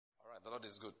The Lord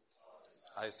is good.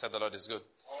 I said the Lord is good.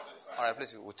 All right,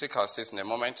 please, we'll take our seats in a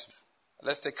moment.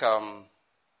 Let's take a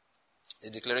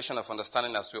declaration of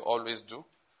understanding as we always do.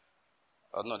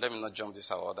 No, let me not jump this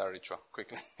our other ritual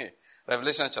quickly.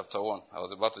 Revelation chapter 1. I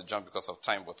was about to jump because of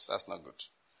time, but that's not good.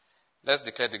 Let's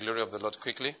declare the glory of the Lord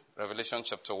quickly. Revelation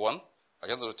chapter 1. I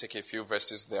just want to take a few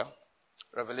verses there.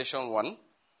 Revelation 1.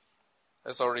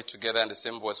 Let's all read together in the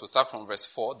same voice. We'll start from verse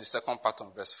 4, the second part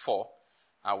of verse 4,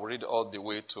 and we'll read all the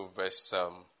way to verse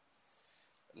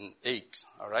 8.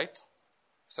 All right?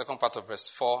 Second part of verse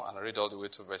 4, and I'll read all the way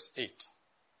to verse 8.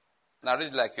 Now read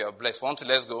it like you are blessed. 1, 2,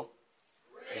 let's go.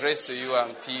 Grace to you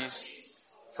and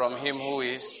peace from him who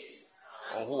is,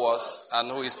 and who was, and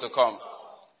who is to come,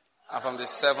 and from the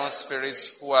seven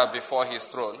spirits who are before his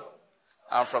throne,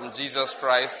 and from Jesus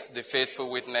Christ, the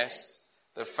faithful witness,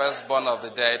 the firstborn of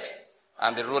the dead,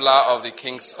 and the ruler of the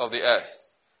kings of the earth.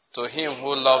 To him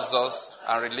who loves us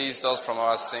and released us from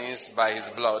our sins by his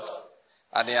blood,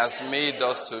 and he has made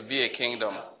us to be a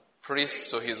kingdom,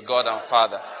 priests to his God and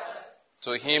Father.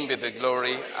 To him be the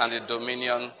glory and the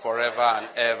dominion forever and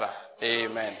ever.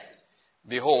 Amen.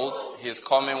 Behold, he is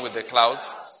coming with the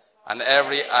clouds, and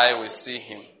every eye will see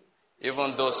him,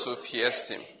 even those who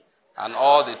pierced him, and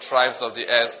all the tribes of the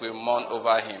earth will mourn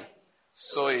over him.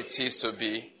 So it is to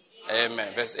be.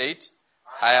 Amen. Verse 8.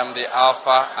 I am the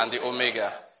Alpha and the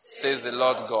Omega, says the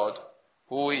Lord God,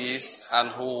 who is and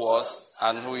who was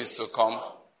and who is to come,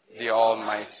 the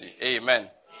Almighty. Amen.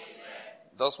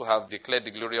 Those who have declared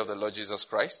the glory of the Lord Jesus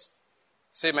Christ.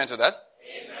 Say amen to that.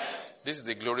 Amen. This is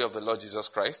the glory of the Lord Jesus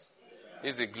Christ. Amen.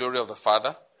 This is the glory of the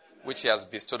Father, which he has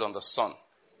bestowed on the Son.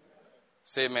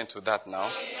 Say amen to that now.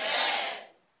 Amen.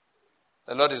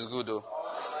 The Lord is good, though.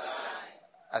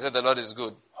 I said the Lord is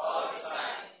good. All the time.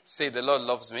 Say the Lord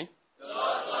loves me. The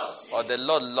Lord loves me. Or the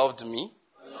Lord loved me.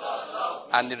 The Lord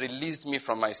loved me. And he released me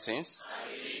from my sins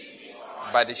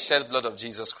by the shed blood of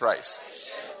Jesus Christ.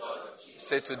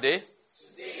 Say today,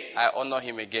 I honor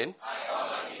him again.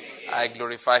 I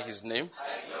glorify his name.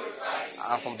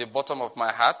 And from the bottom of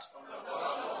my heart,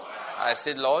 I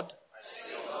say, Lord,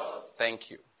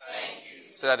 thank you.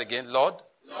 Say that again. Lord,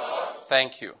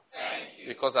 thank you.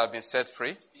 Because I've been set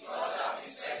free.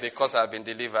 Because I've been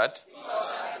delivered.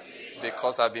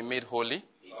 Because I've been made holy.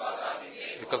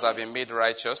 Because I've been made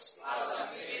righteous.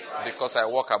 Because I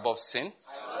walk above sin.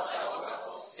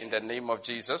 In the name of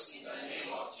Jesus.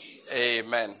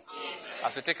 Amen.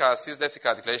 As we take our seats, let's take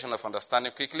our declaration of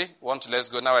understanding quickly. 1, 2, let's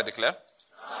go. Now I declare.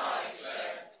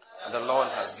 The Lord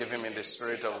has given me the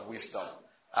spirit of wisdom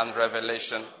and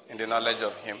revelation in the knowledge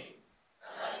of him,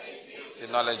 the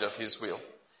knowledge of his will,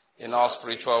 in all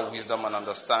spiritual wisdom and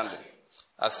understanding.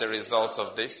 As a result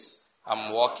of this,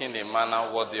 I'm walking in a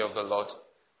manner worthy of the Lord.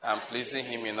 I'm pleasing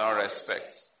him in all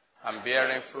respects. I'm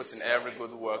bearing fruit in every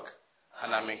good work,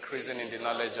 and I'm increasing in the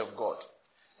knowledge of God.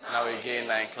 Now again,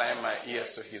 I incline my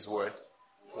ears to his word.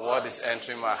 The word is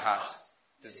entering my heart.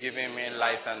 It is giving me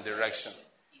light and direction.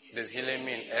 It is healing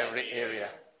me in every area.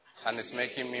 And it's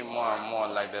making me more and more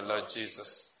like the Lord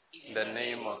Jesus. In the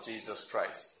name of Jesus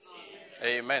Christ.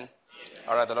 Amen.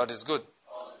 All right, the Lord is good.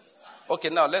 Okay,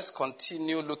 now let's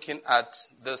continue looking at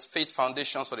the faith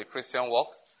foundations for the Christian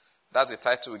walk. That's the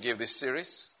title we gave this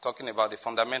series, talking about the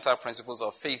fundamental principles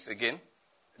of faith again.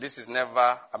 This is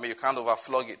never, you can't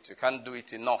overflog it. You can't do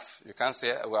it enough. You can't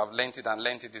say, we have learned it and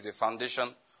learned it. Is a foundation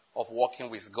of walking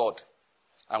with God.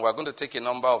 And we're going to take a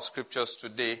number of scriptures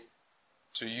today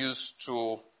to use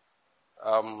to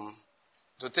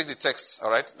take the text.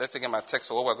 All right, let's take my text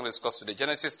for what we're going to discuss today.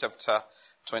 Genesis chapter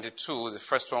 22, the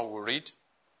first one we'll read.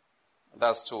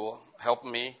 That's to help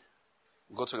me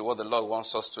go to what the Lord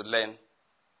wants us to learn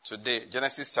today.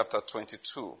 Genesis chapter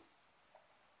 22.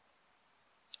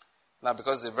 Now,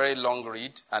 because it's a very long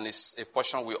read and it's a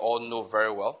portion we all know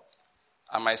very well,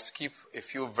 I might skip a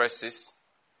few verses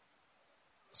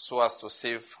so as to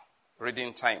save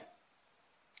reading time.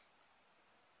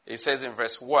 It says in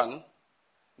verse 1,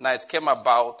 now it came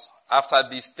about after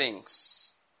these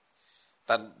things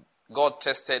that God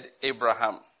tested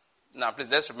Abraham. Now,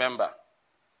 please, let's remember,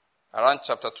 around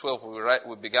chapter 12,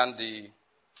 we began to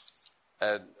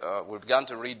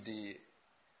read the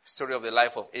story of the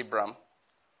life of Abraham,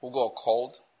 who God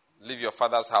called, leave your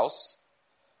father's house,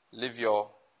 leave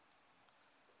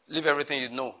everything you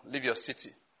know, leave your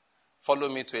city, follow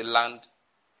me to a land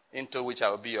into which I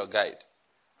will be your guide.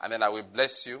 And then I will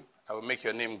bless you, I will make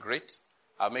your name great,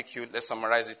 I'll make you, let's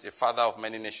summarize it, a father of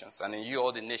many nations. And in you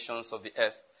all the nations of the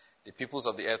earth, the peoples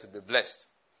of the earth will be blessed.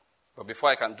 But before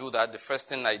I can do that, the first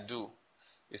thing I do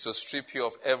is to strip you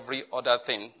of every other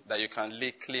thing that you can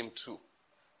lay claim to.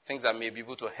 Things that may be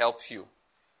able to help you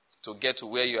to get to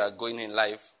where you are going in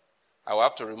life I will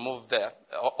have to remove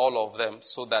all of them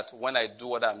so that when I do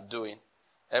what I'm doing,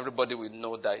 everybody will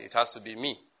know that it has to be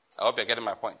me. I hope you're getting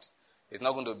my point. It's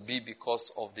not going to be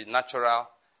because of the natural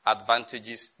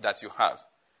advantages that you have.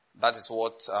 That is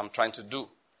what I'm trying to do.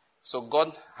 So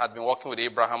God had been working with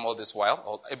Abraham all this while.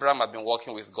 Or Abraham had been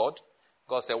working with God.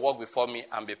 God said, walk before me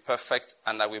and be perfect,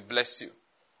 and I will bless you.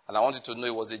 And I want you to know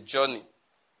it was a journey.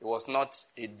 It was not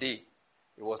a day.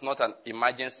 It was not an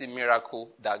emergency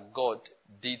miracle that God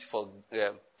did for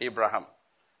Abraham.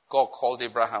 God called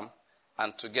Abraham,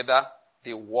 and together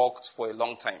they walked for a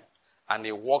long time. And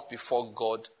they walked before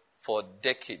God for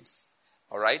decades.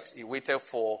 All right? He waited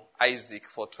for Isaac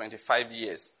for 25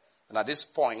 years. And at this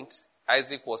point,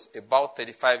 Isaac was about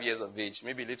 35 years of age.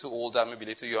 Maybe a little older, maybe a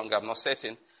little younger. I'm not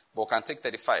certain. But we can take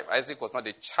 35. Isaac was not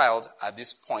a child at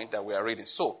this point that we are reading.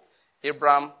 So,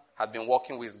 Abraham had been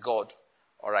walking with God,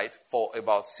 all right, for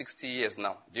about 60 years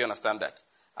now. Do you understand that?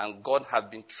 And God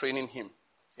had been training him.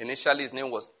 Initially, his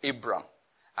name was Abram.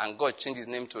 And God changed his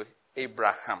name to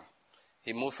Abraham.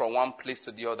 He moved from one place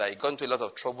to the other. He got into a lot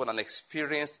of trouble and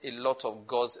experienced a lot of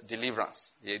God's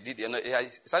deliverance. He had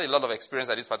a lot of experience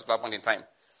at this particular point in time.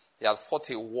 He had fought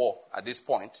a war at this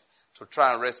point to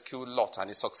try and rescue Lot, and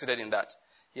he succeeded in that.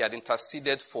 He had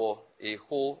interceded for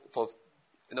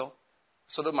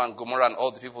Sodom and Gomorrah and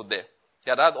all the people there. He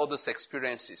had all those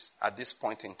experiences at this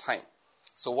point in time.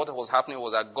 So what was happening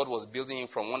was that God was building him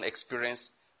from one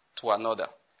experience to another.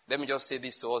 Let me just say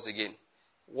this to us again.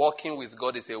 Walking with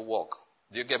God is a walk.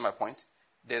 Do you get my point?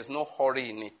 There's no hurry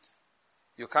in it.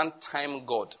 You can't time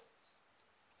God.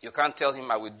 You can't tell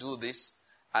him, I will do this,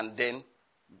 and then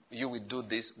you will do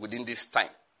this within this time.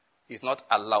 It's not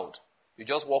allowed. You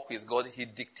just walk with God. He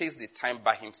dictates the time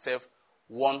by himself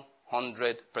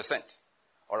 100%.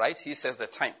 All right? He says the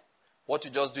time. What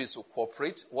you just do is to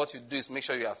cooperate. What you do is make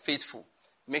sure you are faithful.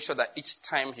 Make sure that each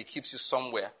time he keeps you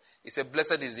somewhere. He said,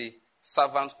 blessed is the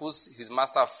servant whose his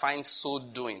master finds so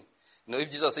doing. You know,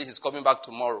 if Jesus says he's coming back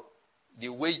tomorrow, the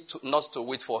way not to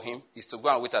wait for him is to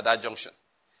go and wait at that junction.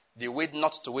 The way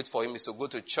not to wait for him is to go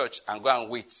to church and go and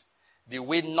wait. The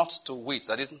way not to wait,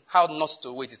 that is how not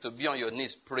to wait, is to be on your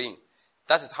knees praying.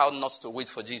 That is how not to wait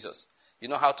for Jesus. You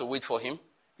know how to wait for him?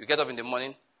 You get up in the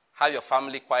morning, have your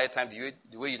family quiet time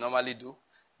the way you normally do.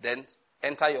 Then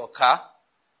enter your car,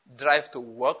 drive to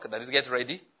work, that is get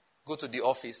ready, go to the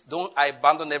office. Don't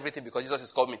abandon everything because Jesus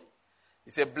is coming. He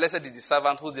said, blessed is the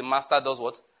servant whose the master does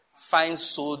what? Finds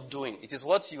so doing. It is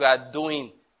what you are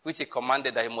doing which he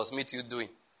commanded that he must meet you doing.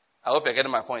 I hope you're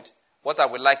getting my point. What I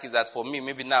would like is that for me,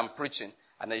 maybe now I'm preaching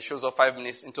and it shows up 5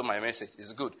 minutes into my message.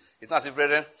 It's good. It's not as if,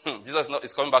 brethren, Jesus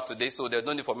is coming back today, so there's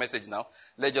no need for message now.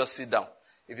 Let's just sit down.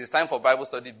 If it's time for Bible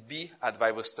study, be at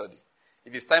Bible study.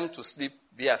 If it's time to sleep,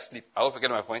 be asleep. I hope you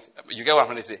get my point. You get what I'm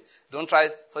trying to say. Don't try,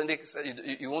 suddenly,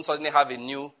 you won't suddenly have a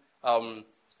new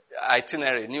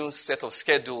itinerary, new set of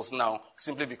schedules now,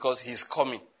 simply because he's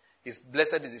coming. His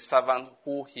blessed is the servant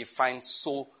who he finds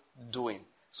so doing.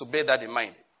 So bear that in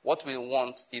mind. What we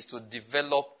want is to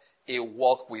develop a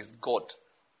walk with God.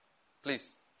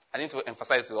 Please, I need to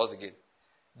emphasize to us again.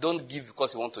 Don't give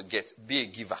because you want to get. Be a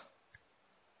giver.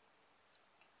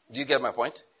 Do you get my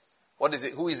point? What is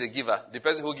it? Who is a giver? The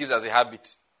person who gives as a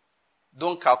habit.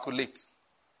 Don't calculate.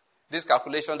 This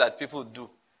calculation that people do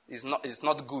is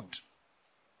not good.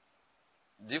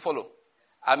 Do you follow?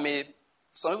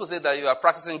 Some people say that you are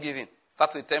practicing giving.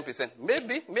 Start with 10%.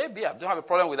 Maybe. I don't have a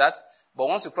problem with that. But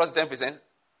once you cross 10%,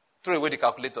 throw away the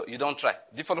calculator. You don't try.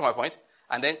 Do you follow my point?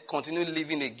 And then continue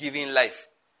living a giving life.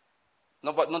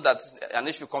 Not that an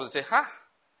issue comes and say,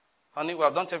 honey, we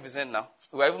have done 10% now.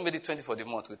 We have even made it 20 for the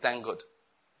month. We thank God.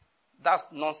 That's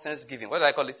nonsense giving. What do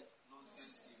I call it?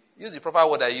 Nonsense giving. Use the proper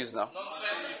word I use now.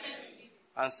 Nonsense giving.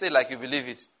 And say like you believe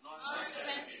it.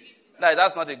 Nonsense giving. No,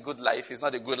 that's not a good life. It's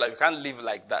not a good life. You can't live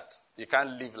like that. You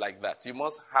can't live like that. You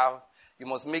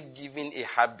must make giving a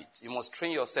habit. You must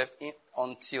train yourself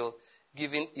until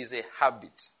giving is a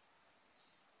habit.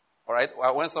 All right?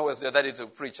 I went somewhere the other day to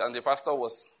preach, and the pastor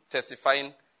was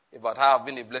testifying about how I've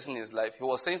been a blessing in his life. He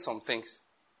was saying some things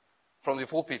from the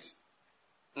pulpit.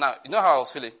 Now, you know how I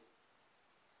was feeling?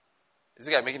 Is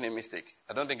this guy making a mistake?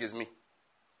 I don't think it's me.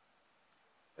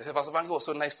 I said, Pastor Banky was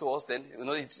so nice to us then. You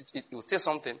know, it will say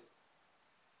something.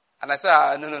 And I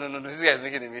said, no, this guy is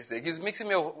making a mistake. He's mixing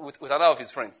me up with another of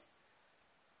his friends.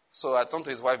 So I turned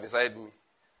to his wife beside me.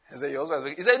 I said, your husband is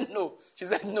making. He said, no. She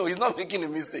said, no, he's not making a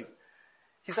mistake.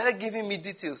 He started giving me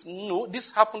details. No,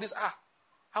 this happened,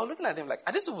 I was looking at him like,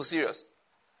 are these people serious?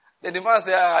 Then the man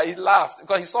said, he laughed.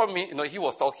 Because he saw me, he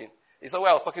was talking. He saw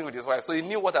where I was talking with his wife. So he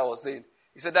knew what I was saying.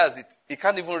 He said, that's it. He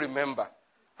can't even remember.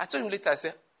 I told him later, I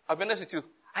said, I'll be honest with you.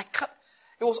 I can't.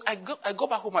 I got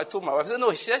back home, I told my wife, I said,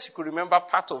 no, she said she could remember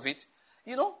part of it.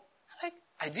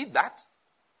 I did that.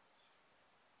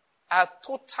 It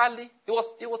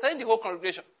was in the whole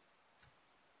congregation.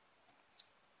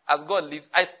 As God lives,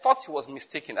 I thought he was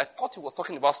mistaken. I thought he was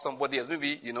talking about somebody else.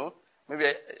 Maybe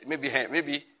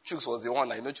Chooks was the one.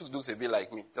 Chooks looks a bit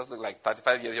like me. Just look like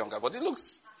 35 years younger. But he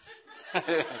looks.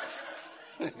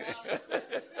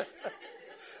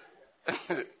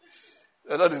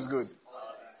 The Lord is good.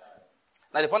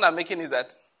 Now, the point I'm making is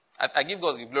that I give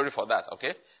God the glory for that,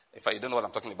 okay? If you don't know what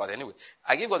I'm talking about anyway.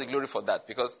 I give God the glory for that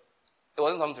because it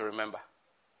wasn't something to remember.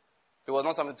 It was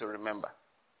not something to remember.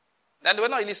 And they were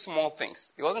not really small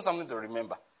things. It wasn't something to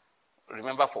remember.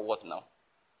 Remember for what now?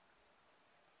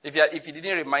 If you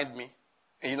didn't remind me,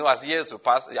 as years will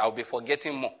pass, I'll be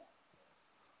forgetting more.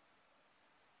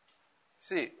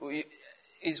 See,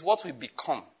 it's what we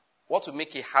become, what we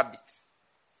make a habit.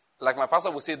 Like my pastor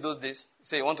would say those days,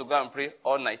 say you want to go and pray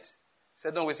all night. He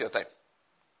said, don't waste your time.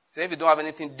 He said, if you don't have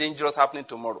anything dangerous happening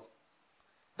tomorrow,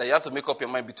 that you have to make up your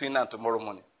mind between now and tomorrow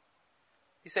morning.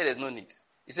 He said, there's no need.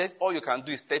 He said, all you can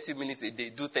do is 30 minutes a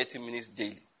day. Do 30 minutes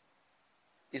daily.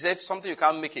 He said, if something you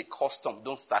can't make a custom,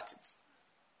 don't start it.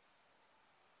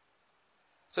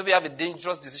 So if you have a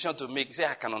dangerous decision to make, he said,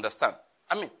 I can understand.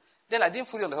 Then I didn't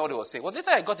fully understand what he was saying. But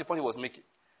later I got the point he was making.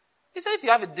 He said, if you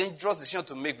have a dangerous decision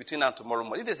to make between now and tomorrow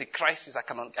morning, if there's a crisis, I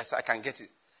can get it.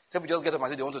 He said, we just get up and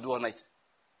say they want to do all night.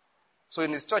 So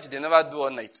in his church, they never do all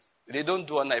night. They don't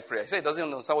do all night prayer. He said he doesn't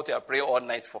understand what they are praying all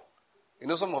night for.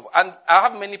 And I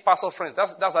have many pastor friends.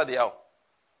 That's how they are.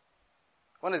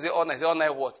 When they say all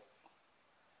night what?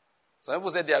 Some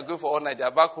people said they are going for all night. They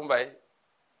are back home by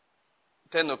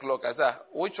 10 o'clock. I said,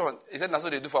 which one? He said, that's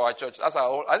what they do for our church. I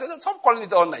said, stop calling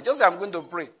it all night. Just say, I'm going to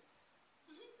pray.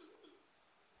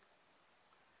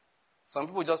 Some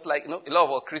people just a lot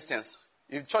of us Christians.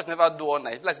 If church never do all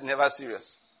night, it's never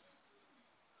serious.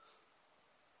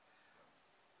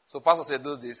 So pastor said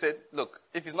those days, he said, look,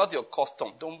 if it's not your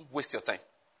custom, don't waste your time.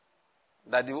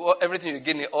 That everything you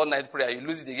gain in all night prayer, you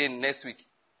lose it again next week.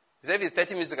 He said, if it's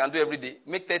 30 minutes you can do every day,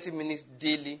 make 30 minutes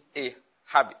daily a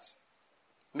habit.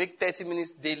 Make 30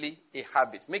 minutes daily a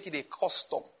habit. Make it a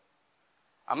custom.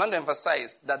 I'm going to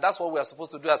emphasize that that's what we are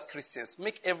supposed to do as Christians.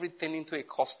 Make everything into a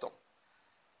custom.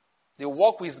 The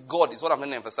walk with God is what I'm going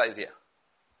to emphasize here.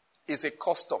 It's a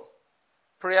custom.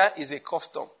 Prayer is a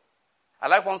custom. I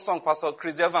like one song Pastor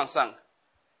Chris Devan sang.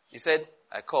 He said,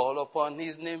 I call upon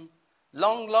his name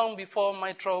long, long before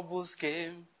my troubles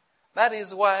came. That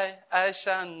is why I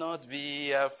shall not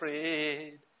be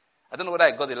afraid. I don't know whether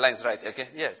I got the lines right. Okay,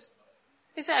 yes.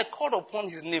 He said, I called upon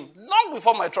his name long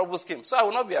before my troubles came, so I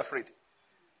will not be afraid.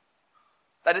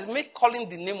 That is, make calling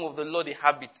the name of the Lord a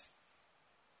habit.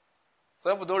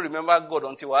 Some people don't remember God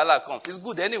until Wahala comes. It's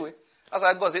good anyway. That's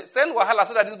why God said, send Wahala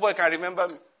so that this boy can remember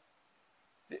me.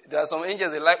 There are some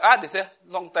angels, they say,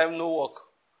 long time no work.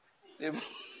 They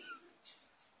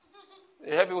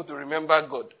help people to remember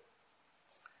God.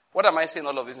 What am I saying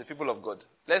all of this, people of God?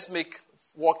 Let's make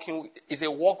walking, is a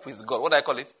walk with God. What do I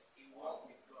call it?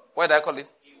 What do I call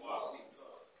it?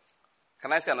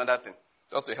 Can I say another thing?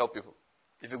 Just to help people.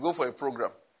 If you go for a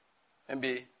program,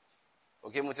 maybe,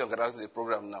 okay, Muti Ogadak is a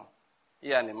program now.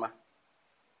 Here and Emma.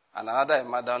 And another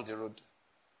Emma down the road.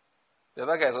 The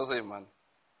other guy is also a man.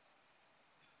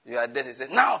 You are there, he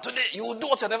said, now, today, you will do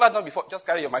what you've never done before. Just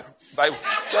carry your Bible.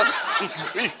 Just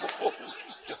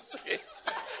say,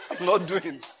 I'm not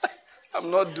doing.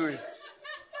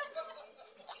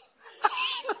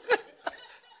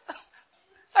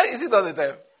 Is it all the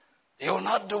time? You will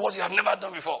not do what you have never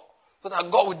done before. So that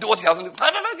God will do what he hasn't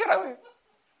done. Get away.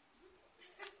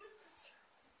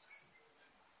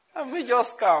 And we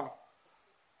just come.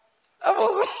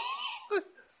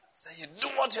 Say, you do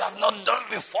what you have not done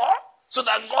before, so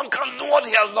that God can do what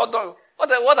he has not done.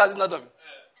 What has he not done?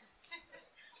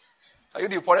 Are you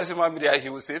the poorest human being he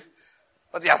will save?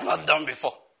 What he has not done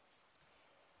before.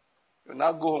 You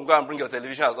now go home, go and bring your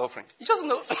television as offering. You just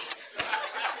know.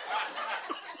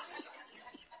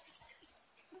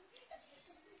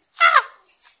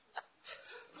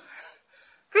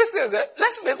 Christians,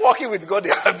 let's make walking with God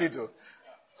a habit. So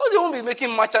you won't be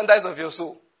making merchandise of your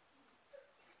soul.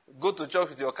 Go to church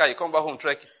with your car, you come back home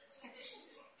trekking.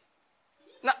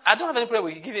 Now, I don't have any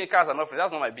problem with giving a car as an offering.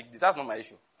 That's not my big deal. That's not my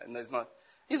issue. No, it's not.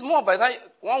 It's more by that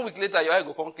 1 week later, your eye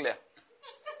will come clear.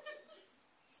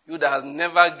 You that has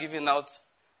never given out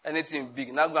anything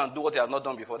big, now go and do what you have not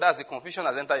done before. That's the confusion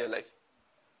has entered your life.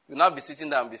 You'll now be sitting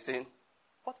there and be saying,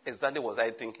 what exactly was I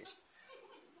thinking?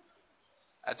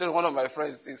 I told one of my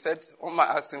friends, he said, one man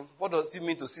asked him, what does it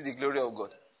mean to see the glory of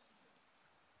God?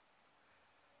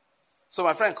 So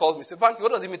my friend called me, said, Banky,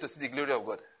 what does it mean to see the glory of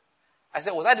God? I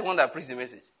said, was I the one that preached the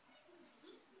message?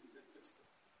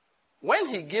 When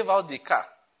he gave out the car,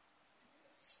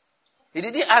 he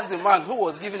didn't ask the man who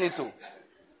was giving it to.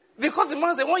 Because the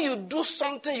man said, when you do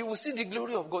something, you will see the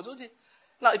glory of God.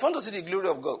 Now, if you want to see the glory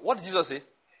of God, what did Jesus say?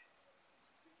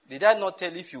 Did I not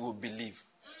tell you if you will believe?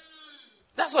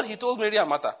 That's what he told Mary and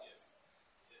Martha.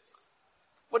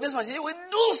 But this man said, you will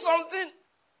do something.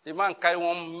 The man carried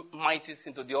one mighty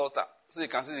thing to the altar so you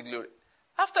can see the glory.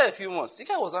 After a few months, the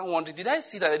guy was now wondering, did I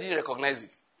see that I didn't recognize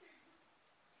it?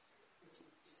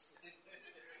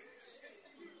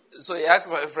 So he asked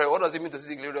my friend, what does it mean to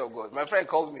see the glory of God? My friend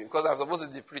called me because I'm supposed to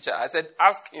be the preacher. I said,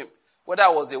 ask him whether I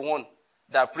was the one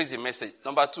that preached the message.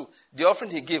 Number 2, the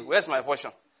offering he gave, where's my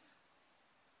portion?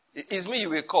 It's me you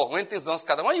will call when things don't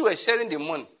scatter. When you were sharing the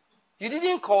money, you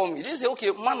didn't call me. You didn't say,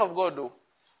 okay, man of God, though,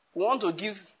 we want to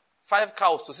give 5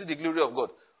 cows to see the glory of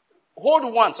God.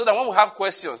 Hold one so that when we have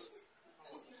questions,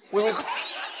 we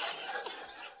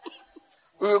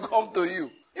will come to you.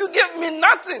 You gave me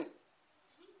nothing.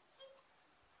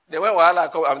 Then when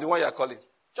Wahala comes, I'm the one you're calling.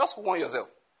 Just warn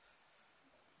yourself.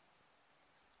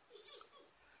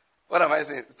 What am I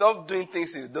saying? Stop doing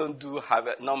things you don't do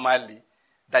normally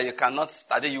that you cannot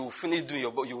start. You will finish doing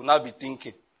your work. You will now be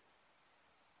thinking.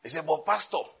 He said, but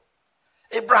Pastor,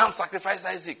 Abraham sacrificed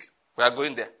Isaac. We are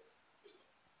going there.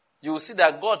 You will see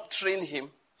that God trained him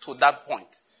to that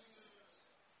point.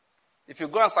 If you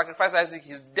go and sacrifice Isaac,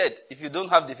 he's dead if you don't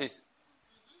have the faith.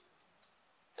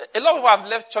 A lot of people have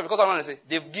left church because I want to say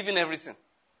they've given everything.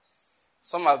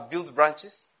 Some have built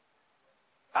branches.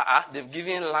 They've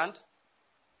given land.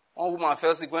 One woman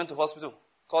fell sick, went to hospital.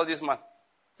 Called this man.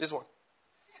 This one.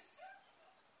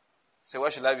 Say, why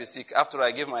should I be sick? After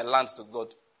I gave my land to God.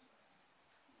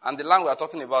 And the land we are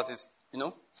talking about is,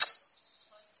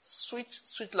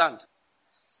 sweet land.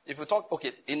 If you talk,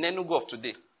 in Enugu of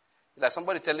today, like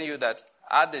somebody telling you that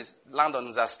I had this land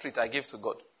on that street I gave to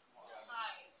God.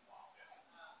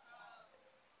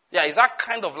 Yeah, it's that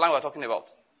kind of land we're talking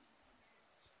about.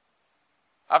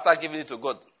 After giving it to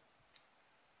God,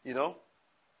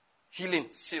 healing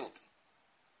sealed,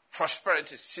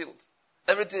 prosperity sealed,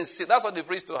 everything is sealed. That's what they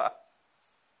preached to her.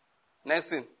 Next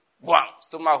thing, bam,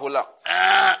 stomach hole out.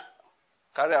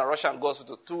 Carry and rush and go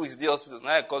hospital. 2 weeks, the hospital.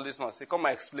 Now I call this man, say, come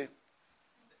and explain.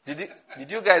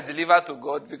 Did you guys deliver to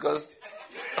God? Because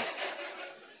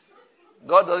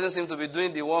God doesn't seem to be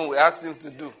doing the one we asked him to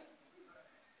do.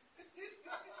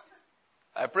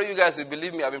 I pray you guys will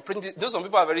believe me. I've been printing. Some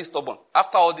people are very stubborn.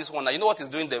 After all this one, you know what is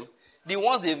doing them? The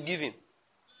ones they've given.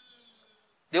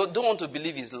 They don't want to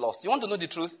believe he's lost. You want to know the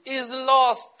truth? He's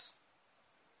lost.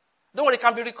 Don't worry, it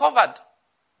can be recovered.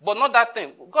 But not that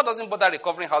thing. God doesn't bother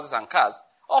recovering houses and cars.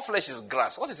 All flesh is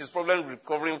grass. What is his problem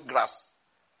recovering grass?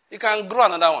 He can grow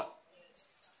another one.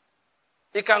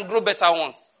 He can grow better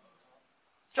ones.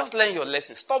 Just learn your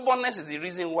lesson. Stubbornness is the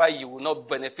reason why you will not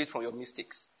benefit from your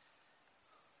mistakes.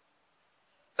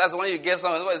 That's when you get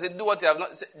someone who say, do what you have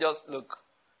not. Just look.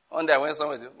 One day I went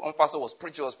somewhere. One pastor was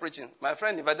preaching. My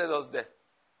friend invited us there.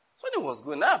 So he was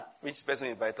going. Now, which person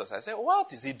invited us? I said,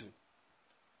 what is he doing?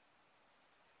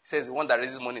 He says, the one that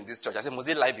raises money in this church. I said, must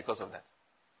they lie because of that?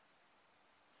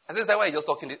 I said, is that why he's just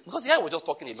talking? Because the guy was just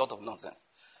talking a lot of nonsense.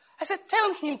 I said,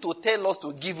 tell him to tell us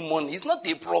to give money. It's not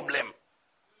a problem.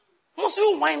 Must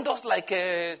you wind us like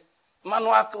a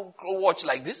manual watch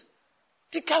like this?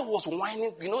 The guy was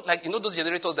whining, those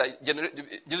generators that generate,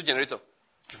 diesel generator.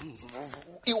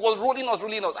 He was rolling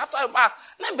us. After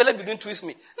now Bella began to twist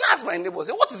me. Now ask my neighbor,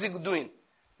 say, what is he doing?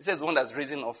 He says, the one that's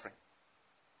raising offering.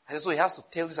 I said, so he has to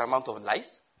tell this amount of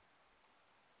lies?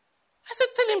 I said,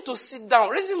 tell him to sit down.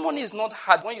 Raising money is not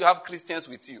hard when you have Christians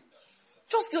with you.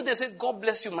 Just go there and say, God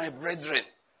bless you, my brethren.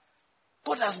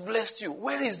 God has blessed you.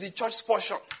 Where is the church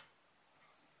portion?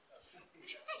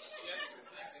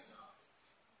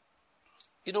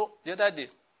 The other day,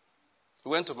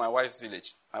 we went to my wife's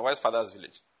village, my wife's father's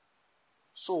village.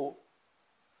 So,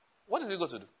 what did we go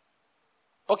to do?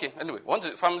 Okay, anyway,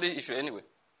 family issue anyway.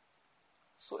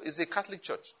 So, it's a Catholic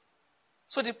church.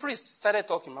 So, the priest started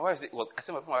talking. My wife said, I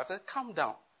said, my wife, calm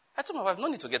down. I told my wife, no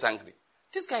need to get angry.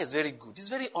 This guy is very good. He's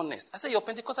very honest. I said, your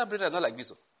Pentecostal brethren are not like this.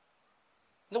 You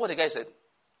know what the guy said? He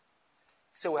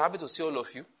said, we're happy to see all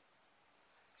of you. He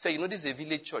said, this is a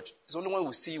village church. It's only when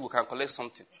we see you we can collect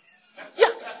something. Yeah,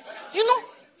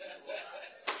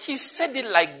 he said it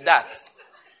like that.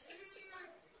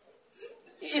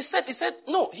 He said,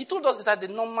 no, he told us that the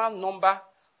normal number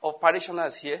of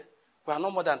parishioners here were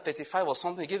no more than 35 or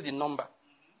something. He gave the number.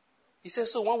 He said,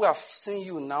 so when we have seen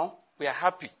you now, we are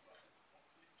happy.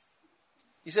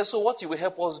 He said, so what you will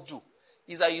help us do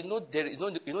is that there is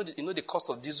the cost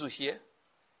of diesel here.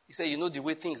 He said, the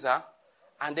way things are.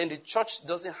 And then the church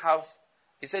doesn't have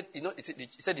He said, he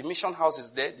said the mission house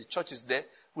is there, the church is there.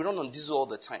 We run on diesel all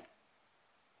the time.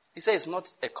 He said it's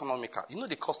not economical. You know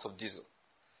the cost of diesel.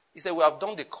 He said we have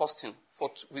done the costing.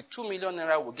 With 2 million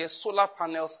naira, we'll get solar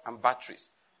panels and batteries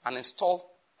and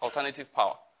install alternative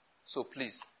power. So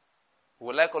please, we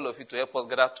would like all of you to help us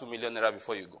gather 2 million naira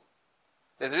before you go.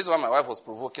 There's a reason why my wife was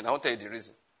provoking. I won't tell you the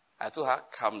reason. I told her,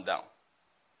 calm down.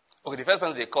 Okay, the first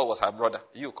person they called was her brother.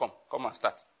 You come and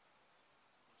start.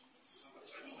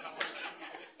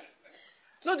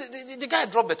 No, the guy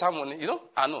dropped better money,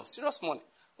 I know, serious money.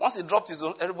 Once he dropped his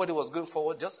own, everybody was going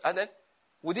forward. And then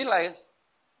within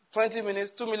 20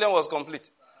 minutes, 2 million was complete.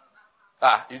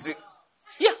 You see?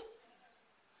 Yeah.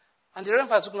 And the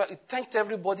Reverend took me, he thanked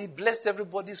everybody, blessed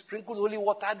everybody, sprinkled holy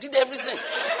water, did everything.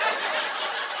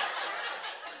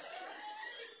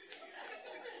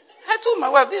 I told my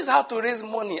wife, this is how to raise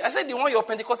money. I said, the one your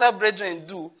Pentecostal brethren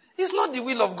do, it's not the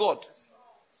will of God.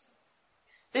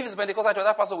 If it's Pentecostal,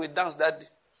 that pastor will dance that day.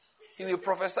 He will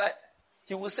prophesy.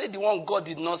 He will say the one God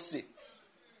did not say.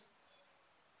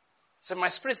 So my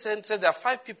spirit said there are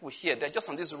 5 people here. They're just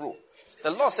on this row.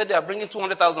 The Lord said they are bringing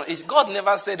 200,000 each. God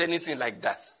never said anything like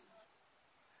that.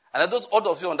 And those all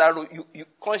of you on that row, you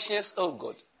conscious, oh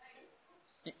God.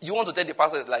 You want to tell the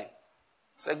pastor is lying.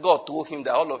 So God told him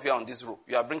that all of you are on this row.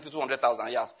 You are bringing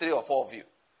 200,000. You have 3 or 4 of you.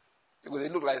 They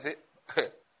look like, say,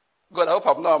 God, I hope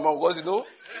I'm not among us,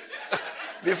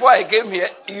 Before I came here,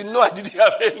 I didn't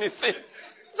have anything.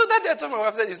 So that day I told my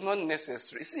wife, I said, it's not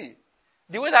necessary. See,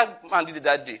 the way that man did it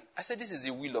that day, I said, this is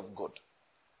the will of God.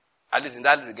 At least in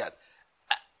that regard.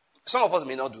 Some of us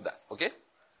may not do that, okay?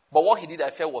 But what he did, I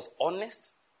felt, was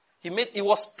honest. It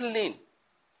was plain.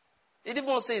 He didn't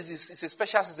even say it's a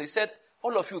special system. He said,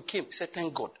 all of you came. He said,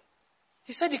 thank God.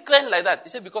 He said it clearly like that. He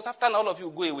said, because after now, all of you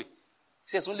will go away. He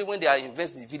says, only when they are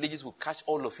invested, the villages will catch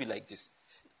all of you like this.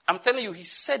 I'm telling you, he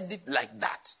said it like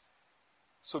that.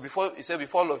 So before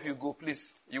all of you go,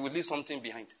 please, you will leave something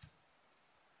behind.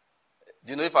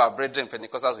 Do you know if our brethren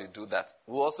Pentecostals will do that?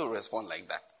 We'll also respond like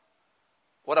that.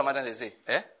 What am I trying to say?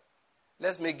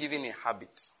 Let's make giving a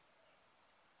habit.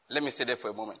 Let me say that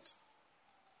for a moment.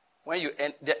 When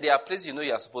there are places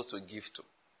you are supposed to give to.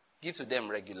 Give to them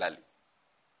regularly.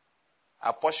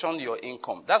 Apportion your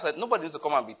income. That's it. Nobody needs to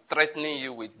come and be threatening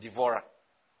you with devourer.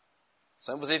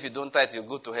 Some people say if you don't tithe, you'll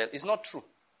go to hell. It's not true.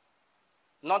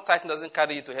 Not tithing doesn't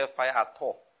carry you to hellfire at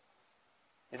all.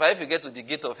 In fact, if you get to the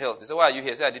gate of hell, they say, why are you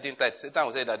here? Say, I didn't tithe. Satan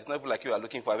will say that it's not people like you are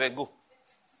looking for. I better go.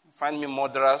 Find me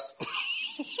murderers.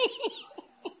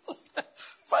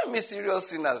 Find me serious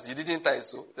sinners. You didn't tithe,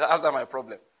 so that's not my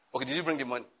problem. Okay, did you bring the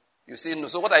money? You say no.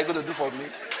 So what are you going to do for me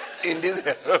in this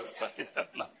hellfire?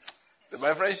 No. So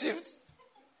my friend shift.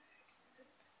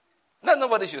 That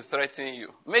nobody should threaten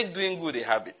you. Make doing good a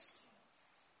habit.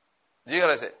 Do you hear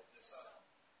what I say?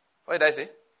 What did I say?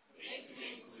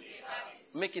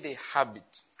 Make it a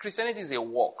habit. Christianity is a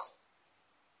walk.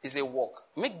 It's a walk.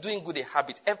 Make doing good a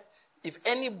habit. If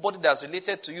anybody that's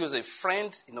related to you as a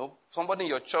friend, somebody in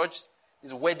your church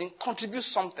is wedding, contribute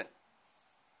something.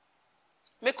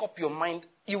 Make up your mind,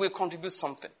 you will contribute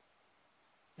something.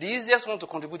 The easiest one to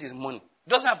contribute is money. It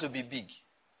doesn't have to be big.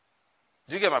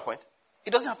 Do you get my point?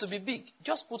 It doesn't have to be big.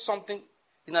 Just put something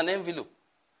in an envelope.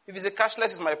 If it's a cashless,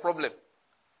 it's my problem.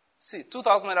 See,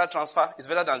 2,000 naira transfer is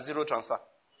better than 0 transfer.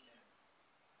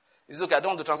 If it's okay, I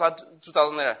don't want to transfer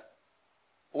 2,000 naira.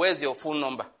 Where's your phone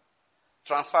number?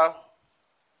 Transfer,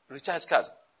 recharge card,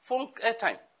 phone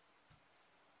airtime.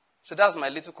 So that's my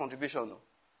little contribution.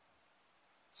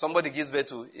 Somebody gives birth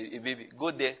to a baby.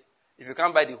 Go there. If you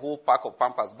can't buy the whole pack of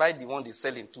Pampers, buy the one they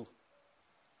sell in 2.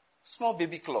 Small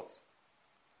baby cloth.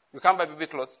 You can't buy baby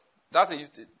cloth. That thing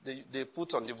they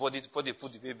put on the body before they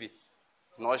put the baby.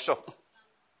 Not sure.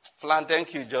 Flan,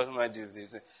 thank you, John.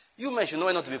 You men should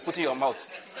know not to be putting your mouth.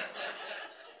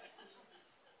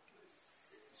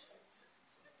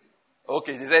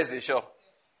 Okay, this is a shop.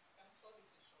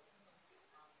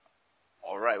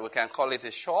 All right, we can call it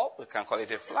a shop. We can call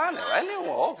it a flannel.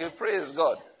 Anyone. Okay, praise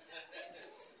God.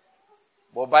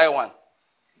 But buy one.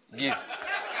 Give.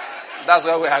 That's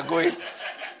where we are going.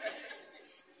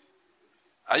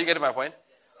 Are you getting my point?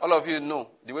 All of you know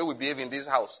the way we behave in this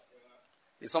house.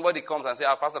 If somebody comes and says,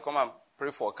 Pastor, come and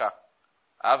pray for a car.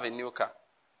 I have a new car.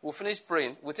 We'll finish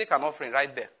praying. We'll take an offering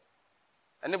right there.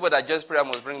 Anybody that just prayer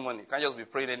must bring money. Can't just be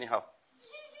praying anyhow.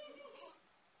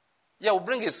 Yeah, we'll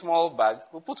bring a small bag.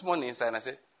 We'll put money inside and I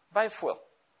say, buy fuel.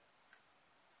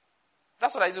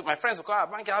 That's what I do. My friends will come,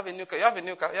 Bank, I have a new car. You have a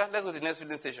new car? Yeah, let's go to the next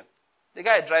filling station. The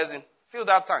guy drives in. Fill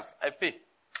that tank. I pay.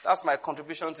 That's my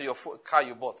contribution to your car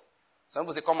you bought. Some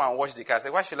people say, come and wash the car. I say,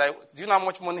 why should I? Do you know how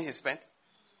much money he spent?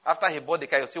 After he bought the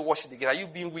car, you still wash it again. Are you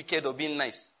being wicked or being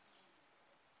nice?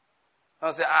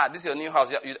 I'll say, this is your new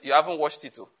house. You haven't washed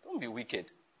it too. Don't be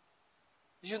wicked.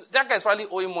 That guy is probably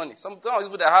owing money. Some of these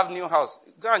people that have new house,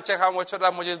 go and check how much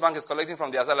other mortgage bank is collecting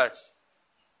from their salary.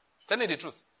 Tell me the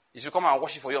truth. You should come and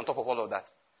wash it for you on top of all of that.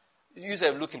 You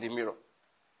say, look in the mirror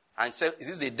and say, is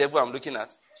this the devil I'm looking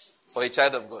at? For a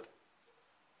child of God.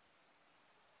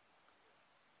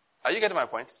 Are you getting my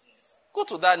point? Go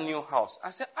to that new house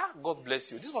and say, God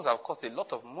bless you. This must have cost a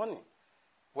lot of money.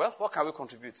 Well, what can we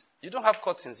contribute? You don't have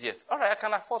curtains yet. All right, I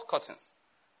can afford curtains.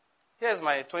 Here's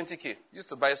my 20K. Used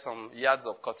to buy some yards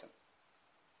of cotton.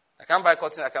 I can't buy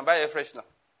cotton. I can buy air freshener.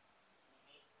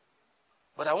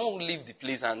 But I won't leave the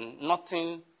place and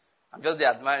nothing. I'm just there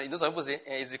admiring. You know, some people say,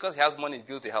 it's because he has money to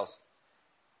build a house.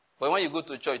 But when you go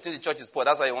to church, you think the church is poor.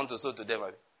 That's why you want to sow to them.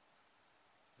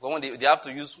 But when they have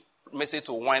to use message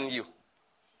to whine you.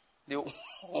 They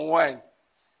whine.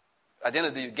 At the end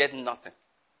of the day, you get nothing.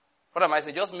 What am I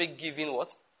saying? Just make giving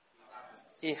what?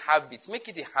 A habit. Make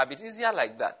it a habit. Easier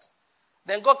like that.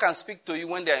 Then God can speak to you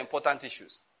when there are important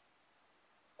issues.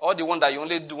 Or the one that you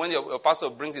only do when your pastor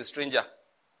brings a stranger.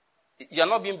 You are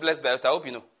not being blessed by it, I hope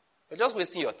you know. You're just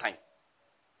wasting your time.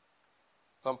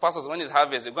 Some pastors, when it's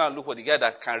harvest, they go and look for the guy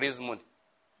that can raise money.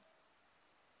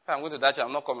 If I'm going to that church,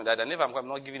 I'm not coming that. And if I'm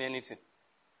not giving anything.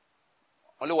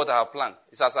 Only what I have planned.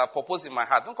 It's as I purpose in my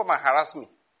heart. Don't come and harass me.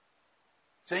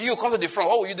 Say, you come to the front.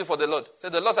 What will you do for the Lord? Say,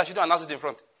 the Lord said I shouldn't announce it in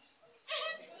front.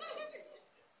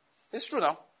 It's true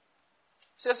now.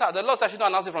 Say, sir, the Lord said I shouldn't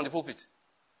announce it from the pulpit.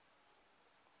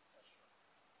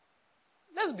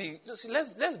 Let's be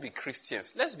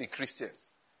Christians. Let's be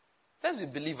Christians. Let's be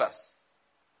believers.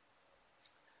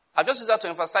 I've just used that to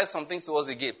emphasize some things to us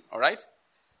again, all right?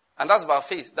 And that's about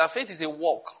faith. That faith is a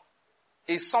walk.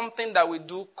 It's something that we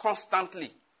do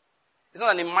constantly. It's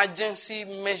not an emergency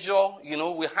measure,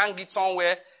 we hang it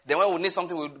somewhere, then when we need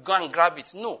something, we'll go and grab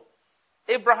it. No.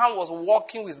 Abraham was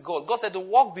walking with God. God said to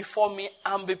walk before me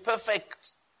and be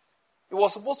perfect. He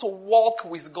was supposed to walk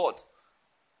with God.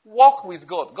 Walk with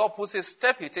God. God puts a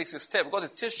step, he takes a step. God is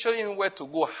still showing him where to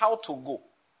go, how to go.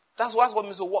 That's what it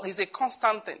means to walk. It's a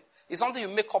constant thing. It's something you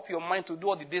make up your mind to do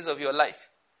all the days of your life.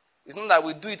 It's not that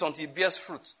we do it until it bears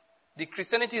fruit. The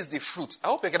Christianity is the fruit. I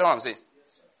hope you get what I'm saying.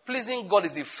 Pleasing God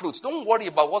is the fruit. Don't worry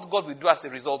about what God will do as a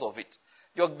result of it.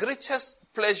 Your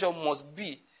greatest pleasure must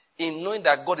be in knowing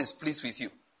that God is pleased with you.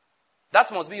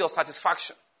 That must be your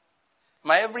satisfaction.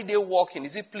 My everyday walking,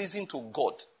 is it pleasing to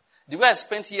God? The way I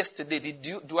spent yesterday,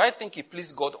 do I think it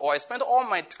pleased God? Or I spent all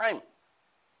my time,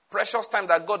 precious time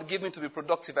that God gave me to be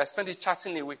productive, I spent it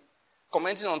chatting away,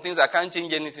 commenting on things that can't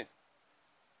change anything.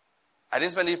 I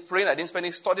didn't spend it praying, I didn't spend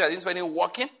it studying, I didn't spend it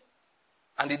working,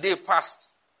 and the day passed.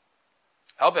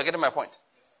 I hope you're getting my point.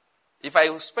 If I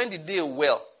spend the day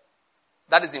well,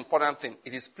 that is the important thing.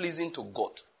 It is pleasing to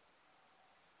God.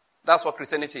 That's what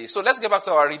Christianity is. So let's get back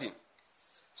to our reading.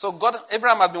 So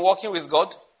Abraham had been walking with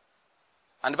God.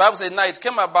 And the Bible says, now it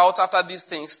came about after these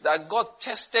things that God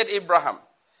tested Abraham.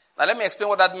 Now let me explain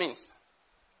what that means.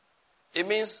 It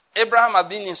means Abraham had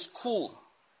been in school.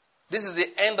 This is the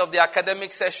end of the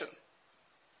academic session.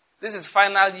 This is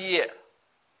final year.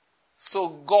 So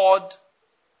God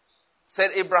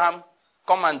said, Abraham,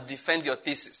 come and defend your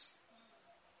thesis.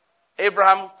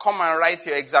 Abraham, come and write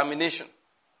your examination.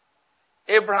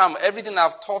 Abraham, everything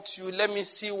I've taught you, let me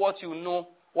see what you know,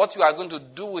 what you are going to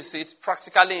do with it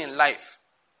practically in life.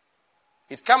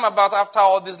 It came about after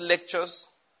all these lectures.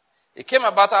 It came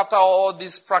about after all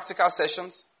these practical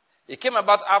sessions. It came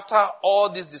about after all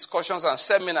these discussions and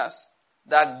seminars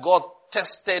that God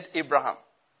tested Abraham.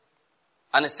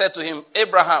 And he said to him,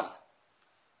 Abraham.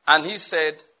 And he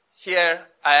said, here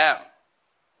I am.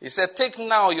 He said, take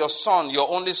now your son, your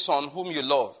only son, whom you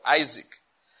love, Isaac,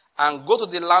 and go to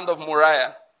the land of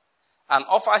Moriah and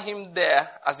offer him there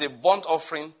as a burnt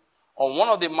offering on one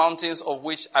of the mountains of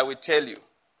which I will tell you.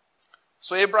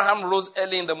 So Abraham rose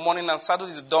early in the morning and saddled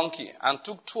his donkey and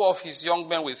took 2 of his young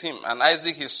men with him and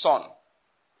Isaac his son.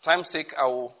 Time's sake, I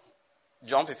will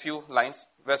jump a few lines.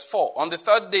 Verse 4. On the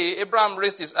 3rd day, Abraham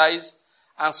raised his eyes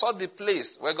and saw the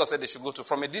place where God said they should go to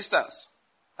from a distance.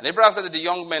 And Abraham said to the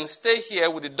young men, stay here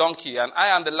with the donkey, and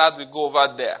I and the lad will go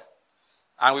over there.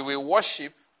 And we will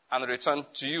worship and return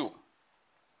to you.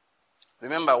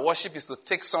 Remember, worship is to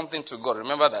take something to God.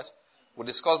 Remember that? We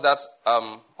discussed that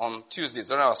on Tuesdays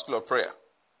during our school of prayer.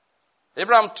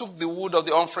 Abraham took the wood of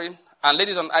the offering and laid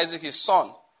it on Isaac his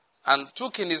son, and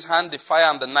took in his hand the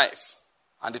fire and the knife.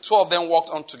 And the 2 of them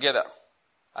walked on together.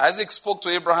 Isaac spoke to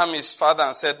Abraham his father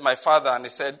and said, my father. And he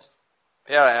said,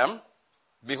 here I am.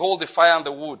 Behold the fire and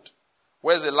the wood.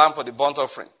 Where is the lamb for the burnt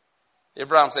offering?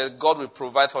 Abraham said, God will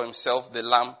provide for himself the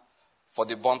lamb for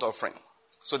the burnt offering.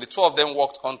 So the 2 of them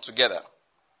walked on together.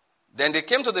 Then they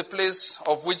came to the place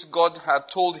of which God had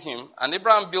told him, and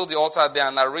Abraham built the altar there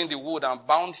and arranged the wood and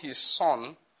bound his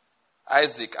son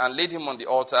Isaac and laid him on the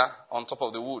altar on top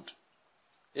of the wood.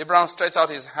 Abraham stretched out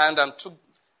his hand and took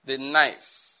the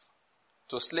knife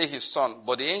to slay his son.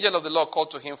 But the angel of the Lord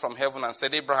called to him from heaven and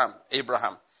said, Abraham,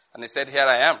 Abraham. And he said, Here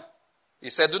I am. He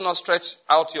said, Do not stretch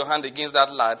out your hand against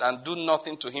that lad and do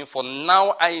nothing to him, for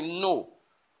now I know.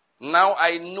 Now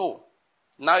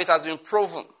it has been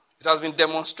proven, it has been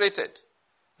demonstrated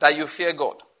that you fear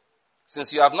God,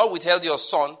 since you have not withheld your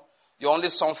son, your only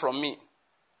son, from me.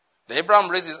 Then Abraham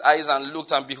raised his eyes and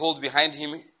looked, and behold, behind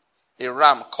him a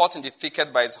ram caught in the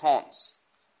thicket by its horns.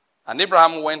 And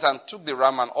Abraham went and took the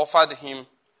ram and offered him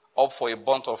up for a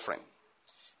burnt offering,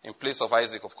 in place of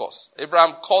Isaac, of course.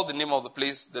 Abraham called the name of the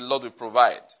place, The Lord Will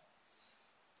Provide.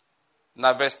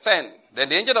 Now verse 10, Then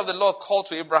the angel of the Lord called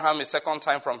to Abraham a second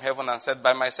time from heaven and said,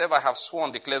 By myself I have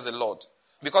sworn, declares the Lord,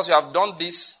 because you have done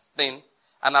this thing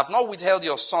and have not withheld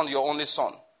your son, your only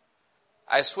son.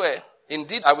 I swear,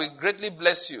 indeed I will greatly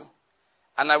bless you,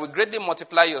 and I will greatly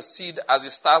multiply your seed as the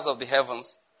stars of the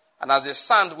heavens and as the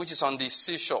sand which is on the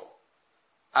seashore.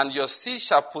 And your seed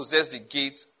shall possess the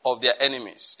gates of their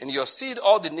enemies. In your seed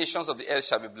all the nations of the earth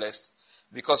shall be blessed,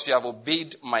 because you have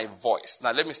obeyed my voice.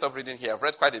 Now let me stop reading here. I've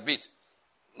read quite a bit.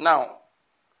 Now,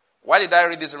 why did I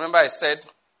read this? Remember I said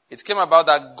it came about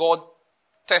that God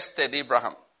tested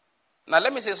Abraham. Now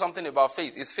let me say something about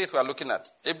faith. It's faith we are looking at.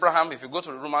 Abraham, if you go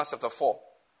to Romans chapter 4,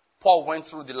 Paul went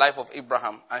through the life of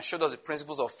Abraham and showed us the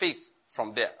principles of faith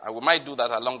from there. And we might do that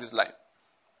along this line.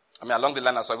 Along the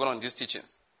line as we're going on these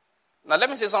teachings. Now let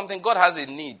me say something. God has a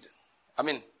need.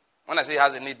 When I say he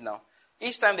has a need now,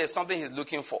 each time there's something he's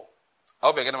looking for. I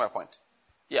hope you're getting my point.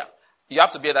 Yeah. You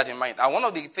have to bear that in mind. And one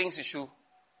of the things you should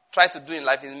try to do in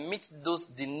life is meet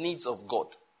the needs of God.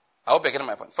 I hope you're getting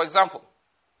my point. For example,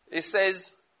 it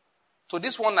says, to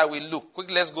this one I will look.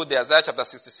 Quickly, let's go there. Isaiah chapter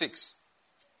 66.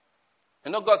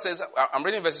 God says, I'm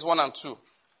reading verses 1 and 2.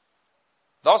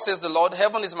 Thus says the Lord,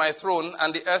 Heaven is my throne,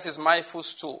 and the earth is my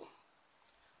footstool.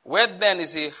 Where then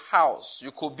is a house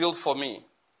you could build for me?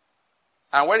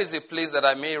 And where is a place that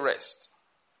I may rest?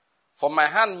 For my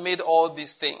hand made all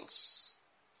these things.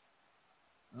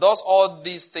 Thus all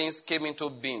these things came into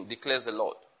being, declares the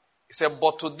Lord. He said,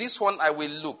 but to this one I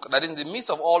will look, that in the midst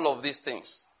of all of these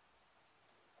things,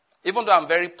 even though I'm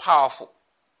very powerful,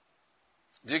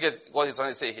 do you get what he's trying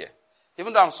to say here?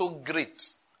 Even though I'm so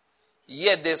great,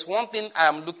 yet there's one thing I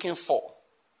am looking for.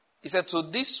 He said, to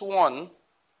this one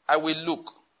I will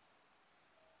look.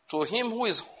 To him who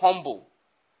is humble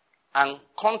and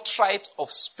contrite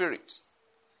of spirit,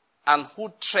 and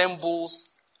who trembles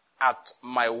at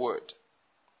my word.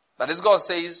 That is, God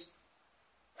says,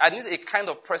 I need a kind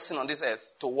of person on this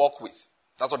earth to walk with.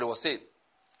 That's what they were saying.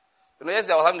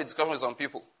 Yesterday I was having a discussion with some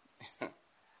people.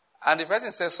 And the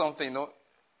person said something,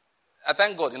 I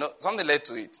thank God, something led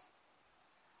to it.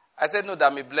 I said, no,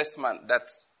 that I'm a blessed man, that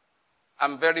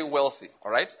I'm very wealthy,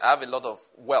 all right? I have a lot of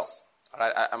wealth, all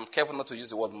right? I'm careful not to use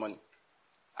the word money.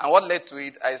 And what led to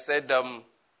it, I said,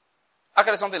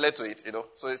 actually something led to it,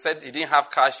 So he said he didn't have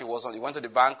cash, he went to the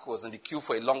bank, was in the queue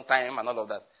for a long time and all of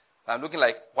that. And I'm looking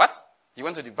like, what? You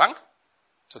went to the bank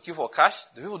to queue for cash?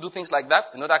 Do people do things like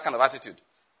that? That kind of attitude.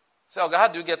 So, okay, how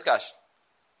do you get cash?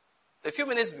 A few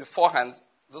minutes beforehand,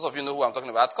 those of you know who I'm talking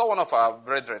about, I called one of our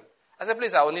brethren. I said,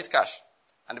 please, I will need cash.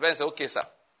 And the person said, okay, sir.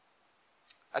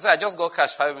 I said, I just got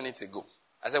cash 5 minutes ago.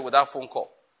 I said, without phone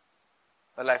call.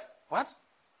 They're like, what?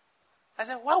 I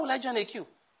said, why would I join a queue?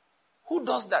 Who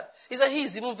does that? He said, he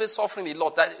is even suffering a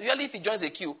lot. That usually if he joins a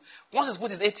queue, once he's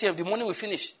put his ATM, the money will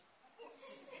finish.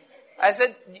 I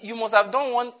said, you must have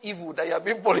done one evil that you have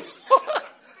been punished for.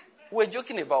 We're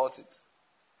joking about it.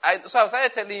 So I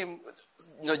started telling him,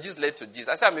 Jesus led to Jesus.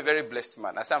 I said, I'm a very blessed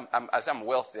man. I said, I'm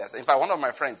wealthy. I said, in fact, one of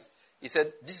my friends, he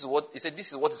said, this is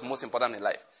what is most important in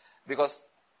life. Because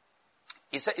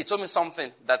he told me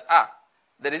something that,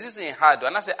 there is this thing hard.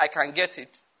 And I said, I can get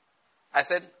it. I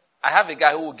said, I have a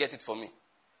guy who will get it for me.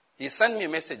 He sent me a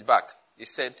message back. He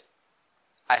said,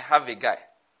 I have a guy.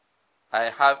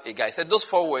 I have a guy. He said, those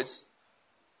 4 words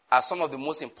are some of the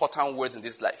most important words in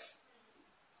this life.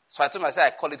 So I told him, I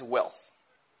call it wealth.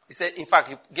 He said, in fact,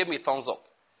 he gave me a thumbs up.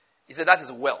 He said, that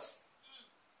is wealth.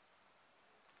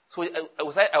 So I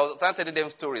was trying to tell them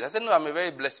stories. I said, no, I'm a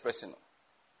very blessed person.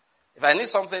 If I need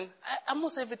something,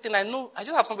 almost everything I know, I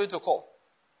just have somebody to call.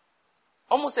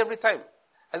 Almost every time.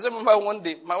 I just remember one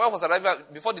day, my wife was arriving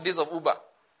before the days of Uber.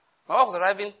 My wife was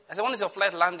arriving. I said, when is your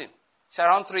flight landing? She said,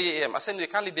 around 3 a.m. I said, no, you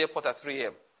can't leave the airport at 3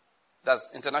 a.m.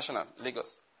 That's international,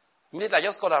 Lagos. Immediately, I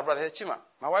just called her brother. I said, Chima,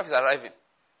 my wife is arriving.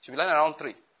 She'll be landing around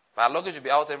 3. But her luggage will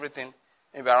be out, everything,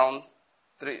 maybe around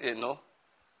 3,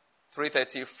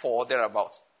 3:30, 4,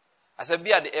 thereabout. I said,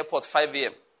 be at the airport 5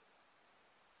 a.m.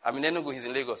 I'm in Enugu, he's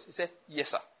in Lagos. He said, yes,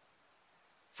 sir.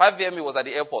 5 a.m. he was at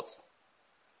the airport.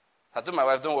 I told my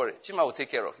wife, don't worry, Chima will take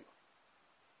care of you.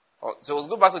 So let's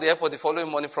go back to the airport the following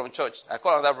morning from church. I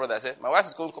called another brother. I said, my wife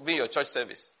is going to be in your church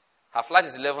service. Her flight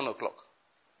is 11 o'clock.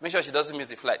 Make sure she doesn't miss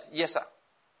the flight. Yes, sir.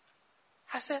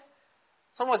 I said,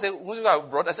 someone said, who you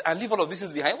have brought? I said, and leave all of these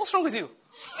things behind. What's wrong with you?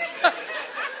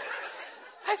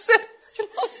 I said, you're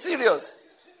not serious.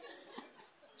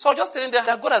 So I was just telling them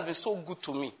that God has been so good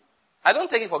to me. I don't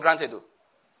take it for granted, though.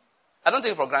 I don't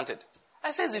take it for granted. I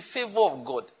say it's the favor of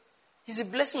God. It's the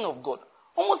blessing of God.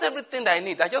 Almost everything that I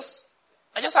need, I just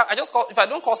call. If I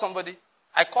don't call somebody,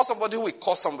 I call somebody who will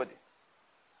call somebody.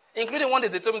 Including one day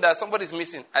they told me that somebody is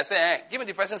missing. I said, give me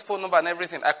the person's phone number and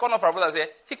everything. I called up our brother and said,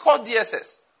 he called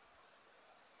DSS.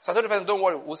 So I told the person, don't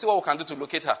worry, we'll see what we can do to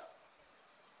locate her.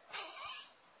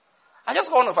 I just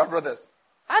called one of our brothers.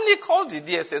 And he called the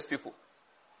DSS people.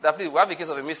 That please, we have a case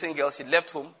of a missing girl. She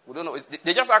left home. We don't know.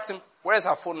 They just asked him, where is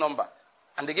her phone number?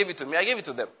 And they gave it to me. I gave it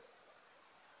to them.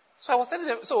 So I was telling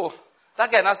them, so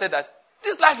that guy now said that,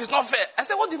 this life is not fair. I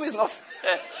said, what do you mean it's not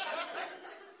fair?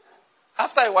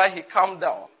 After a while, he calmed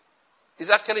down. He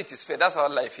said, actually, it is fair. That's how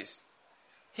life is.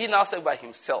 He now said by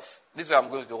himself, this is where I'm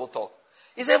going to the whole talk.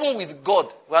 He said, even with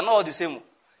God, we are not all the same.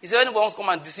 He said, anyone wants to come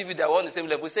and deceive you, they are all on the same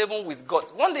level. He said, even with God.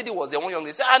 One lady was there, one young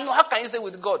lady. He said, no, how can you say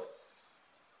with God?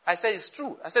 I said, it's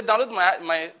true. I said, download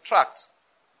my tract.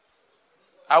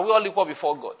 Are we all equal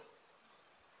before God?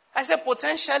 I said,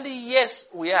 potentially, yes,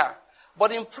 we are.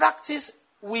 But in practice,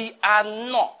 we are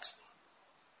not.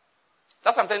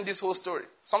 That's why I'm telling this whole story.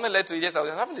 Something led to it. Yes, I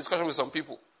was having a discussion with some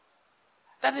people.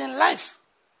 That in life,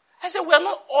 I said, we are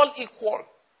not all equal.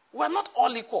 We are not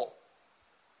all equal.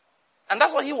 And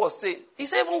that's what he was saying. He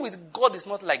said, even with God, it's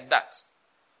not like that.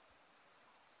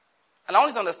 And I want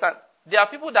you to understand, there are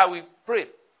people that we pray,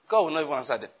 God will not even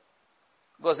answer them.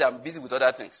 God said, I'm busy with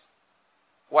other things.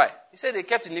 Why? He said they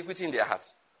kept iniquity in their hearts.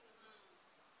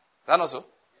 Is that not so?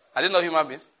 Are they not human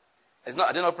beings?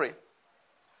 Are they not pray?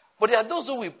 But there are those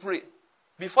who will pray.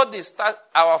 Before they start,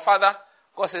 our Father,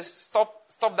 God says,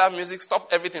 stop that music, stop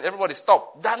everything. Everybody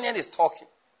stop. Daniel is talking.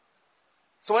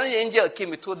 So when the angel came,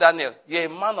 he told Daniel, you're a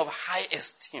man of high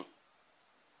esteem.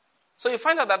 So you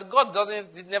find out that God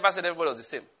never said everybody was the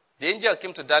same. The angel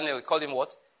came to Daniel, he called him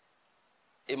what?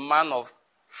 A man of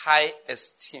high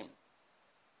esteem.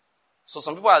 So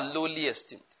some people are lowly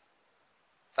esteemed.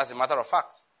 That's a matter of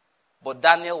fact. But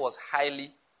Daniel was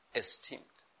highly esteemed.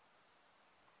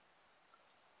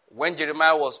 When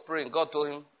Jeremiah was praying, God told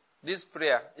him, this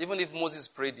prayer, even if Moses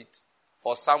prayed it,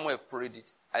 or Samuel prayed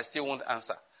it, I still won't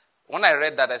answer. When I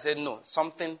read that, I said, no,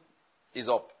 something is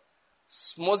up.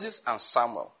 Moses and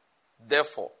Samuel,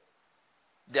 therefore,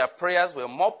 their prayers were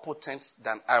more potent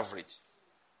than average.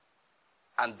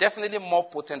 And definitely more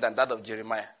potent than that of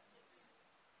Jeremiah.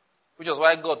 Which was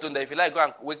why God told them that if you like, go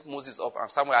and wake Moses up and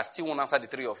Samuel, I still won't answer the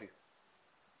three of you.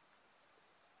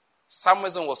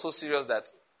 Samuel's own was so serious that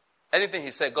anything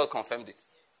he said, God confirmed it.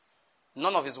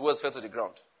 None of his words fell to the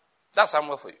ground. That's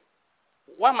Samuel for you.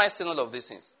 Why am I saying all of these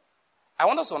things? I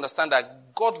want us to understand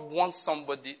that God wants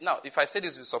somebody. Now, if I say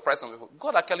this, it will surprise some people.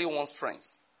 God actually wants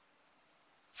friends.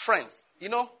 Friends. You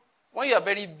know, when you are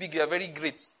very big, you are very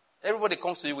great, everybody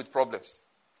comes to you with problems.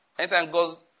 Anytime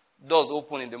God's doors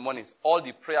open in the mornings, all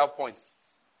the prayer points.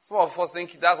 Some of us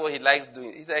think that's what he likes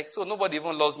doing. He's like, so nobody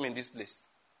even loves me in this place.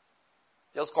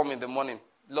 Just come in the morning.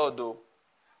 Lord, oh,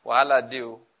 wahala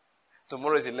deal.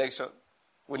 Tomorrow is election.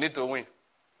 We need to win.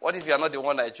 What if you are not the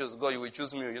one I chose? God, you will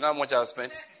choose me. You know how much I have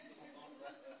spent?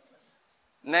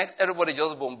 Next, everybody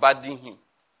just bombarding him.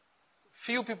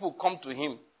 Few people come to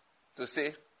him to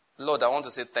say, Lord, I want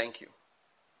to say thank you.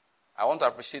 I want to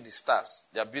appreciate the stars.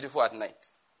 They are beautiful at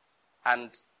night. And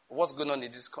what's going on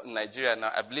in Nigeria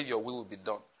now, I believe your will be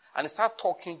done. And he start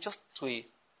talking just to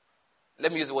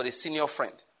let me use the word, a senior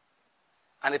friend.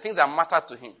 And the things that matter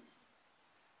to him.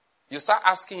 You start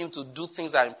asking him to do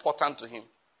things that are important to him.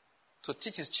 To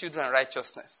teach his children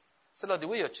righteousness. Say, Lord, the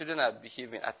way your children are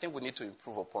behaving, I think we need to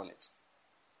improve upon it.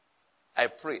 I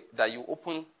pray that you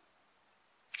open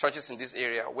churches in this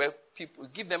area where people,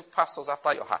 give them pastors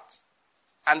after your heart.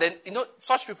 And then,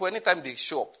 such people, anytime they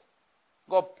show up,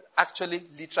 God actually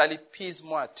literally pays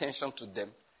more attention to them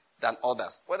than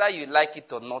others. Whether you like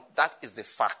it or not, that is the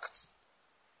fact.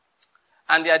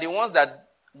 And they are the ones that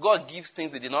God gives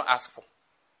things they did not ask for.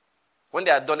 When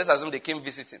they are done, let's assume they came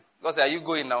visiting. God said, are you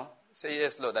going now? Say,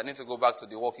 yes, Lord, I need to go back to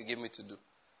the work you gave me to do.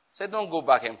 Say, don't go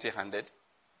back empty-handed.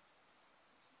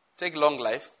 Take long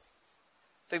life.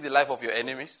 Take the life of your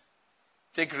enemies.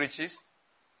 Take riches.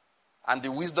 And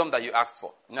the wisdom that you asked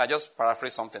for. I just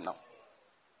paraphrase something now.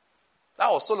 That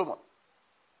was Solomon.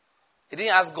 He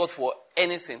didn't ask God for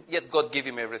anything, yet God gave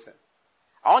him everything.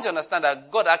 I want you to understand that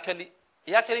God actually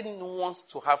wants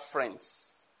to have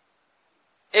friends.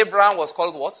 Abraham was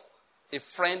called what? A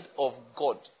friend of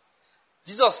God.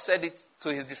 Jesus said it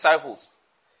to his disciples.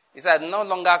 He said, I no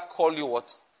longer call you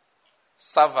what?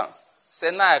 Servants. He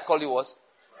said, now I call you what?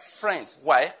 Friends.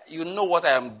 Why? You know what I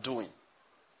am doing.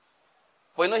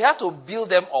 But you have to build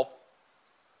them up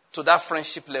to that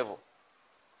friendship level.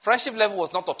 Friendship level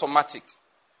was not automatic.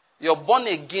 You're born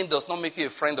again does not make you a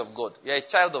friend of God. You're a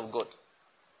child of God.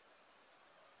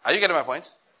 Are you getting my point?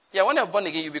 Yeah, when you're born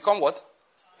again, you become what?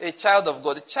 A child of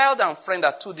God. A child and friend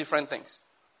are two different things.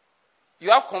 You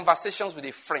have conversations with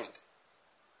a friend.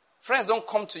 Friends don't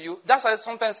come to you. That's why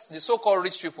sometimes the so-called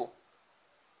rich people,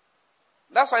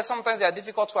 that's why sometimes they are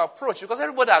difficult to approach, because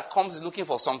everybody that comes is looking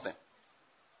for something.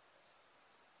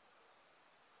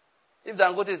 If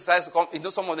Dangote decides to come,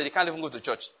 some of them, they can't even go to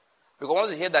church. Because once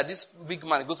you hear that this big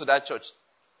man goes to that church,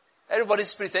 everybody's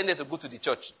spirit tended to go to the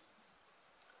church.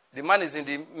 The man is in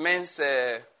the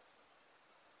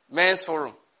men's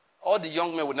forum. All the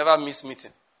young men would never miss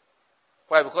meeting.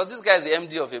 Why? Because this guy is the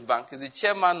MD of a bank. He's the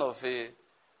chairman of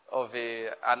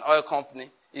an oil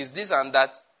company. He's this and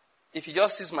that. If he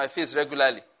just sees my face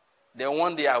regularly, then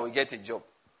one day I will get a job.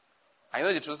 I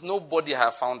know the truth. Nobody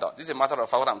has found out. This is a matter of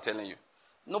fact, what I'm telling you.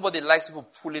 Nobody likes people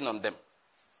pulling on them.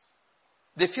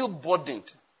 They feel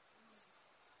burdened.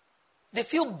 They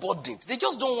feel burdened. They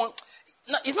just don't want...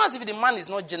 It's not as if the man is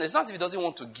not generous. It's not as if he doesn't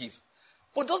want to give.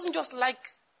 But doesn't just like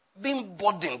being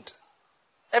burdened.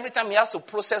 Every time he has to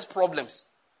process problems.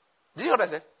 Did you hear what I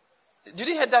said? Did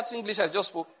you hear that English I just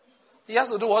spoke? He has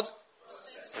to do what?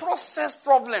 Process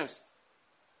problems.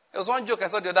 There was one joke I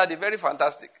saw the other day, very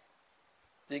fantastic.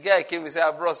 The guy came and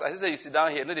said, bros, I said, you sit down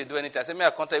here, no, they do anything. I said, may I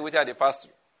contact you with they pass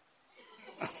through?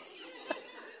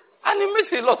 And it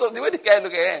makes a lot of the way the guy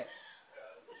look at him.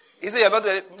 He said, you're not,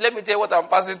 let me tell you what I'm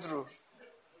passing through.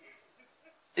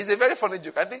 It's a very funny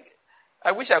joke.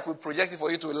 I wish I could project it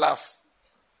for you to laugh.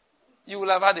 You will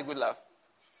have had a good laugh.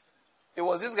 It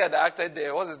was this guy that acted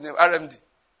there. What's his name? RMD.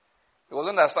 He was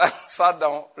one that sat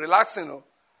down, relaxing.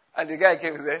 And the guy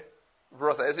came and said,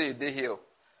 bros, I said, you did here.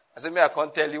 I said, may I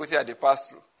can't tell you what they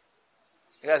passed through.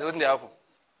 The guy said, what did happen?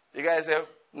 The guy said,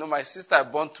 no, my sister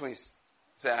born twins.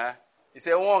 He said, huh? He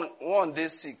said, one day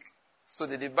sick. So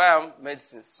they buy him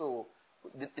medicine. So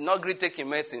they not agree taking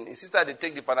medicine. His sister, they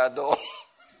take the Panadol.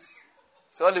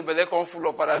 So all the belly come full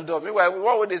of Panadol. Meanwhile,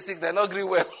 one way they sick, they not agree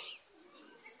well.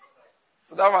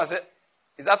 So that man said,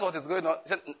 is that what is going on? He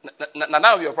said,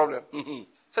 now your problem. He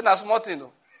said, that's small thing.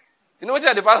 You know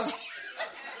what they passed through?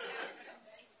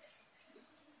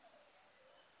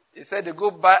 He said, they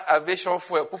go buy aviation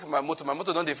fuel, put for my motor. My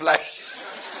motor don't they fly.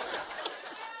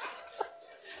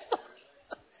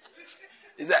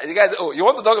 He said, the guy said, oh, you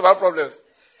want to talk about problems?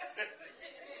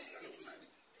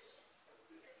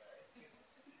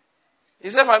 He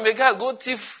said, my guy go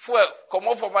thief fuel, come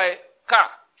off for my car.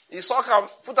 He saw come,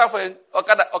 put up for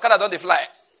Okada don't they fly.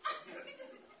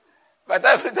 By the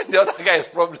time the other guy's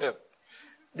problem.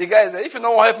 The guy said, if you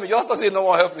don't want to help me, just don't say no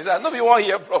one help me. He said, no, you want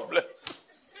your problem.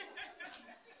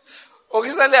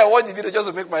 Occasionally, I watch the video just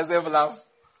to make myself laugh.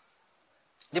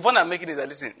 The point I'm making is that,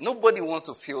 listen, nobody wants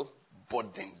to feel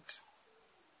burdened.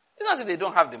 It's not as if they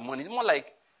don't have the money. It's more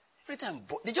like, every time,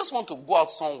 they just want to go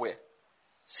out somewhere,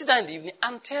 sit down in the evening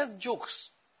and tell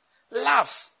jokes,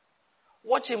 laugh,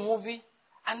 watch a movie,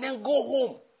 and then go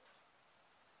home.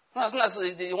 As soon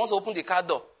as they want to open the car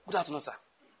door, good afternoon, sir.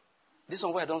 This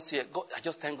one where I don't see it, God, I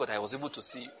just thank God I was able to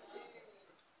see you.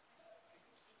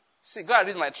 See, go and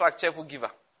read my track, Cheerful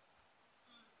Giver.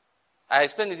 I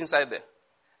explained this inside there.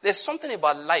 There's something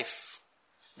about life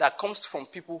that comes from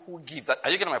people who give. Are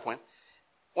you getting my point?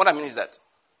 What I mean is that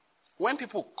when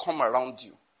people come around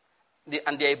you,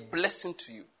 and they're a blessing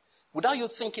to you, without you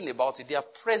thinking about it, their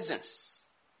presence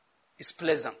is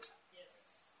pleasant.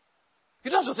 Yes.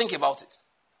 You don't have to think about it.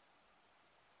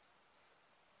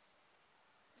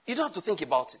 You don't have to think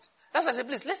about it. That's why I said,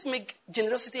 please, let's make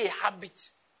generosity a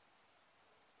habit.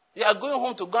 You are going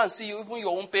home to go and see even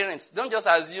your own parents. Don't just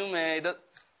assume,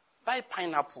 buy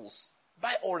pineapples,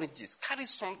 buy oranges, carry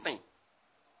something.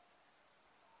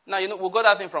 Now, we got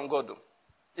that thing from God, though.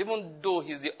 Even though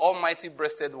he's the almighty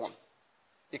breasted one,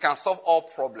 he can solve all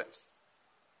problems.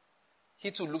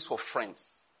 He too looks for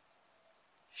friends.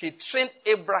 He trained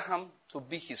Abraham to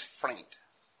be his friend.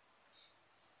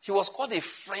 He was called a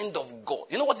friend of God.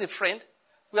 You know what's a friend?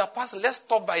 We are passing, let's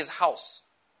stop by his house.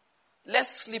 Let's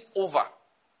sleep over.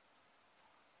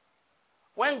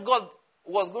 When God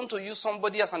was going to use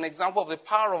somebody as an example of the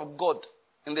power of God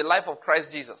in the life of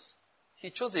Christ Jesus, he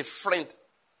chose a friend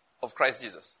of Christ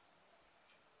Jesus.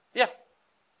 Yeah.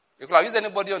 You could have used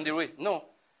anybody on the way. No.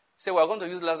 Say, we're going to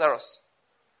use Lazarus.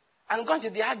 And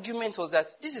granted, the argument was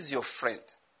that this is your friend.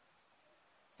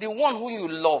 The one who you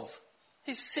love.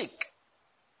 He's sick.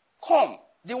 Come.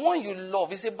 The one you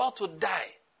love is about to die.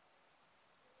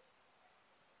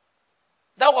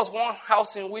 That was one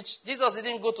house in which Jesus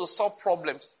didn't go to solve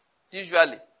problems,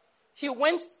 usually. He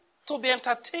went to be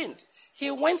entertained. He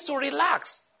went to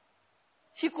relax.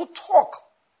 He could talk.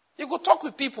 He could talk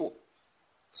with people.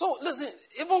 So, listen,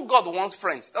 even God wants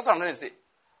friends. That's what I'm trying to say.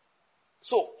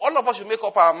 So, all of us should make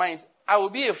up our minds. I will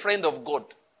be a friend of God.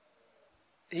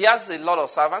 He has a lot of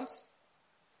servants.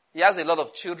 He has a lot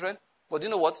of children. But you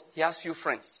know what? He has few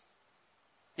friends.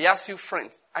 He has few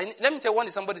friends. Let me tell you when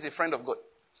somebody is a friend of God.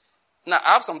 Now,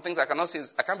 I have some things I cannot say.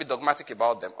 I can't be dogmatic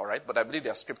about them, all right? But I believe they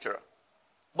are scriptural.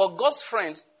 But God's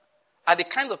friends are the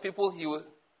kinds of people he will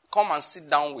come and sit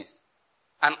down with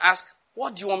and ask,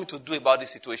 what do you want me to do about this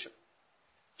situation?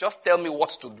 Just tell me what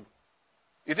to do.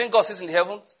 You think God sits in the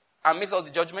heavens and makes all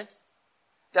the judgment?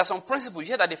 There are some principles. You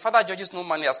hear that the Father judges no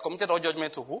man. He has committed all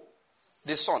judgment to who?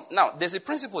 The Son. Now, there's a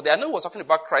principle there. I know we're talking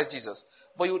about Christ Jesus.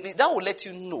 But that will let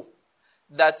you know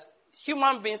that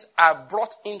human beings are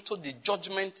brought into the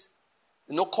judgment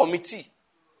committee.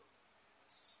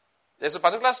 There's a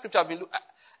particular scripture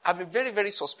I've been very,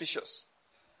 very suspicious.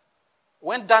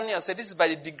 When Daniel said, this is by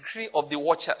the decree of the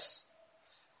watchers.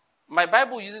 My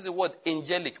Bible uses the word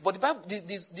angelic, but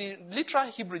the literal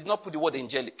Hebrew did not put the word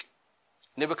angelic.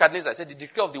 Nebuchadnezzar said the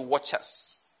decree of the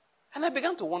watchers. And I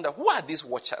began to wonder, who are these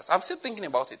watchers? I'm still thinking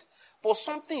about it. But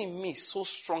something in me is so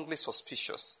strongly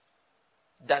suspicious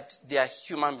that they are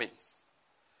human beings.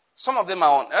 Some of them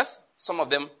are on earth, some of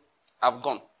them have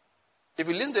gone. If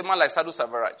you listen to a man like Sadhu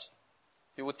Savaraj,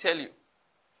 he will tell you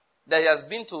that he has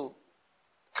been to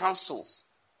councils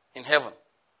in heaven.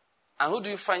 And who do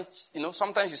you find?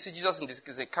 Sometimes you see Jesus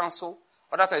in a council.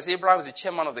 Other times Abraham is the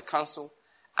chairman of the council.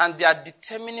 And they are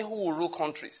determining who will rule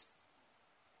countries.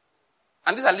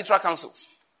 And these are literal councils.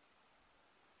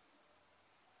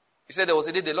 He said there was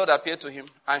a day the Lord appeared to him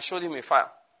and showed him a fire.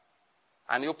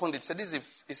 And he opened it.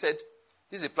 He said,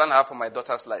 this is a plan I have for my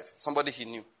daughter's life. Somebody he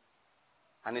knew.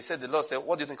 And he said, the Lord said,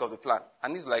 what do you think of the plan?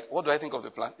 And he's like, what do I think of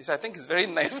the plan? He said, I think it's very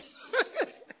nice.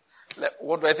 Like,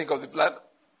 what do I think of the plan?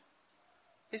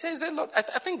 He said, Lord, I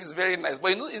think it's very nice.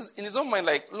 But in his own mind,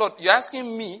 like, Lord, you're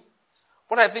asking me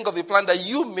what I think of the plan that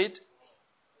you made?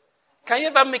 Can you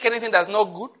ever make anything that's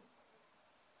not good?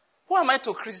 Who am I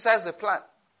to criticize the plan?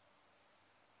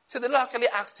 So the Lord actually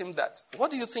asked him that.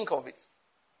 What do you think of it?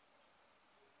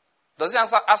 Does he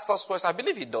ask us questions? I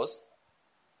believe he does.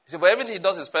 He said, but everything he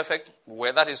does is perfect.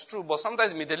 Well, that is true. But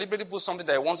sometimes he may deliberately put something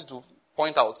that he wants you to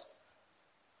point out.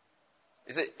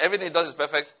 He said, everything he does is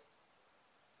perfect.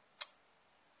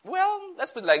 Well,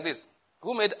 let's put it like this.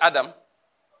 Who made Adam?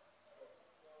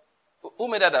 Who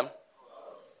made Adam?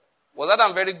 Was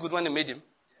Adam very good when he made him?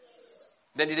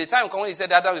 Then did the time come when he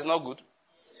said Adam is not good?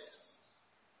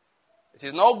 It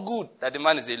is not good that the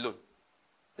man is alone.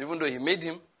 Even though he made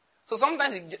him. So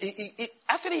sometimes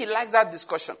he likes that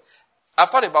discussion. I've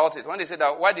thought about it. When they said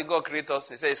that, why did God create us?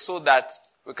 He said, so that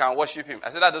we can worship him. I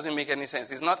said, that doesn't make any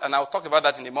sense. It's not, and I'll talk about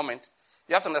that in a moment.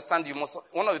 You have to understand,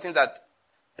 one of the things that,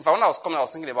 in fact, when I was coming, I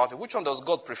was thinking about it. Which one does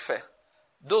God prefer?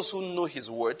 Those who know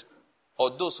his word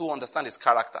or those who understand his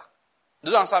character?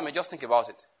 Don't answer me, just think about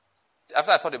it.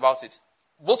 After I thought about it,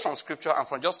 both from scripture and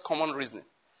from just common reasoning,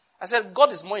 I said,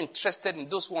 God is more interested in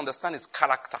those who understand his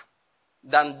character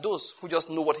than those who just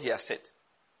know what he has said.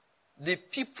 The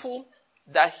people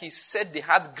that he said they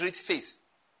had great faith,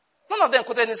 none of them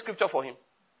quoted any scripture for him.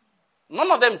 None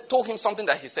of them told him something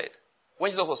that he said when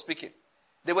Jesus was speaking.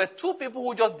 There were two people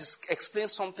who just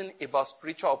explained something about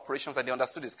spiritual operations and they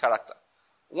understood his character.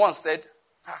 One said,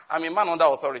 I'm a man under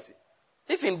authority.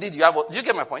 If indeed you have, do you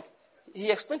get my point?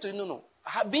 He explained to you, no.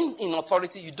 Being in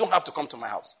authority, you don't have to come to my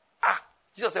house.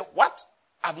 Jesus said, what?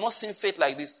 I've not seen faith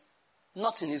like this.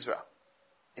 Not in Israel.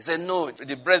 He said, no,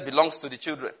 the bread belongs to the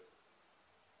children.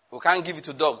 We can't give it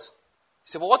to dogs. He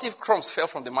said, but what if crumbs fell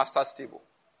from the master's table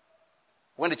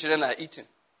when the children are eating?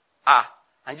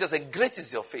 And Jesus said, great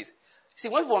is your faith. See,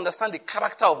 when we understand the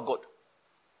character of God,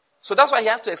 so that's why he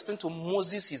had to explain to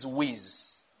Moses his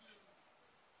ways.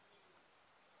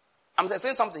 I'm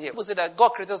explaining something here. People say that God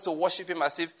created us to worship him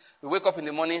as if we wake up in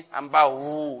the morning and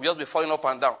bow, we just be falling up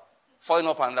and down. Falling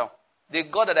up and down. The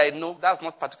God that I know, that's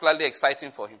not particularly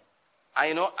exciting for him.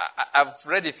 And I've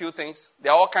read a few things.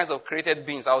 There are all kinds of created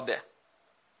beings out there.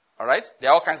 All right? There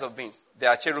are all kinds of beings. There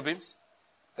are cherubims.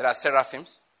 There are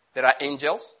seraphims. There are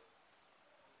angels.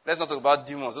 Let's not talk about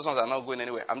demons. Those ones are not going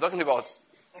anywhere. I'm talking about...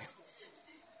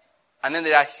 And then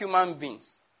there are human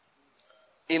beings.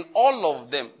 In all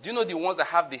of them, do you know the ones that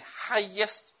have the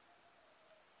highest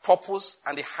purpose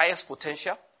and the highest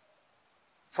potential?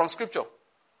 From scripture.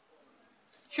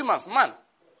 Humans, man.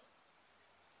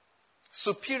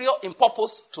 Superior in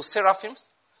purpose to seraphims.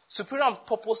 Superior in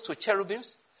purpose to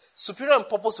cherubims. Superior in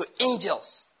purpose to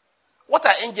angels. What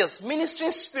are angels?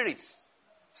 Ministering spirits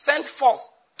sent forth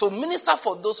to minister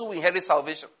for those who inherit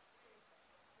salvation.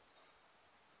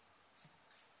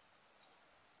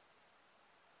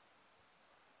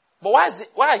 But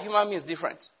why are human beings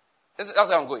different? That's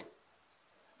where I'm going.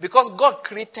 Because God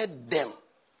created them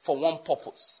for one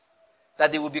purpose.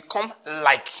 That they will become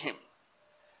like him.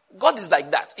 God is like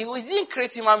that. He didn't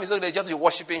create human beings so they just be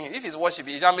worshiping him. If he's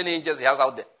worshiping, how many angels he has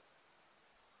out there?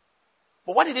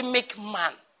 But why did he make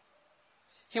man?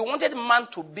 He wanted man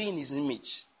to be in his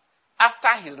image. After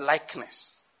his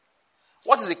likeness.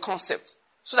 What is the concept?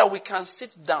 So that we can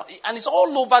sit down. And it's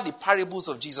all over the parables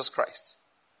of Jesus Christ.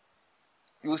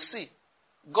 You will see,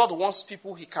 God wants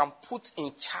people he can put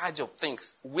in charge of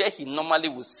things where he normally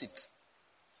would sit.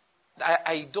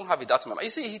 I don't have a doubt in my mind.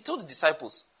 You see, he told the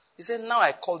disciples, he said, now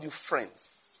I call you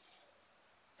friends.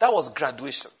 That was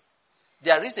graduation.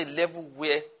 There is a level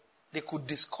where they could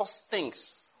discuss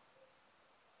things.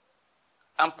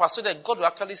 And persuaded God will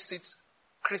actually sit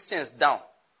Christians down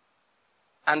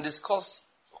and discuss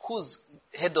who's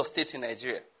head of state in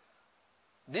Nigeria.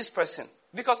 This person.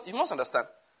 Because you must understand,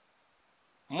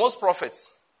 most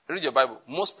prophets, read your Bible,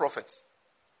 most prophets,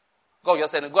 God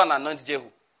just said, go and anoint Jehu.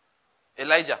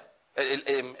 Elijah.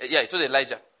 He told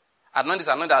Elijah, anoint this,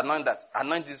 anoint that,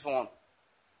 anoint this one.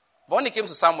 But when he came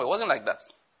to Samuel, it wasn't like that.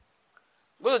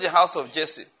 Go to the house of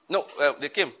Jesse. No, they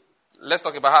came. Let's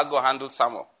talk about how God handled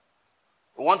Samuel.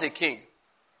 We want a king.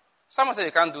 Samuel said,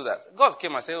 you can't do that. God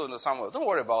came and said, oh no, Samuel, don't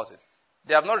worry about it.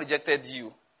 They have not rejected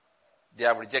you. They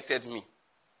have rejected me.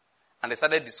 And they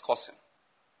started discussing.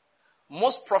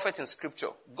 Most prophets in scripture,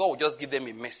 God will just give them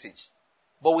a message.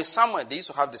 But with Samuel, they used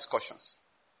to have discussions.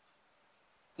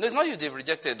 No, it's not you they've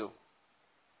rejected though.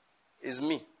 It's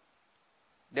me.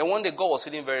 Then one day God was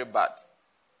feeling very bad.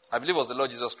 I believe it was the Lord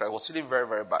Jesus Christ. Was feeling very,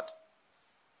 very bad.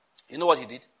 You know what he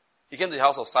did? He came to the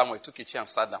house of Samuel, took a chair and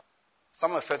sat down.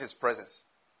 Samuel felt his presence.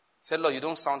 He said, Lord, you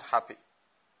don't sound happy.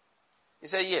 He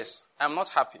said, yes, I'm not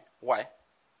happy. Why?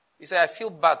 He said, I feel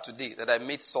bad today that I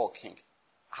made Saul king.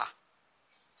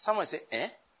 Samuel said,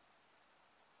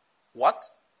 What?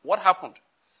 What happened?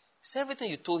 He said,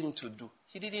 everything you told him to do,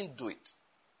 he didn't do it.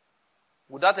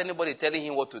 Without anybody telling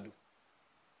him what to do.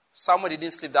 Samuel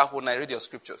didn't sleep that whole night. Read your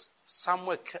scriptures.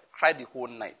 Samuel cried the whole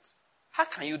night. How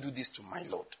can you do this to my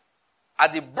Lord?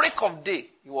 At the break of day,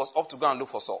 he was up to go and look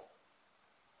for Saul.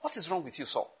 What is wrong with you,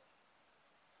 Saul?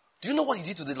 Do you know what he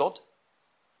did to the Lord?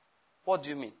 What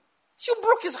do you mean? You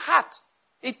broke his heart.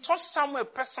 It touched Samuel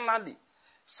personally.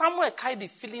 Samuel carried the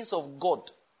feelings of God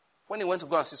when he went to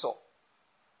go and see Saul.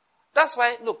 That's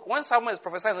why, look, when Samuel is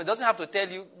prophesying, he doesn't have to tell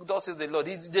you, thus says the Lord.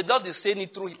 The Lord is saying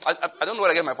it through him. I don't know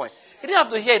where I get my point. He didn't have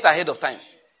to hear it ahead of time.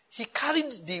 He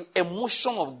carried the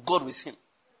emotion of God with him.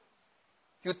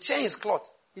 You tear his cloth.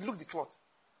 He looked the cloth.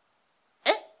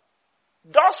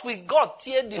 Thus will God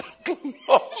tear the kingdom.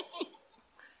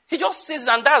 He just says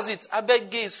and that's it. I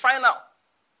beg you, it's final.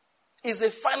 It's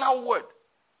a final word.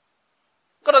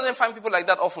 God doesn't find people like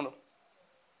that often.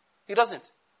 He doesn't.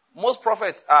 Most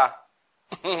prophets are.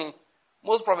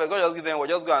 Most prophets, God just give them,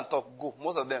 just go and talk, go.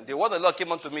 Most of them. The word the Lord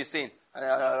came unto me saying,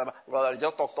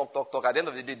 just talk. At the end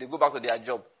of the day, they go back to their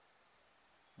job.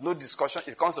 No discussion.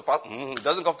 It comes to pass. It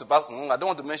doesn't come to pass. I don't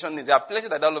want to mention it. There are plenty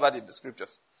that all over the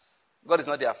scriptures. God is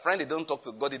not their friend. They don't talk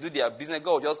to God. They do their business.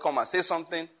 God will just come and say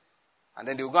something. And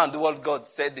then they will go and do what God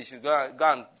said. They should go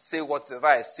and say whatever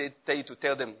I said, tell you to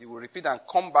tell them. He will repeat and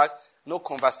come back. No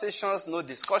conversations, no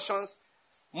discussions.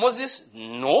 Moses,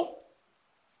 no.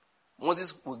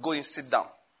 Moses will go and sit down.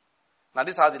 Now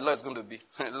this is how the law is going to be.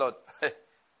 Lord,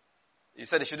 he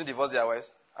said they shouldn't divorce their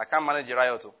wives. I can't manage a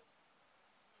riot.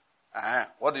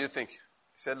 What do you think? He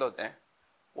said, Lord,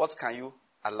 what can you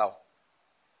allow?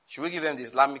 Should we give them the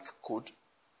Islamic code?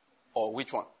 Or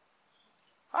which one?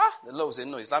 The Lord will say,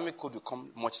 no, Islamic code will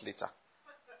come much later.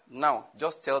 Now,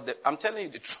 just tell them, I'm telling you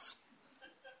the truth.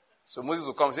 So Moses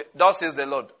will come and say, thus says the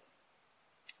Lord.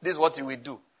 This is what he will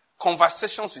do.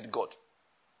 Conversations with God.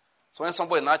 So when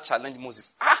somebody now challenge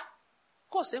Moses,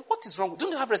 God said, what is wrong?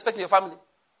 Don't you have respect in your family?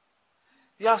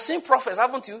 You have seen prophets,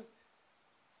 haven't you?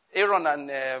 Aaron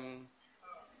and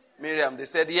Miriam, they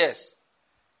said yes.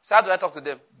 So how do I talk to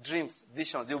them? Dreams,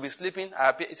 visions. They will be sleeping.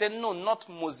 He said, no, not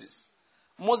Moses.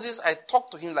 Moses, I talk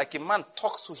to him like a man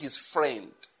talks to his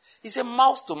friend. He said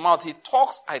mouth to mouth. He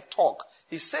talks, I talk.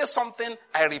 He says something,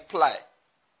 I reply.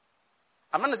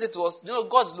 I'm going to say to us,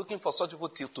 God is looking for such people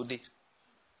till today.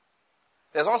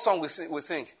 There's one song we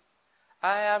sing.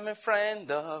 I am a friend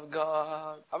of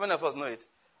God. How many of us know it?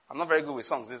 I'm not very good with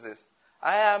songs these days.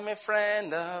 I am a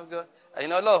friend of God.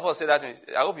 And a lot of us say that.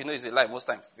 I hope you know it's a lie most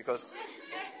times. Because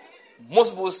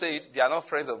most people say it, they are not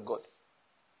friends of God.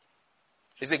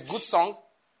 It's a good song.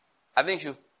 I think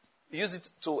you use it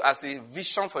as a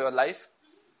vision for your life.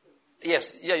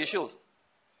 Yes, you should.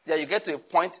 Yeah, you get to a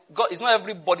point. God, it's not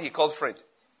everybody he calls friend.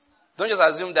 Don't just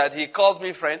assume that he called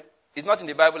me friend. It's not in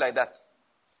the Bible like that.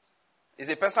 It's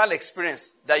a personal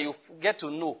experience that you get to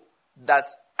know that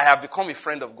I have become a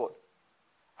friend of God.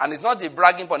 And it's not the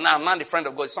bragging, but now I'm not a friend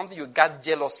of God. It's something you guard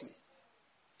jealously.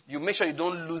 You make sure you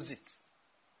don't lose it.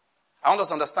 I want us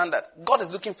to understand that. God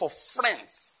is looking for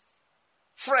friends.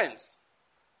 Friends.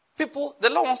 People, the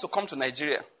Lord wants to come to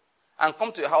Nigeria and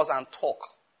come to your house and talk.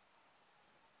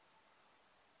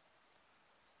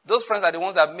 Those friends are the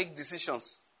ones that make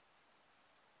decisions.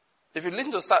 If you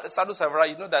listen to Sadhu Savara,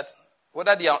 you know that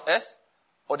whether they are on earth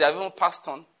or they have even passed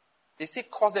on, they still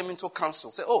call them into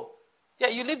council. Say, oh, yeah,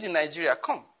 you lived in Nigeria,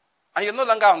 come. And you're no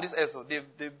longer on this earth. So they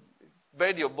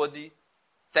buried your body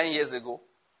 10 years ago.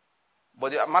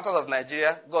 But the matters of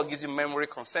Nigeria, God gives you memory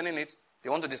concerning it. They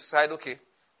want to decide, okay,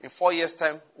 in 4 years'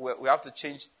 time, we have to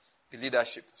change the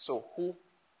leadership. So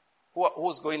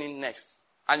who's going in next?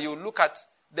 And you look at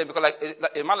them, because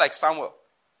like a man like Samuel,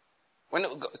 when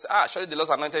surely the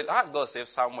Lord's anointed, God saved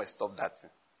Samuel, stop that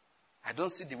thing. I don't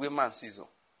see the way man sees him.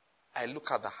 I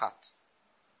look at the heart.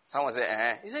 Someone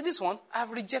said, He said, this one,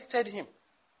 I've rejected him.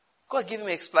 God gave him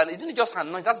an explanation. He didn't just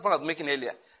anoint. That's what I was making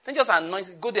earlier. Then just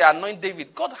anoint, go there, anoint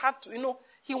David. God had to,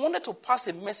 he wanted to pass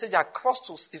a message across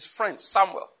to his friend,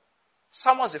 Samuel.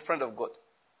 Samuel was a friend of God.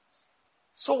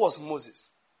 So was Moses.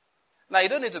 Now, you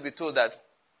don't need to be told that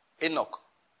Enoch.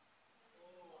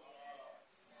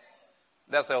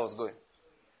 That's where I was going.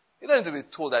 You don't need to be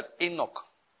told that Enoch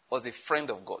was a friend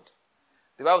of God.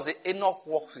 The Bible says Enoch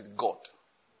walked with God.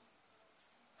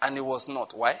 And he was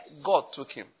not. Why? God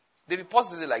took him. David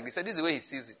pauses it like this. This is the way he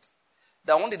sees it.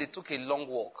 That one day they took a long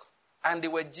walk. And they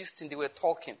were gisting, they were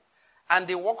talking. And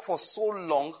they walked for so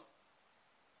long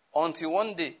until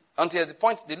one day, until at the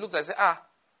point they looked and said,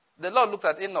 the Lord looked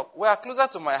at Enoch. We are closer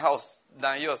to my house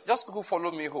than yours. Just go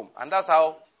follow me home. And that's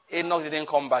how Enoch didn't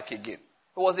come back again.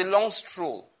 It was a long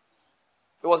stroll.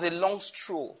 It was a long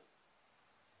stroll.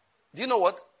 Do you know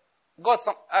what? God,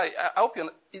 I hope you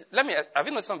know. Have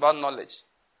you know something about knowledge?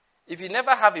 If you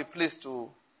never have a place to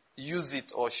use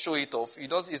it or show it off,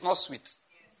 it's not sweet.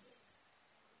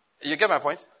 You get my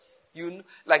point?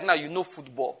 Like now, you know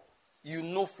football. You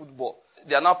know football.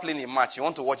 They are now playing a match. You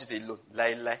want to watch it alone.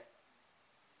 Lie.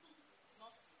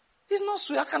 It's not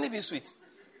sweet. How can it be sweet?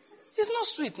 It's not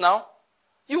sweet now.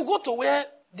 You go to where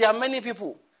there are many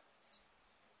people.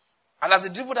 And as they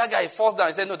dribble that guy, he falls down.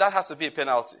 He said, no, that has to be a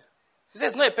penalty. He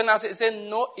says, no, a penalty. He said,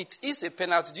 no, it is a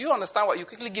penalty. Do you understand why? You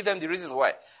quickly give them the reasons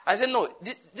why. And he said, no,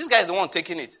 this guy is the one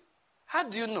taking it. How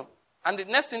do you know? And the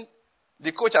next thing,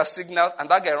 the coach has signaled, and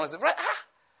that guy runs, right,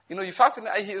 if I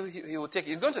finish, he will take it.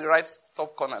 He's going to the right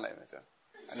top corner.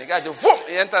 And the guy just, boom,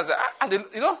 he enters. And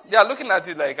they are looking at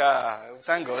it like,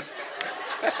 thank God.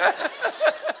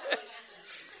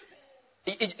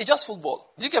 It's just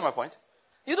football. Do you get my point?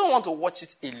 You don't want to watch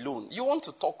it alone. You want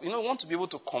to talk. You want to be able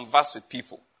to converse with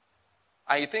people.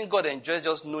 And you think God enjoys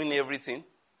just knowing everything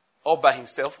all by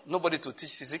himself? Nobody to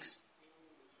teach physics?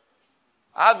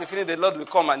 I have a feeling the Lord will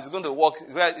come and he's going to walk.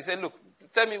 He said, look,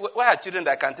 tell me, where are children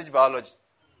that can teach biology?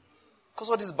 Because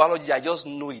all this biology, I just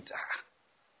know it.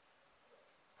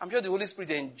 I'm sure the Holy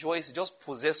Spirit enjoys, just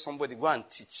possess somebody, go and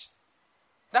teach.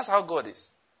 That's how God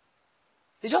is.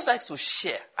 He just likes to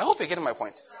share. I hope you're getting my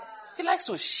point. He likes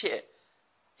to share.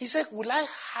 He said, will I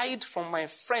hide from my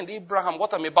friend Abraham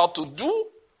what I'm about to do?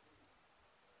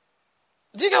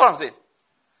 Do you get what I'm saying?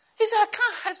 He said, I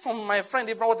can't hide from my friend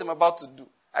Abraham what I'm about to do.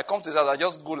 I come to his house, I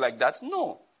just go like that.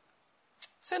 No. He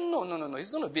said, no. He's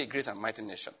going to be a great and mighty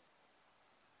nation.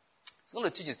 He's going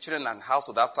to teach his children and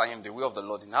household after him the way of the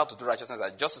Lord and how to do righteousness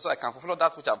and justice so I can fulfill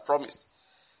that which I've promised.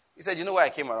 He said, you know why I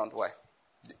came around? Why?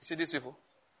 You see these people?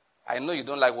 I know you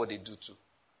don't like what they do too.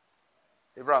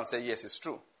 Abraham said, yes, it's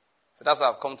true. So that's why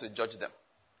I've come to judge them.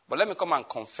 But let me come and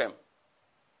confirm.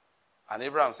 And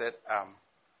Abraham said,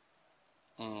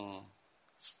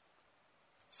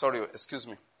 sorry, excuse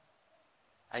me.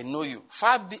 I know you.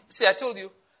 See, I told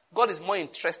you, God is more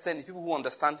interested in people who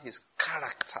understand his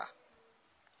character.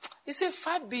 He said,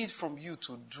 far be it from you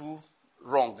to do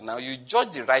wrong. Now, you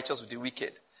judge the righteous with the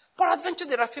wicked. But adventure,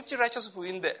 there are 50 righteous people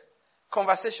in there.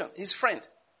 Conversation, his friend.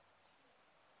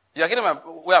 You are getting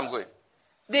where I'm going?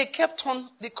 They kept on,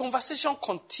 the conversation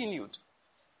continued.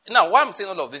 Now, why I'm saying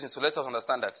all of this is to let us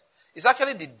understand that It's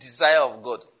actually the desire of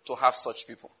God to have such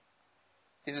people.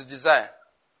 It's his desire.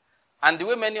 And the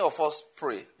way many of us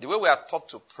pray, the way we are taught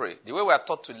to pray, the way we are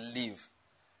taught to live,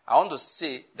 I want to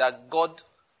say that God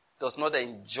does not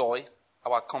enjoy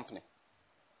our company.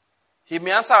 He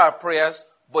may answer our prayers,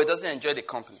 but he doesn't enjoy the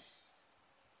company.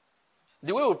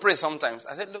 The way we pray sometimes,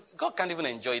 I said, look, God can't even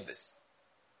enjoy this.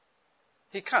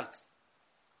 He can't.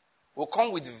 We'll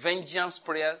come with vengeance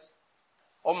prayers.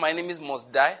 All my enemies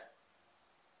must die.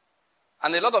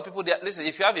 And a lot of people, listen,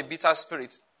 if you have a bitter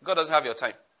spirit, God doesn't have your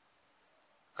time.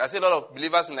 I see a lot of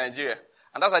believers in Nigeria,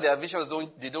 and that's why their visions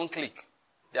don't click.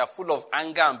 They are full of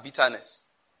anger and bitterness.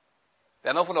 They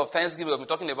are not full of thanksgiving. We'll be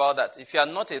talking about that. If you are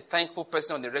not a thankful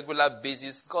person on a regular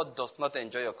basis, God does not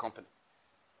enjoy your company.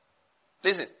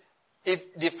 Listen,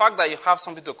 if the fact that you have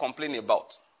something to complain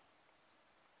about.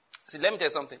 See, let me tell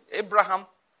you something. Abraham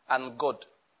and God.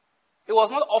 It was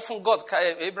not often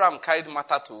Abraham carried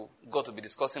matter to God to be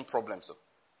discussing problems. So.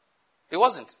 It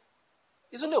wasn't.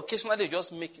 It's only occasionally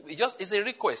it's a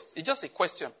request. It's just a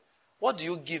question. What do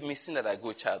you give me seeing that I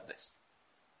go childless?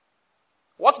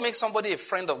 What makes somebody a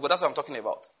friend of God? That's what I'm talking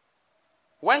about.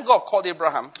 When God called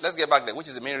Abraham, let's get back there, which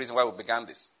is the main reason why we began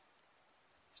this.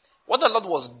 What the Lord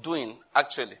was doing,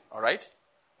 actually, all right,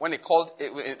 when he called,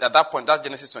 at that point, that's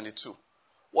Genesis 22,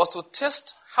 was to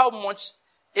test how much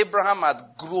Abraham had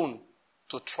grown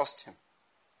to trust him.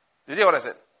 Did you hear what I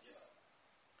said?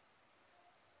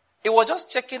 It was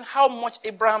just checking how much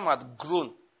Abraham had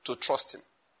grown to trust him.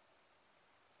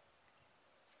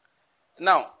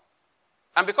 Now,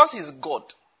 and because he's God,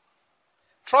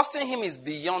 trusting him is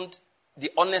beyond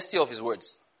the honesty of his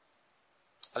words.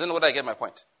 I don't know whether I get my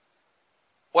point.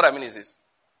 What I mean is this.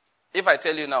 If I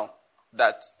tell you now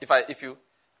that,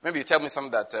 maybe you tell me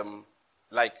something that,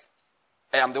 like,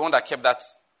 I am the one that kept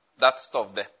that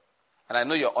stuff there. And I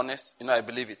know you're honest, I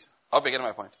believe it. I hope you get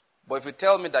my point. But if you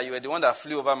tell me that you were the one that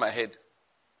flew over my head,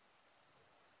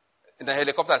 in the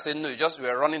helicopter, I said, no, you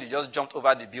were running, you just jumped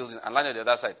over the building and landed on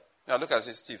the other side. Now look and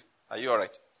say, Steve, are you all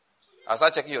right? I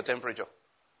start checking your temperature.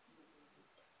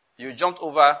 You jumped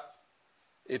over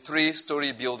a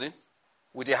 3-story building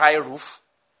with a high roof.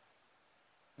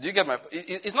 Do you get my point?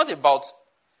 It's not about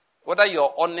whether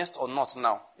you're honest or not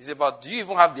now. It's about, do you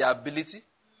even have the ability?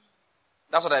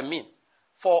 That's what I mean.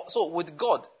 So with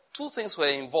God, 2 things were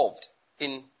involved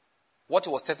in what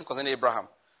he was testing concerning Abraham.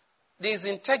 His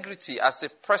integrity as a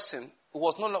person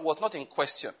was not in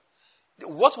question.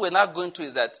 What we're now going to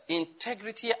is that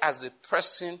integrity as a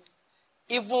person,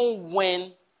 even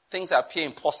when things appear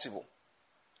impossible,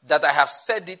 that I have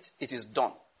said it, it is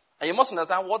done. And you must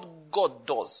understand what God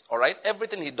does, all right?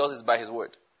 Everything he does is by his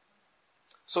word.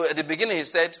 So at the beginning he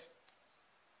said,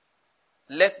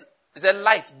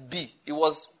 light be.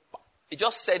 He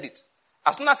just said it.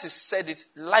 As soon as he said it,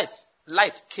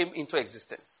 light came into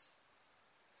existence.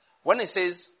 When he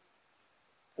says,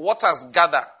 waters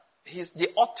gather, the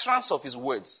utterance of his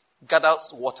words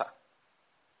gathers water.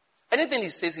 Anything he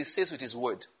says with his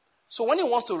word. So when he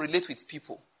wants to relate with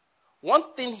people,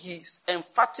 one thing he's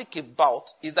emphatic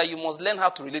about is that you must learn how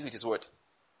to relate with his word.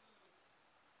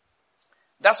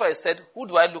 That's why he said, who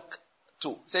do I look to?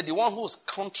 He said, the one who is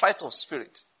contrite of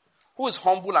spirit, who is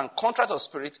humble and contrite of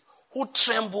spirit, who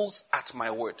trembles at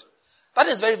my word. That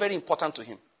is very, very important to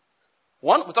him.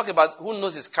 One, we talk about who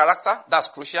knows his character. That's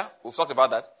crucial. We've talked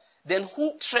about that. Then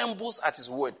who trembles at his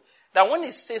word. That when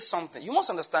he says something, you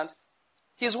must understand,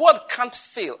 his word can't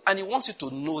fail and he wants you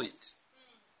to know it.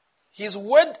 His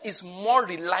word is more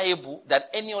reliable than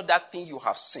any other thing you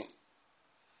have seen.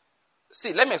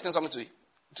 See, let me explain something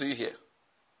to you here.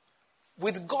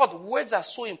 With God, words are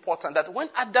so important that when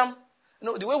Adam,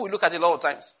 the way we look at it a lot of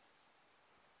times,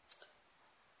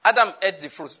 Adam ate the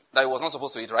fruit that he was not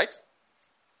supposed to eat, right?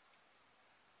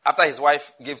 After his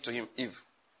wife gave to him Eve.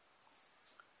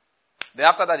 Then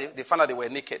after that, they found out they were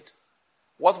naked.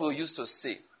 What we used to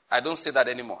say, I don't say that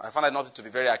anymore. I found it not to be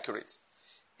very accurate.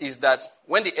 Is that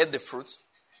when they ate the fruit,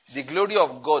 the glory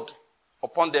of God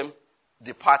upon them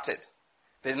departed.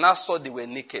 They now saw they were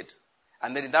naked.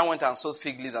 And then they now went and sewed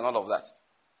fig leaves and all of that.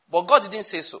 But God didn't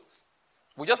say so.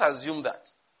 We just assume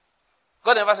that.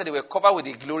 God never said they were covered with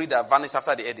the glory that vanished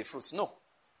after they ate the fruit. No.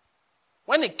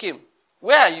 When it came,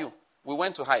 where are you? We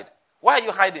went to hide. Why are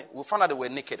you hiding? We found out they were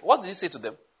naked. What did he say to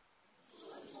them?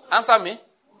 Answer me.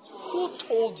 Who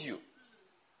told you?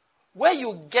 Where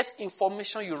you get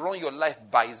information you run your life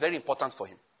by is very important for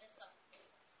him.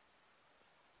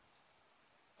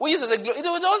 We used to say, it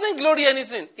wasn't glory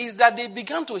anything. It's that they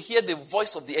began to hear the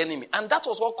voice of the enemy. And that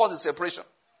was what caused the separation.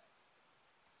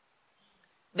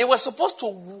 They were supposed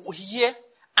to hear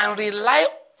and rely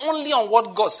only on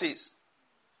what God says.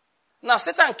 Now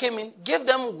Satan came in, gave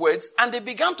them words, and they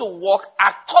began to walk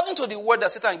according to the word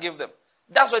that Satan gave them.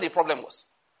 That's where the problem was.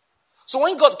 So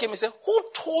when God came, he said, who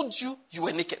told you you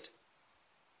were naked?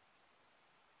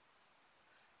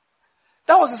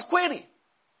 That was his query.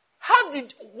 How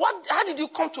did you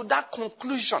come to that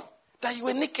conclusion that you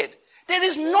were naked? There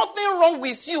is nothing wrong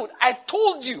with you. I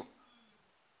told you.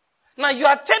 Now you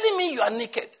are telling me you are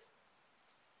naked.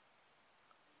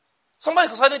 Somebody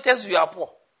suddenly tells you you are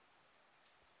poor.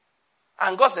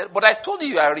 And God said, but I told you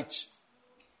you are rich.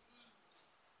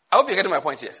 I hope you're getting my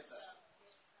point here.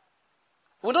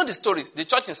 We know the stories. The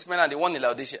church in Smyrna and the one in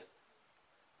Laodicea.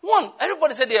 One,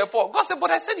 everybody said they are poor. God said,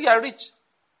 but I said you are rich.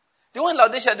 The one in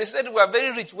Laodicea, they said we are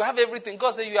very rich. We have everything.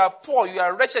 God said you are poor, you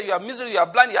are wretched, you are miserable, you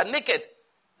are blind, you are naked.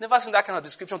 Never seen that kind of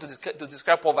description to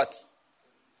describe poverty.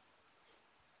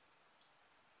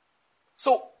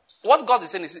 So, what God is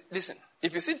saying is, listen,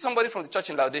 if you see somebody from the church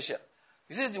in Laodicea,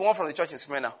 you see the one from the church in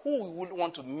Smyrna, who would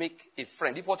want to make a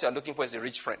friend if what you are looking for is a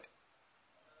rich friend?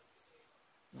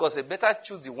 God said, better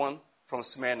choose the one from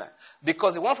Smyrna.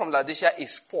 Because the one from Laodicea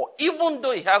is poor, even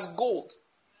though he has gold.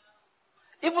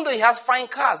 Even though he has fine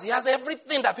cars, he has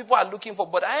everything that people are looking for.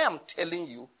 But I am telling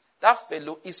you, that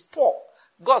fellow is poor.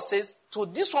 God says, to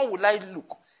this one will I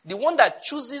look. The one that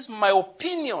chooses my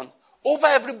opinion over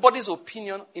everybody's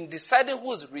opinion in deciding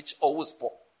who is rich or who is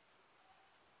poor.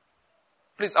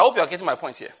 Please, I hope you are getting my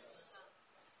point here.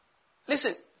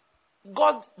 Listen,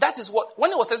 God, that is what, when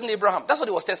he was testing Abraham, that's what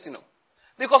he was testing him.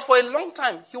 Because for a long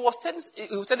time, he would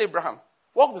tell Abraham,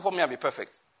 walk before me and be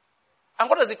perfect. And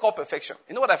what does he call perfection?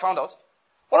 You know what I found out?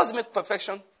 What does it make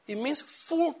perfection? It means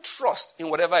full trust in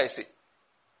whatever I say.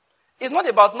 It's not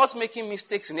about not making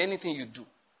mistakes in anything you do.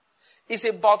 It's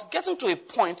about getting to a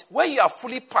point where you are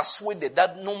fully persuaded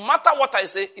that no matter what I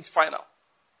say, it's final.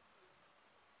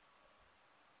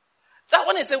 That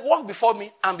when he said, walk before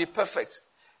me and be perfect,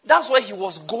 that's where he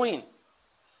was going.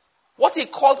 What he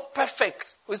called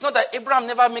perfect was not that Abraham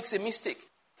never makes a mistake.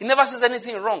 He never says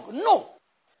anything wrong. No.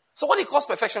 So what he calls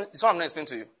perfection is what I'm going to explain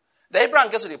to you. That Abraham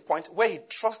gets to the point where he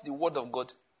trusts the word of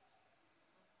God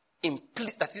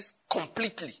that is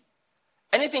completely.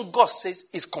 Anything God says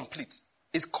is complete.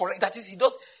 Is correct. That is, he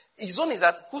does. His own is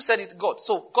that, who said it? God.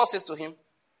 So God says to him,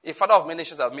 a father of many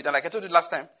nations have met. And like I told you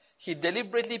last time, he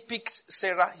deliberately picked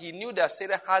Sarah. He knew that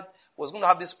Sarah was going to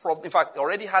have this problem. In fact,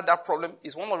 already had that problem.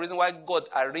 It's one of the reasons why God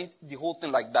arranged the whole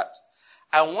thing like that.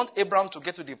 I want Abraham to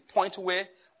get to the point where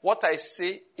what I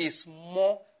say is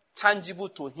more tangible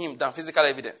to him than physical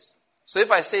evidence. So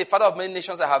if I say, father of many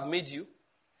nations I have made you,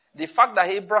 the fact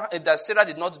that Sarah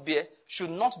did not bear should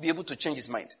not be able to change his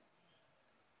mind.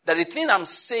 That the thing I'm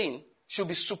saying should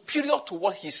be superior to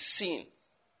what he's seeing.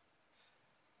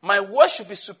 My word should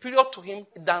be superior to him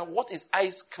than what his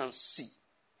eyes can see.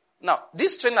 Now,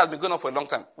 this training has been going on for a long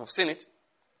time. We've seen it.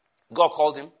 God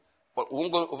called him. But we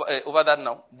won't go over that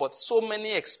now. But so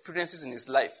many experiences in his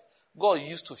life, God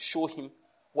used to show him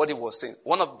what he was saying.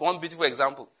 One beautiful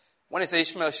example. When he said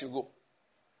Ishmael should go,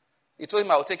 he told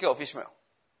him, I will take care of Ishmael.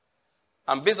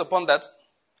 And based upon that,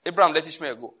 Abraham let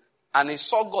Ishmael go. And he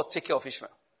saw God take care of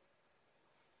Ishmael.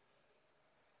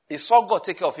 He saw God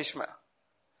take care of Ishmael.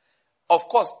 Of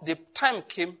course, the time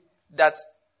came that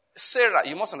Sarah,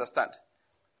 you must understand,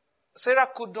 Sarah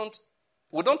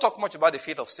we don't talk much about the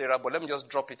faith of Sarah, but let me just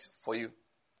drop it for you.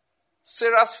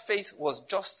 Sarah's faith was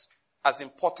just as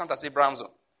important as Abraham's own.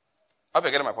 I hope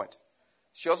you're getting my point.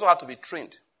 She also had to be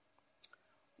trained.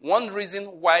 One reason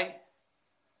why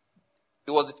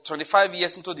it was 25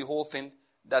 years into the whole thing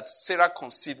that Sarah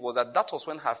conceived was that was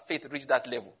when her faith reached that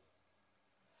level.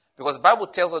 Because the Bible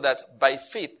tells us that by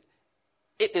faith,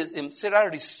 Sarah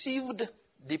received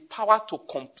the power to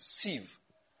conceive.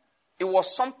 It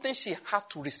was something she had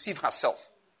to receive herself.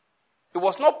 It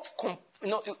was not,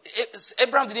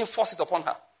 Abraham didn't force it upon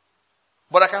her.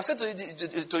 But I can say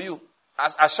to you,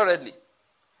 as assuredly,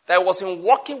 that it was in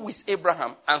walking with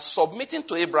Abraham and submitting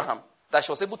to Abraham that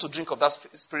she was able to drink of that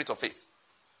spirit of faith.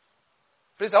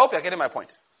 Please, I hope you're getting my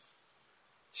point.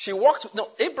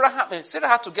 Sarah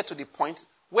had to get to the point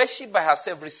where she by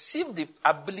herself received the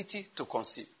ability to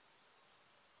conceive.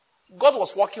 God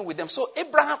was working with them. So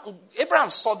Abraham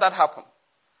saw that happen.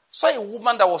 Saw a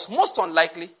woman that was most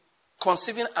unlikely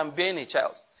conceiving and bearing a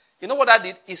child. You know what that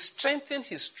did? It strengthened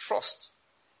his trust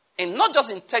in not just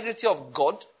the integrity of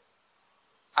God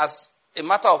as a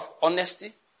matter of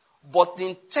honesty, but the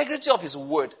integrity of his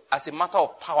word as a matter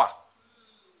of power.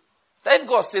 That if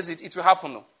God says it, it will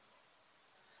happen. No?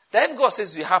 That if God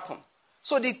says it will happen.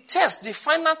 So the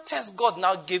final test God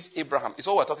now gave Abraham is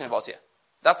what we're talking about here.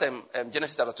 That's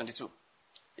Genesis chapter 22.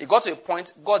 It got to a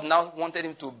point, God now wanted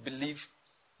him to believe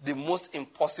the most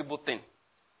impossible thing.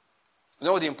 You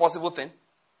know the impossible thing?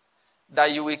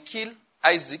 That you will kill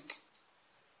Isaac,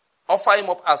 offer him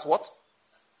up as what?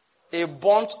 A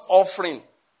burnt offering.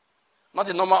 Not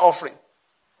a normal offering.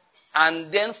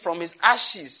 And then from his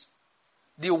ashes,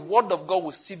 the word of God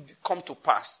will still come to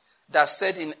pass. That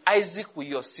said, in Isaac will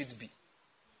your seed be.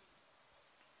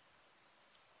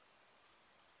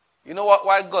 You know what?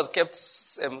 Why God kept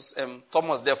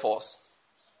Thomas there for us?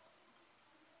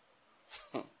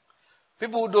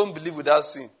 People who don't believe without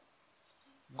sin,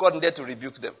 God needed to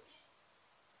rebuke them.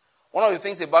 One of the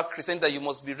things about Christianity that you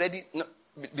must be ready, no,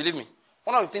 believe me,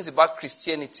 one of the things about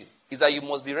Christianity is that you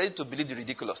must be ready to believe the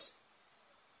ridiculous.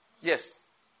 Yes.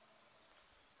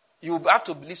 You have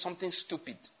to believe something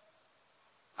stupid.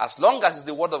 As long as it's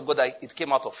the word of God that it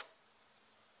came out of.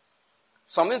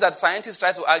 Something that scientists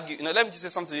try to argue. Let me just say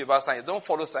something to you about science. Don't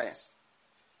follow science.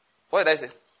 What did I say?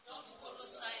 Don't follow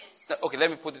science. Okay, let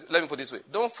me put it this way.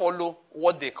 Don't follow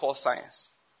what they call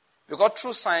science. Because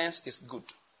true science is good.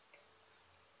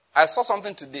 I saw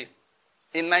something today.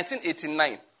 In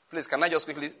 1989, please, can I just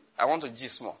quickly, I want to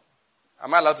gist more.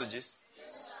 Am I allowed to gist?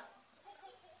 Yes, sir.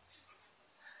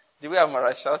 The way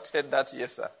Amara shouted that,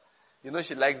 yes, sir.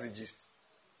 She likes the gist.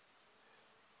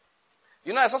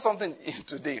 I saw something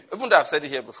today, even though I've said it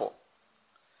here before.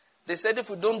 They said if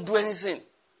we don't do anything,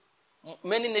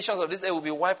 many nations of this earth will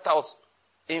be wiped out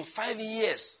in 5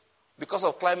 years because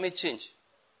of climate change.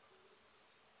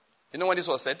 You know when this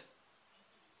was said?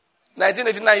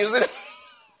 1989, you said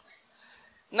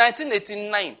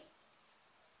 1989.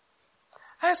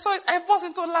 I saw it, I burst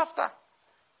into laughter.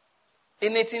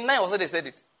 In 89 was when they said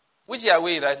it. Which year are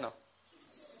we in right now?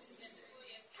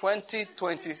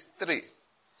 2023.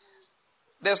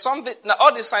 There's something, now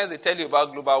all the science they tell you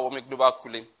about global warming, global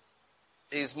cooling,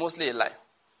 is mostly a lie.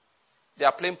 They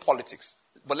are playing politics.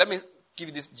 But let me give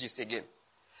you this gist again.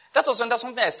 That was when that's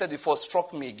something I said before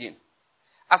struck me again.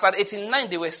 As at 89,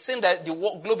 they were saying that the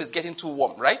globe is getting too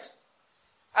warm, right?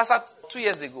 As at 2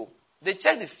 years ago, they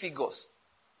checked the figures.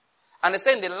 And they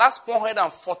said in the last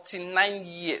 149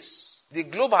 years, the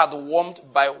globe had warmed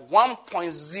by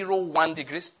 1.01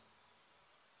 degrees.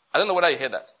 I don't know whether you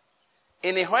heard that.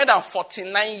 In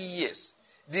 149 years,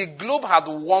 the globe had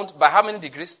warmed by how many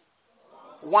degrees?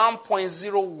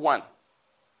 1.01.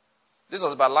 This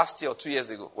was about last year or 2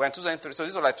 years ago. We're in 2023, so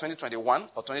this was like 2021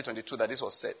 or 2022 that this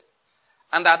was said.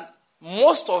 And that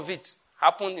most of it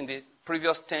happened in the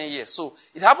previous 10 years. So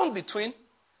it happened between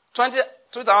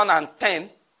 2010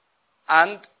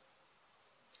 and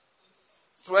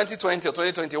 2020 or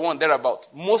 2021,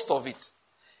 thereabout. Most of it.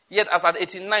 Yet as at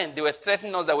 89, they were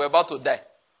threatening us that we're about to die.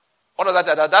 What does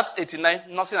that? At that 89,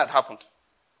 nothing had happened.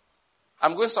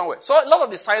 I'm going somewhere. So a lot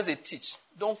of the science they teach,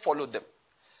 don't follow them.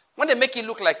 When they make it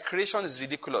look like creation is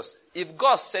ridiculous, if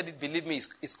God said it, believe me,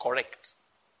 it's correct.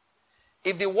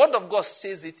 If the word of God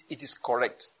says it, it is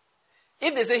correct.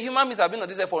 If they say human beings have been on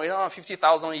this earth for around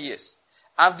 50,000 years,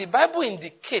 and the Bible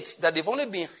indicates that they've only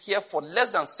been here for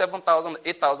less than 7,000,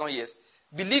 8,000 years,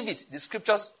 believe it, the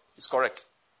scriptures is correct.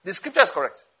 The scripture is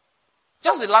correct.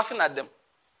 Just be laughing at them.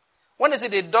 When they say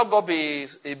they dug up a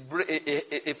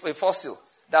fossil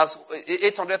that's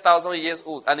 800,000 years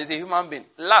old and is a human being,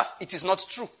 laugh. It is not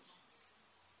true.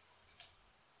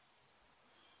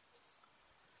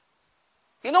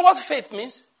 You know what faith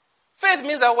means? Faith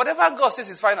means that whatever God says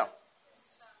is final.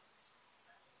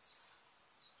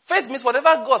 Faith means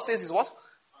whatever God says is what?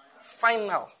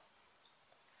 Final.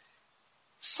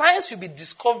 Science should be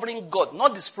discovering God,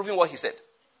 not disproving what he said.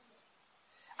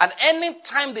 And any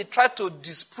time they try to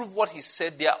disprove what he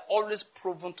said, they are always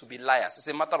proven to be liars. It's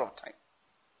a matter of time.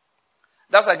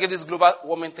 That's why I gave this global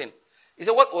warming thing. He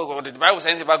said, what did the Bible say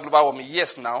anything about global warming?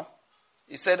 Yes, now.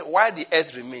 He said, while the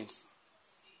earth remains,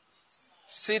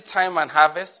 seed time and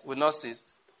harvest will not cease.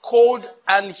 Cold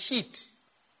and heat.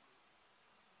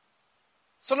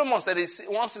 Solomon said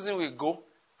one season will go,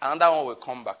 another one will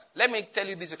come back. Let me tell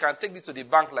you this, you can take this to the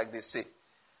bank like they say.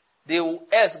 The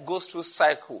earth goes through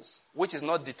cycles, which is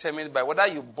not determined by whether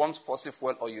you burn fossil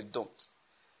fuel or you don't.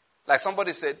 Like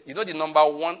somebody said, you know the number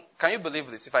one, can you believe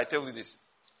this if I tell you this?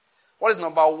 What is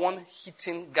number one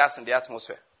heating gas in the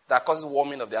atmosphere that causes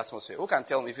warming of the atmosphere? Who can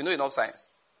tell me if you know enough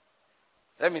science?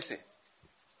 Let me see.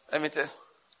 Let me tell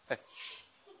you.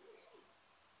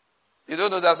 You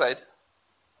don't know that side?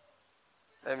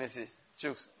 Let me see.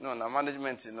 Chooks. No,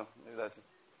 management, you know. Is that it?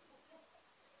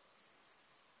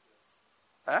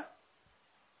 Huh?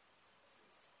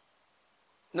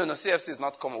 No, CFC is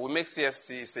not common. We make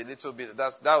CFC, it's a little bit,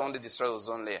 that only destroys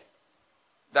ozone layer.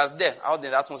 That's there, out in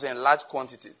the atmosphere in large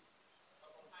quantity.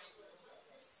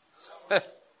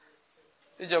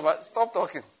 Stop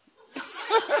talking.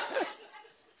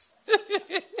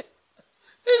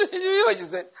 You hear what she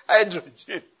said?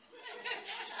 hydrogen.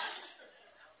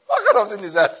 What kind of thing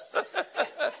is that?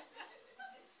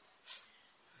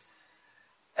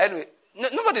 Anyway,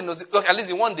 nobody knows it. Look, at least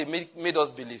the one they made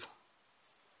us believe.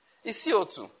 It's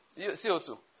CO2.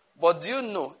 CO2. But do you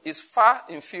know it's far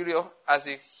inferior as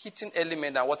a heating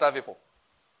element than water vapor?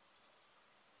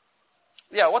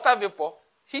 Yeah, water vapor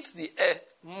heats the air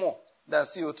more than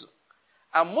CO2.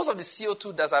 And most of the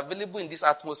CO2 that's available in this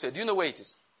atmosphere, do you know where it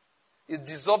is? It's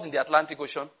dissolved in the Atlantic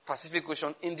Ocean, Pacific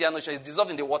Ocean, Indian Ocean. It's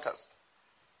dissolved in the waters.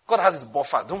 God has his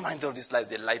buffers. Don't mind all these lies.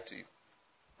 They lie to you.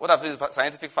 What are the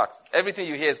scientific facts? Everything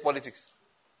you hear is politics.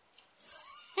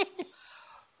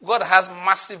 God has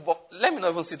massive buffers. Let me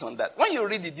not even sit on that. When you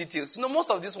read the details,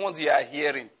 most of these ones you are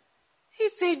hearing,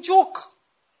 it's a joke.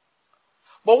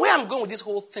 But where I'm going with this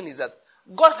whole thing is that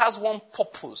God has one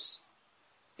purpose.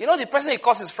 The person he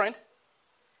calls his friend,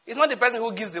 is not the person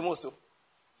who gives the most.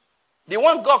 The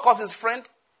one God calls his friend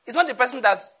is not the person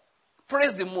that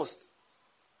prays the most.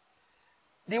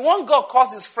 The one God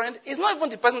calls his friend is not even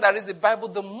the person that reads the Bible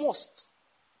the most.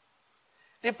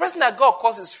 The person that God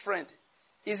calls his friend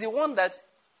is the one that,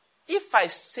 if I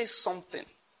say something,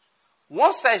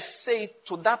 once I say it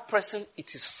to that person,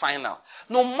 it is final.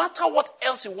 No matter what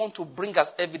else you want to bring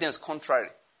as evidence contrary.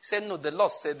 He said, no, the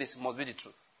Lord said this must be the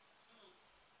truth.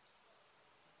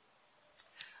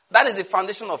 That is the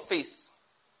foundation of faith.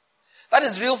 That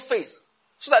is real faith.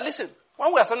 So that, listen,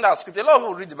 when we are studying our scripture, a lot of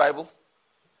people read the Bible.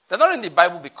 They're not reading the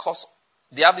Bible because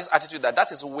they have this attitude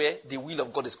that is where the will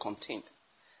of God is contained.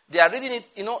 They are reading it,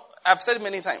 I've said it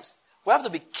many times. We have to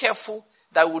be careful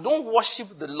that we don't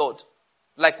worship the Lord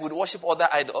like we worship other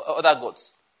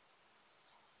gods.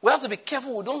 We have to be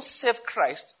careful we don't serve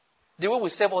Christ the way we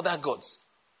serve other gods.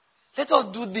 Let us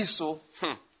do this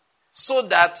so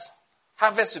that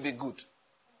harvest will be good.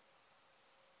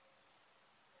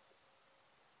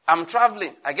 I'm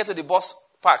traveling. I get to the bus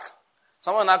park.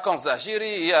 Someone now comes. I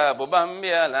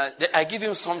give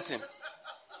him something.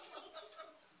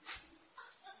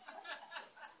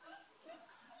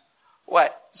 Why?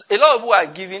 A lot of people are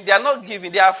giving. They are not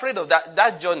giving. They are afraid of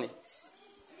that journey.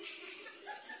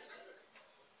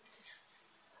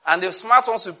 And the smart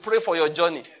ones will pray for your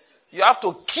journey. You have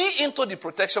to key into the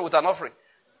protection with an offering.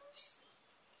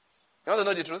 You want to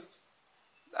know the truth?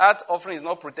 That offering is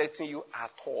not protecting you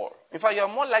at all. In fact, you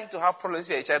are more likely to have problems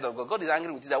if you are a child of God. God is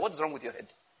angry with you. That what is wrong with your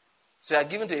head? So you are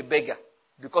giving to a beggar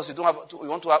because you don't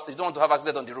want to have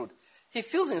accident on the road. He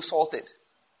feels insulted.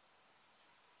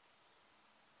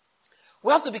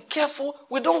 We have to be careful.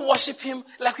 We don't worship him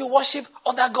like we worship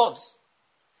other gods.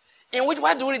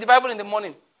 Why do we read the Bible in the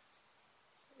morning?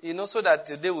 So that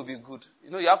the day will be good.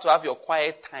 You have to have your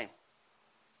quiet time.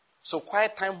 So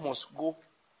quiet time must go.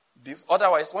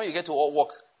 Otherwise, when you get to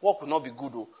work will not be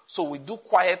good. So we do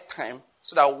quiet time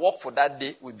so that work for that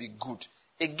day will be good.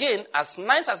 Again, as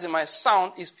nice as it might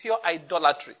sound, is pure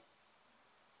idolatry.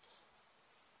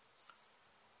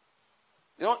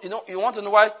 You want to know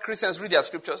why Christians read their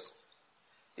scriptures?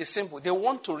 It's simple. They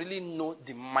want to really know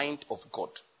the mind of God.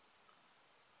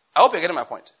 I hope you're getting my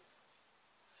point.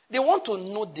 They want to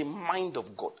know the mind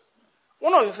of God.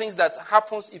 One of the things that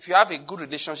happens if you have a good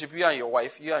relationship, you and your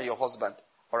wife, you and your husband,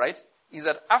 all right, is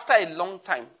that after a long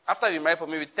time, after you've been married for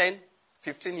maybe 10,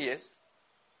 15 years,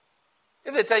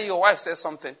 if they tell you your wife says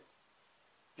something,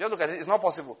 you look at it, it's not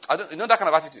possible. You know that kind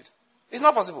of attitude? It's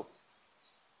not possible.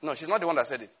 No, she's not the one that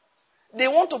said it. They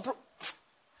want to...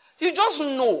 You just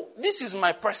know, this is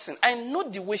my person. I know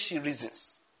the way she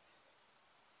reasons.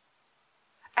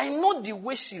 I know the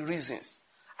way she reasons.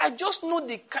 I just know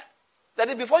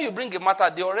that before you bring a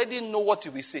matter, they already know what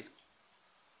you will say.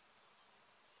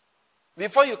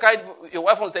 Before your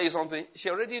wife wants to tell you something, she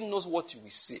already knows what you will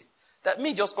say. That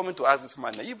me just coming to ask this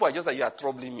man, you boy just that you are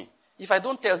troubling me. If I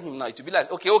don't tell him now, it will be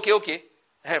like, okay.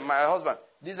 Hey, my husband,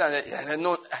 this and that.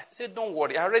 No. I said, don't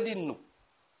worry, I already know.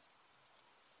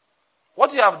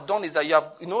 What you have done is that you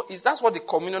have, that's what the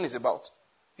communion is about.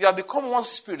 You have become one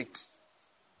spirit.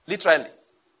 Literally.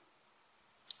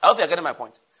 I hope you are getting my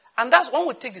point. And that's when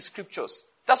we take the scriptures.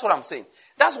 That's what I'm saying.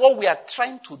 That's what we are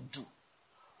trying to do.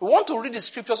 We want to read the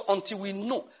scriptures until we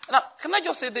know. Now, can I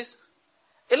just say this?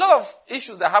 A lot of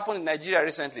issues that happened in Nigeria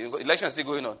recently, elections still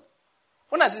going on.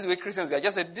 When I see the way Christians were, I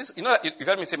just said this, you've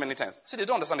heard me say many times. I said they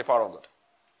don't understand the power of God.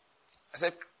 I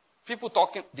said, people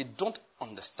talking, they don't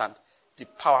understand the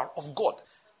power of God.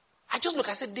 I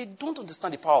said, they don't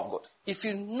understand the power of God. If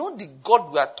you know the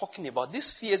God we are talking about, these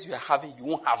fears you are having, you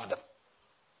won't have them.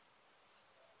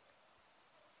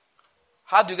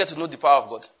 How do you get to know the power of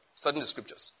God? Studying the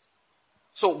scriptures.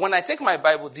 So when I take my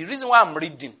Bible, the reason why I'm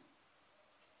reading,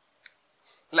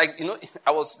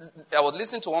 I was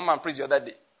listening to one man preach the other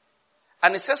day.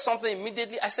 And he said something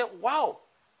immediately. I said, wow.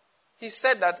 He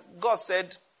said that God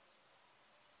said,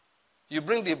 you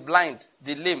bring the blind,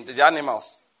 the lame, the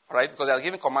animals, right? Because they are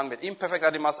giving commandment. Imperfect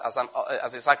animals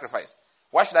as a sacrifice.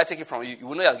 Why should I take it from you? You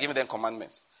will know you are giving them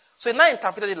commandments. So he now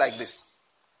interpreted it like this.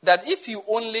 That if you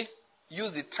only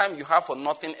use the time you have for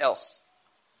nothing else,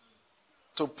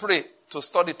 to pray, to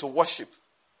study, to worship,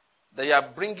 that you are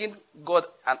bringing God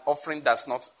an offering that's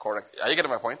not correct. Are you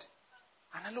getting my point?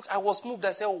 And I was moved.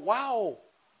 I said, wow.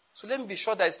 So let me be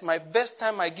sure that it's my best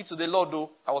time I give to the Lord,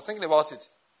 though. I was thinking about it.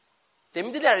 Then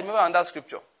immediately I remember on that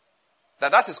scripture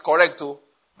that is correct, too,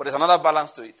 but there's another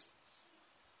balance to it.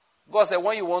 God said,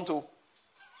 when you want to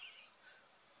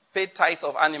pay tithes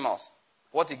of animals,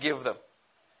 what he gave them,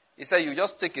 he said, you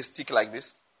just take a stick like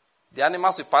this, the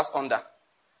animals will pass under,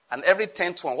 and every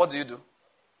 10th one, what do?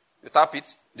 You tap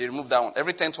it, they remove that one.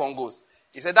 Every 10th one goes.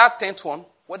 He said, that 10th one,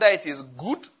 whether it is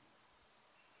good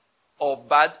or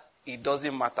bad, it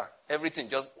doesn't matter. Everything,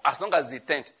 just as long as the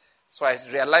 10th. So I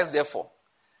realized, therefore,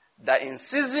 that in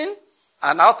season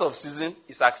and out of season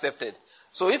is accepted.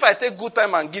 So if I take good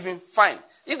time and give him, fine.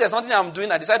 If there's nothing I'm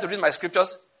doing, I decide to read my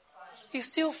scriptures, he's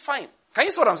still fine. Can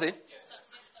you see what I'm saying?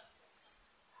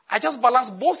 I just balance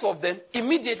both of them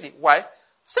immediately. Why?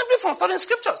 Simply from studying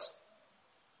scriptures.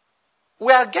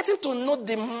 We are getting to know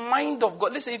the mind of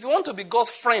God. Listen, if you want to be God's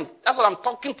friend, that's what I'm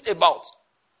talking about.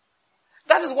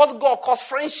 That is what God calls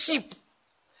friendship.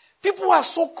 People are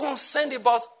so concerned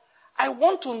about, I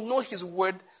want to know his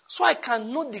word so I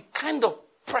can know the kind of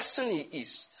person he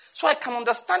is. So I can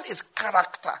understand his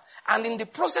character. And in the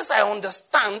process, I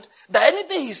understand that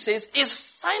anything he says is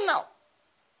final.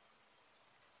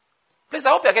 Please, I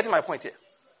hope you're getting my point here.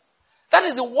 That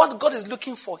is what God is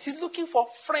looking for. He's looking for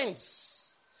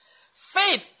friends.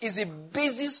 Faith is the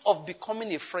basis of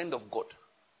becoming a friend of God.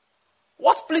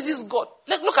 What pleases God?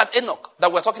 Let's look at Enoch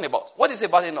that we're talking about. What is it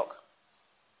about Enoch?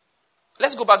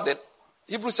 Let's go back then.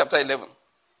 Hebrews chapter 11.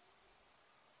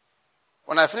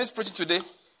 When I finish preaching today,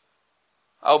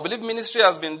 I will believe ministry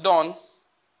has been done.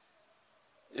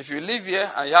 If you live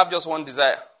here and you have just one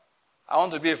desire, I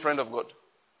want to be a friend of God.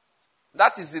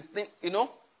 That is the thing,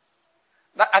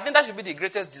 I think that should be the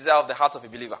greatest desire of the heart of a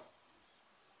believer.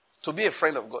 To be a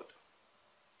friend of God.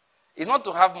 It's not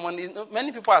to have money.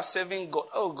 Many people are serving God.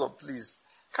 Oh God, please.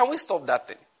 Can we stop that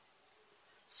thing?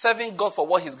 Serving God for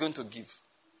what he's going to give.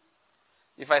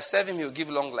 If I serve him, he'll give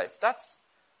long life.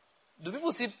 Do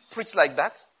people still preach like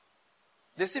that?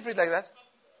 They still preach like that?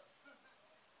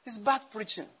 It's bad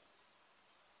preaching.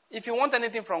 If you want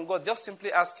anything from God, just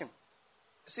simply ask him.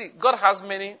 See, God has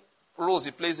many roles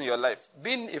he plays in your life.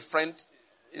 Being a friend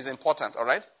is important, all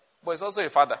right? But it's also a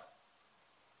father.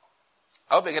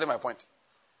 I hope you're getting my point.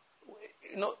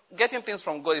 Getting things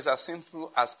from God is as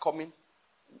simple as coming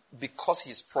because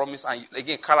he's promised. And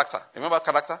again, character. Remember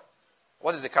character?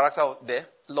 What is the character there?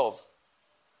 Love.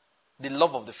 The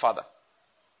love of the Father.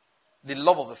 The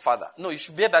love of the Father. No, you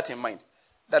should bear that in mind.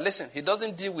 That listen, he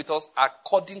doesn't deal with us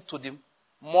according to the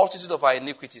multitude of our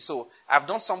iniquity. So, I've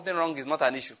done something wrong is not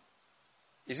an issue.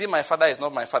 Is he my father? Is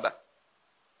not my father.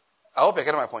 I hope you're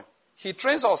getting my point. He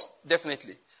trains us,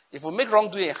 definitely. If we make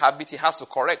wrongdoing a habit, he has to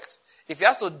correct. If he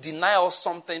has to deny us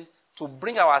something to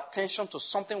bring our attention to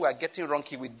something we are getting wrong,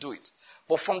 he will do it.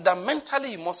 But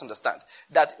fundamentally, you must understand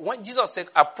that when Jesus said,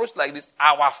 approach like this,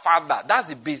 our Father, that's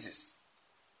the basis.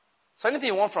 So anything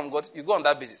you want from God, you go on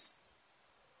that basis.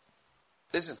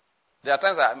 Listen, there are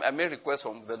times I make requests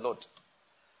from the Lord.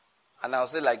 And I'll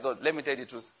say like, God, let me tell you the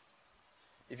truth.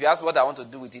 If you ask what I want to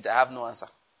do with it, I have no answer.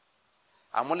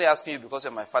 I'm only asking you because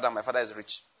you're my father. My father is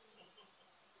rich.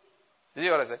 Did you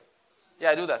hear what I said? Yeah,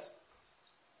 I do that.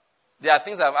 There are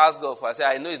things I've asked God for. I say,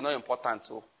 I know it's not important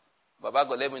too. But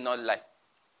God, let me not lie.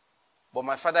 But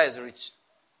my father is rich.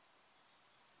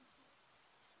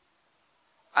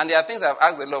 And there are things I've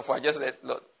asked the Lord for. I just said,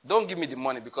 Lord, don't give me the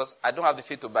money because I don't have the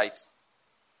faith to buy it.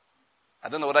 I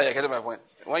don't know whether you're getting my point.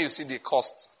 When you see the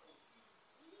cost,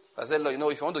 I said, Lord,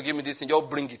 if you want to give me this thing, just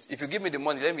bring it. If you give me the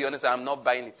money, let me be honest, I'm not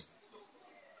buying it.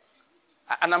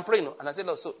 And I'm praying. And I said,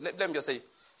 Lord, so let me just tell you.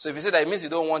 So if you say that it means you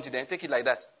don't want it, then take it like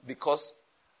that. Because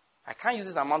I can't use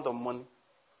this amount of money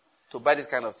to buy this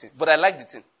kind of thing. But I like the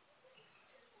thing.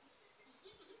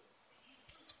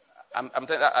 I'm telling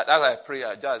you, that's why I pray.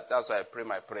 That's why I pray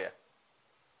my prayer.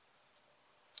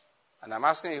 And I'm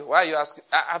asking you, why are you asking?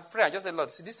 I pray. I just said,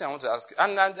 Lord, see, this thing I want to ask you.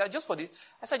 And I just want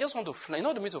to flinch. You know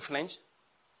what I mean to flinch?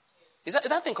 Is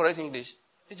that thing correct in English?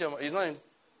 It's not in,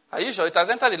 are you sure? It has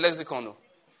entered the lexicon, no?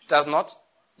 It has not?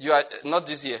 You are not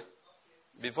this year.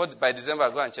 By December,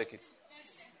 I'll go and check it.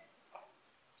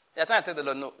 They're trying to tell the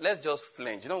Lord, no, let's just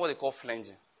flinch. You know what they call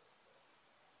flinging?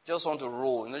 Just want to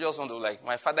roll. Just want to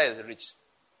my father is rich.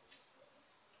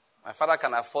 My father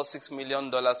can afford $6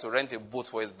 million to rent a boat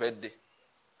for his birthday.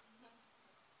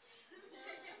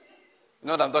 You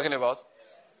know what I'm talking about?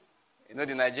 You know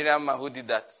the Nigerian man who did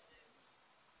that?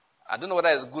 I don't know whether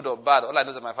it's good or bad. All I know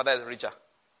is that my father is richer.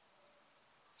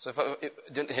 So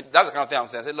that's the kind of thing I'm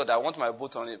saying. I said, Lord, I want my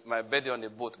birthday on a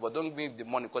boat, but don't give me the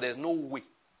money because there's no way.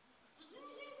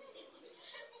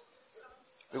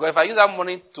 Because if I use that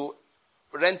money to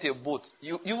rent a boat,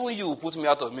 even you will put me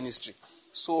out of ministry.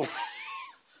 So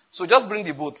just bring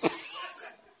the boat.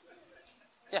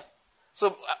 Yeah.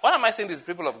 So what am I saying to the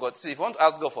people of God? See, if you want to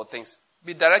ask God for things,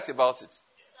 be direct about it.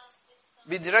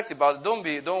 Be direct about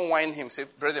it. Don't whine him. Say,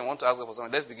 Brethren, I want to ask God for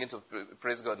something. Let's begin to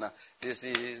praise God now. This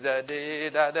is the day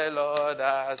that the Lord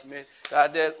has made. Why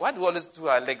do we always do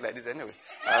our leg like this anyway?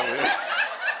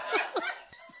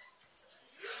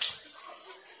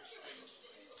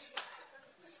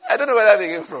 I don't know where that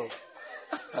came from.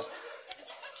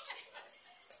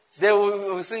 They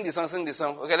will sing the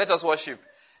song. Okay, let us worship.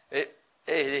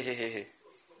 Hey.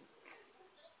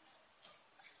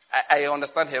 I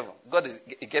understand heaven. God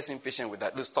gets impatient with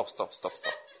that. Stop.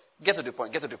 Get to the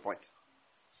point.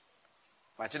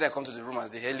 My children come to the room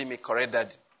and they hailing me, correct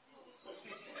daddy.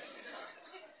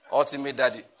 Ultimate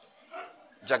daddy.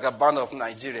 Jagaban of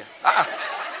Nigeria.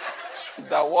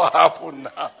 That what happened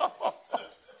now?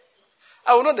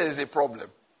 I will know there is a problem.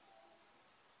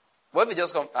 What if we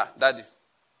just come, daddy?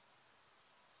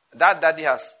 That daddy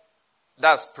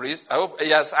that's praise. I hope he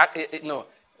has, no.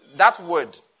 That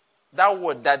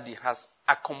word daddy has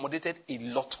accommodated a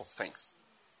lot of things.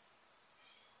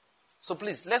 So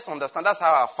please, let's understand that's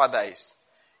how our Father is.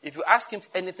 If you ask him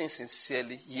anything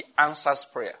sincerely, he answers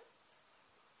prayer.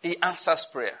 He answers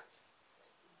prayer.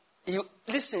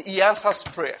 He answers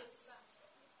prayer.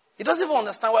 He doesn't even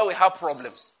understand why we have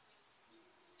problems.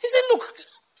 He said, look,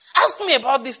 ask me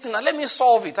about this thing and let me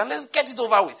solve it and let's get it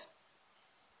over with.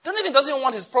 Don't even doesn't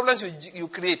want his problems you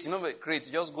create.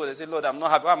 You just go and say, Lord, I'm not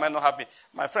happy. Why am I not happy?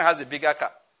 My friend has a bigger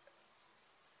car.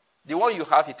 The one you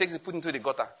have, he takes it, put into the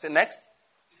gutter. Say, next.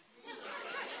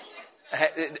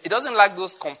 He doesn't like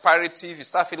those comparative. You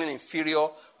start feeling inferior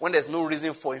when there's no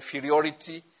reason for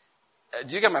inferiority.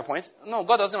 Do you get my point? No,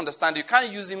 God doesn't understand. You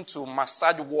can't use him to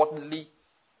massage worldly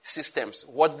systems,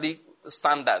 worldly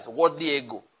standards, worldly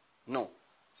ego. No.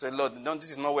 So, Lord,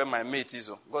 this is not where my mate is.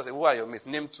 God said, who are your mates?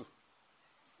 Name 2.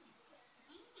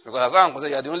 Because as far as I'm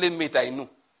concerned, you are the only mate I know.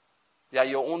 You are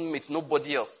your own mate,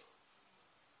 nobody else.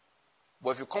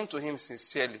 But if you come to him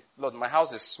sincerely, Lord, my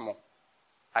house is small.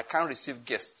 I can't receive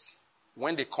guests.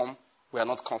 When they come, we are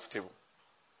not comfortable.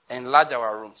 Enlarge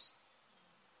our rooms.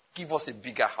 Give us a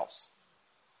bigger house.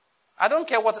 I don't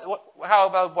care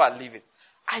however people are living.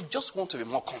 I just want to be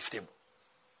more comfortable.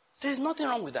 There is nothing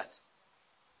wrong with that.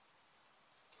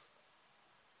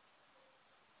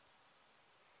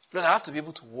 Lord, I have to be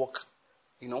able to walk,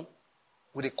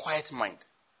 with a quiet mind.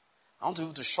 I want to be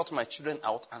able to shut my children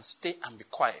out and stay and be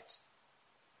quiet.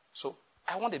 So,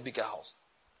 I want a bigger house.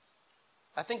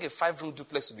 I think a 5-room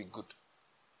duplex would be good.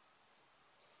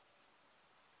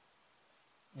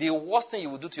 The worst thing you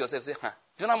would do to yourself, say, do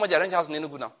you know how much I rent house in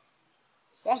Enugu now?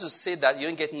 Once you say that, you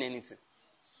ain't getting anything.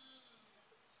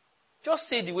 Just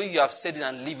say the way you have said it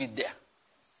and leave it there.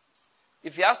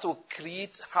 If he has to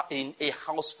create a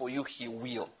house for you, he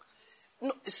will.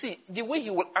 No, see, the way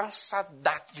he will answer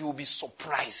that, you will be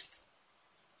surprised.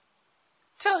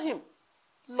 Tell him,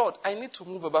 Lord, I need to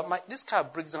move about. This car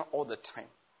breaks down all the time.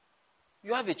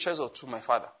 You have a choice or two, my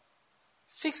father.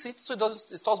 Fix it so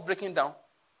it starts breaking down.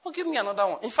 Or give me another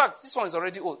one. In fact, this one is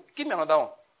already old. Give me another one.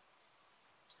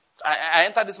 I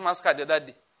entered this man's car the other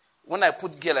day. When I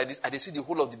put gear like this, I see the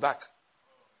whole of the back.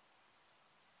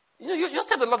 You just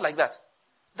tell the Lord like that.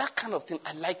 That kind of thing,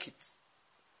 I like it.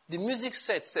 The music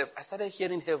set itself, I started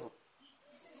hearing heaven.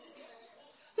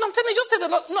 No, I'm telling you, just tell the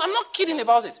Lord. No, I'm not kidding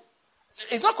about it.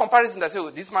 It's not comparison that say,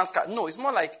 this man's car. No, it's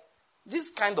more like this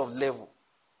kind of level.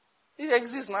 It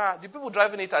exists now. The people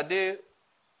driving it, are they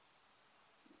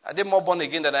more born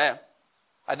again than I am?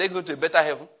 Are they going to a better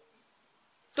heaven?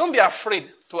 Don't be afraid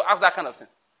to ask that kind of thing.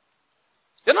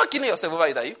 You're not killing yourself over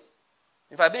it, are you?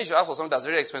 In fact, then you should ask for something that's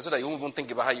very expensive so that you won't even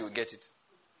think about how you will get it.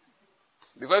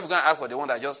 Because if you're going to ask for the one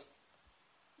that just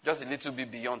a little bit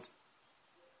beyond,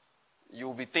 you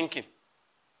will be thinking.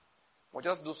 Or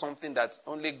just do something that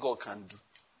only God can do.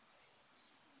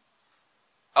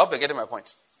 I hope you're getting my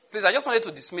point. Please, I just wanted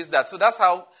to dismiss that. So that's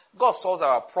how God solves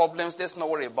our problems. Let's not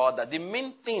worry about that. The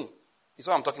main thing is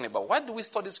what I'm talking about. Why do we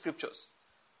study scriptures?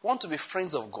 We want to be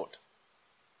friends of God.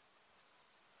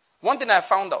 One thing I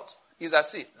found out is that,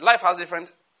 see, life has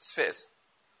different spheres.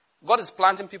 God is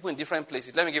planting people in different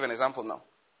places. Let me give an example now.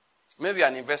 Maybe you're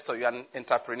an investor, you're an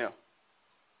entrepreneur.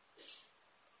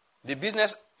 The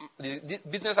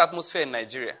business atmosphere in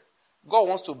Nigeria, God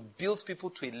wants to build people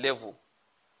to a level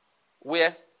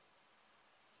where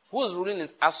who's ruling in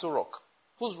Aso Rock,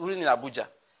 who's ruling in Abuja,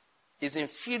 is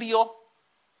inferior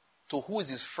to who is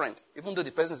his friend, even though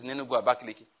the person is in Enugu or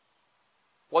Abakaliki.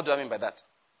 What do I mean by that?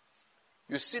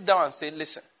 You sit down and say,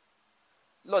 listen,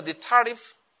 Lord, the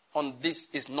tariff on this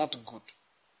is not good.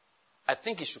 I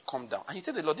think it should come down. And you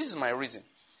tell the Lord, this is my reason.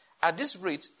 At this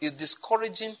rate, it's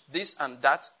discouraging this and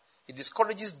that. It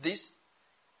discourages this.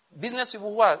 Business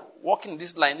people who are working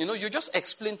this line, you just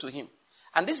explain to him.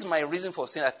 And this is my reason for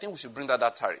saying I think we should bring down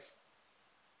that tariff.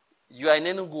 You are in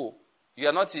Enugu. You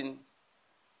are not in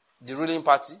the ruling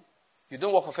party. You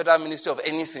don't work for Federal Ministry of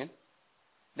anything.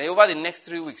 Then over the next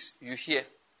 3 weeks, you hear.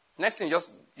 Next thing,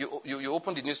 you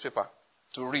open the newspaper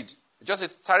to read. Just a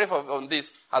tariff on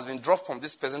this has been dropped from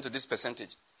this percent to this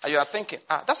percentage. And you are thinking,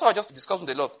 that's how I just discussed with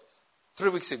the Lord 3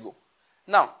 weeks ago.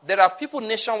 Now, there are people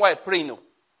nationwide praying.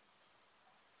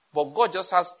 But God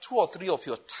just has 2 or 3 of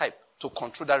your type to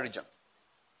control that region.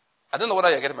 I don't know whether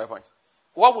you're getting my point.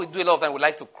 What we do a lot of time, we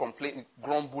like to complain,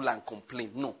 grumble and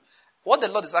complain. No. What the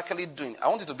Lord is actually doing, I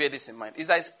want you to bear this in mind, is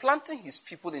that He's planting His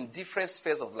people in different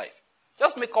spheres of life.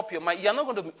 Just make up your mind. You're not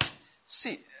going to...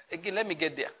 See, again, let me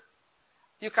get there.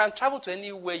 You can travel to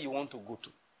anywhere you want to go to.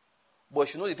 But you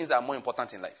should know the things that are more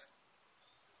important in life.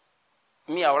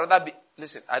 Me, I would rather be...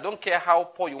 Listen, I don't care how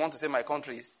poor you want to say my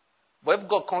country is. But if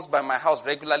God comes by my house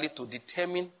regularly to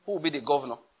determine who will be the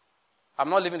governor, I'm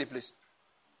not leaving the place.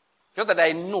 Just that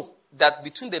I know that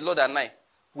between the Lord and I,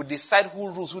 we decide who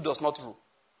rules, who does not rule.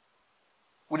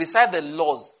 We decide the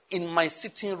laws in my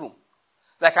sitting room.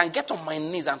 That I can get on my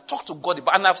knees and talk to God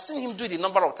about. And I've seen Him do it a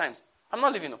number of times. I'm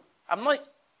not leaving.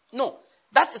 No.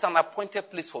 That is an appointed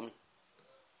place for me.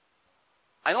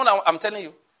 I know that I'm telling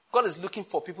you, God is looking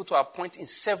for people to appoint in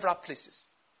several places.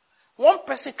 One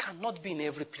person cannot be in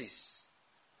every place.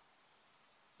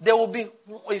 There will be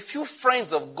a few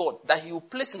friends of God that He will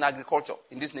place in agriculture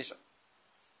in this nation.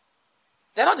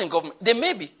 They're not in government. They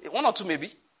may be. 1 or 2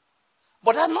 maybe.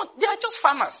 But they are just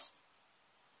farmers.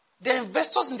 They're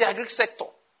investors in the agri sector.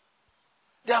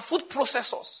 They are food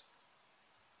processors.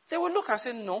 They will look and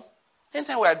say, no.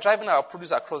 Anytime we are driving our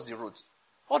produce across the road,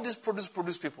 all these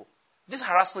produce people, this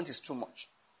harassment is too much.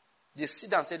 They sit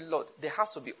down and say, Lord, there has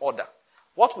to be order.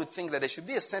 What we think that there should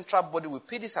be a central body we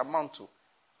pay this amount to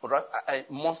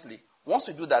monthly. Once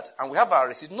we do that and we have our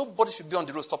receipt, nobody should be on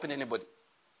the road stopping anybody.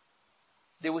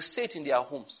 They will say it in their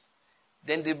homes.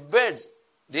 Then the birds,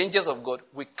 the angels of God,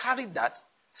 will carry that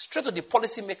straight to the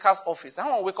policymaker's office. I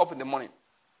want to wake up in the morning.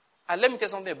 And let me tell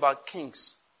you something about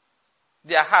kings.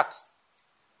 Their heart.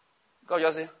 God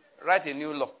just say, write a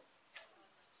new law.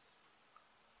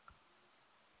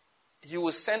 He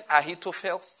will send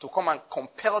Ahithophels to come and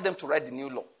compel them to write the new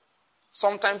law.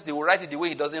 Sometimes they will write it the way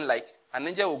he doesn't like. An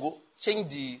angel will go,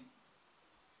 change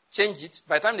it.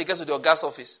 By the time they get to the August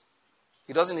office,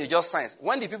 he just signs.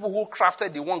 When the people who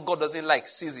crafted the one God doesn't like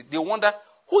sees it, they wonder,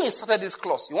 who inserted this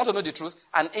clause? You want to know the truth?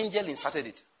 An angel inserted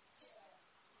it.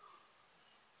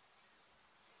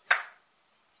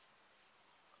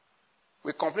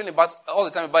 We complain all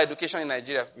the time about education in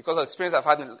Nigeria because of the experience I've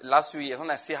had in the last few years when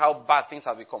I see how bad things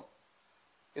have become.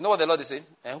 You know what the Lord is saying?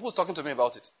 And who's talking to me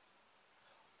about it?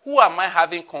 Who am I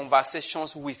having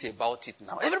conversations with about it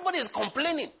now? Everybody is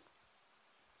complaining.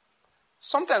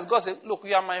 Sometimes God says, look,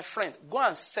 you are my friend. Go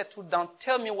and settle down.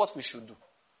 Tell me what we should do.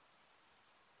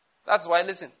 That's why,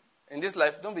 listen, in this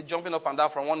life, don't be jumping up and down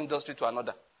from one industry to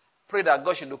another. Pray that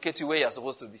God should locate you where you're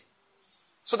supposed to be.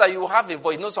 So that you will have a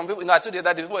voice. Some people, I told you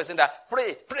that the people were saying that,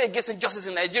 pray against injustice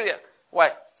in Nigeria.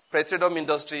 Why? Petroleum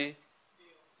industry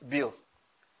bill.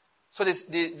 So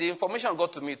the information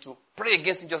got to me to pray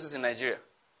against injustice in Nigeria.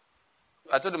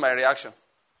 I told you my reaction.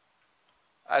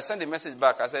 I sent a message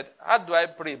back. I said, how do I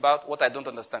pray about what I don't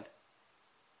understand?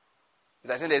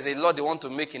 I said, there's a law they want to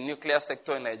make in nuclear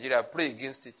sector in Nigeria. Pray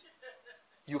against it.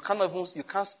 You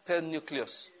can't spell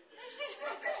nucleus.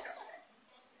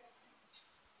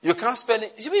 You can't spell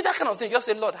it. You mean that kind of thing? Just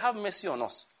say, Lord, have mercy on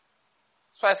us.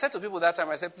 So I said to people that time,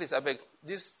 I said, please, I beg,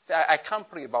 I can't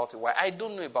pray about it. Why? I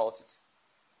don't know about it.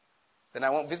 Then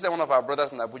I visited one of our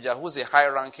brothers in Abuja who's a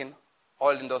high-ranking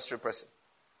oil industry person.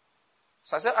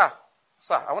 So I said,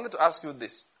 sir, I wanted to ask you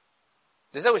this.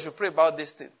 They said we should pray about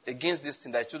this thing, against this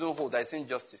thing that it shouldn't hold, that is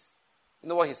injustice. You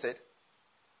know what he said?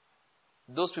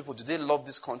 Those people, do they love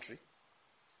this country?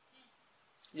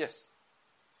 Yes.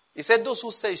 He said, those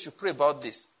who say you should pray about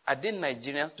this, are they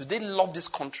Nigerians? Do they love this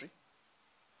country?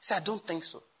 He said, I don't think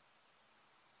so.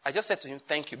 I just said to him,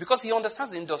 thank you, because he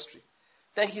understands the industry.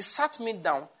 Then he sat me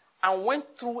down and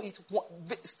went through it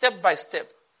step by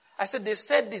step. I said, they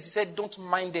said this. He said, don't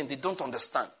mind them. They don't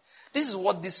understand. This is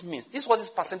what this means. This is what this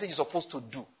percentage is supposed to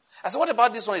do. I said, what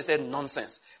about this one? He said,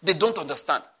 nonsense. They don't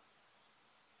understand.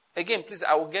 Again, please,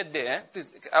 I will get there. Please,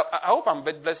 I hope I'm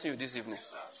blessing you this evening.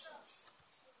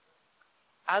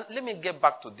 And let me get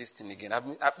back to this thing again.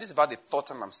 This is about the third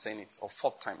time I'm saying it, or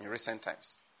fourth time in recent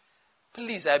times.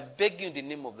 Please, I beg you in the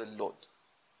name of the Lord,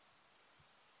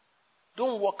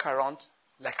 don't walk around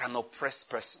like an oppressed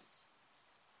person.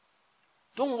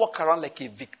 Don't walk around like a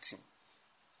victim.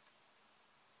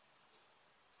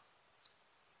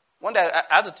 One day,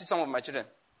 I had to teach some of my children.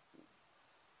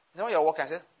 When you're walking, I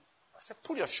said,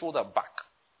 pull your shoulder back.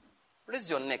 Raise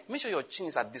your neck. Make sure your chin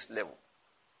is at this level.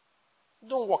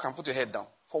 Don't walk and put your head down.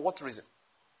 For what reason?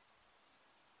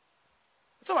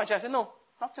 I told my children, I said, no,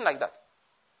 nothing like that.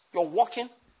 You're walking.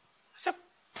 I said,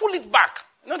 pull it back.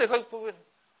 No, they call it.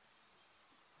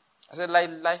 I said,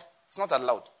 lie. It's not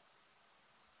allowed.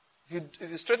 If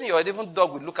you straighten your head, even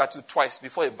dog will look at you twice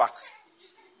before it barks.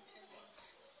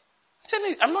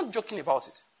 I'm not joking about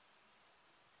it.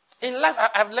 In life,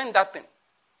 I've learned that thing.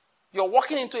 You're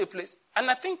walking into a place, and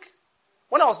I think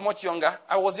when I was much younger,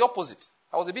 I was the opposite.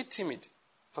 I was a bit timid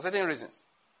for certain reasons.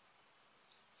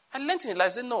 I learned in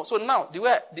life, say no. So now, the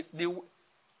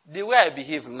way I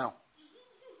behave now,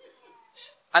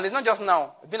 and it's not just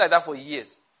now, it's been like that for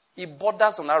years, it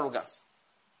borders on arrogance.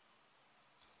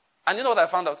 And you know what I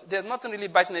found out? There's nothing really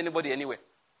biting anybody anyway.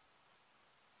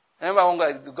 I remember one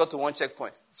guy got to one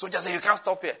checkpoint. Soldier said, you can't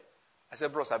stop here. I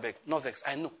said, bros, I beg. No vex,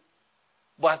 I know.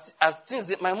 But as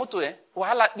things, my motto,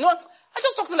 wahala, I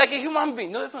just talk to like a human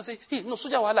being. No, everyone say, hey, no,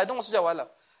 soldier wahala, I don't want soldier wahala.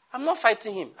 I'm not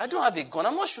fighting him. I don't have a gun.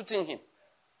 I'm not shooting him.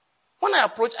 When I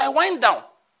approach, I wind down.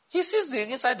 He sees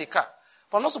inside the car.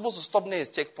 But I'm not supposed to stop near his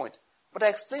checkpoint. But I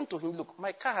explained to him, look,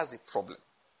 my car has a problem.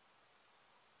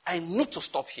 I need to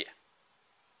stop here.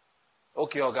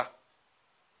 Okay, Oga.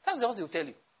 That's what he'll tell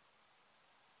you.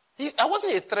 I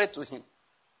wasn't a threat to him.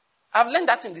 I've learned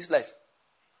that in this life.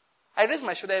 I raise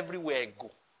my shoulder everywhere I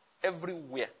go.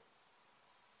 Everywhere.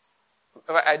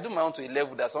 I do my own to a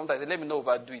level that sometimes they let me know if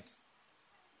I do it.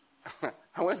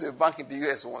 I went to a bank in the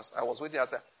US once. I was waiting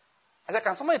outside. I said,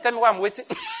 can somebody tell me why I'm waiting?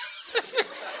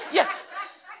 Yeah.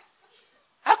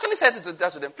 How can he say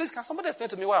that to them? Please, can somebody explain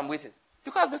to me why I'm waiting?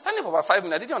 Because I've been standing for about 5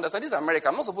 minutes. I didn't understand. This is America.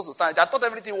 I'm not supposed to stand. I thought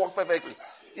everything worked perfectly.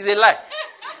 It's a lie.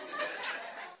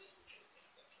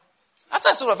 After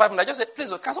I stood for 5 minutes, I just said,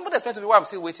 please, can somebody explain to me why I'm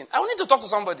still waiting? I will need to talk to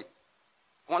somebody.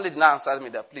 One lady now answered me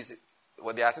that, please,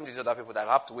 well, they are telling these other people that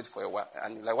I have to wait for a while.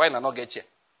 And like, why not get here?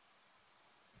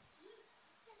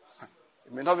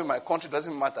 It may not be my country, it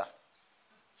doesn't matter.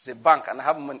 It's a bank and I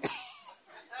have money.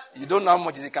 You don't know how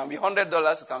much it is. It can be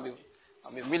 $100, it can be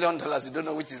 $1 million. You don't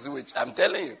know which is which. I'm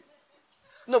telling you.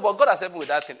 No, but God has helped me with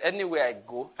that thing. Anywhere I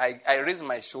go, I raise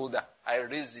my shoulder. I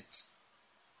raise it.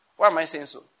 Why am I saying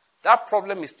so? That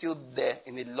problem is still there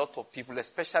in a lot of people,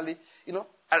 especially,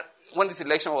 when this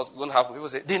election was going to happen, people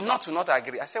say, the North will not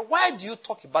agree. I said, why do you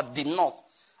talk about the North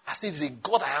as if it's a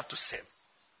God I have to serve?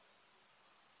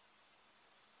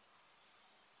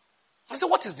 I said,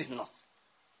 what is the North?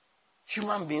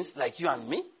 Human beings like you and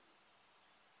me?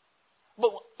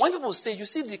 But when people say, you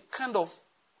see the kind of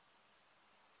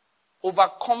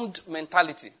overcome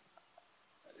mentality.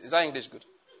 Is that English good?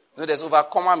 No, there's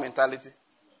overcomer mentality.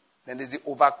 Then there's the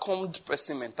overcome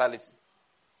person mentality.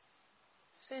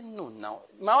 I say, no, now.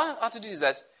 My attitude is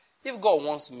that if God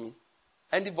wants me,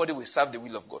 anybody will serve the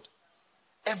will of God.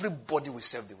 Everybody will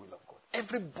serve the will of God.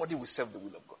 Everybody will serve the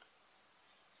will of God.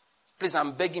 Please,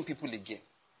 I'm begging people again.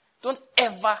 Don't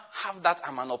ever have that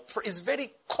I'm an oppressed. It's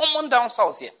very common down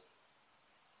south here.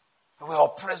 We're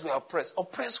oppressed.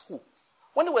 Oppressed who?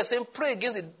 When they were saying pray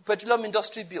against the petroleum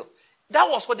industry bill, that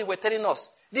was what they were telling us.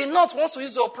 The North wants to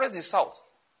use to oppress the South.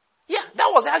 Yeah, that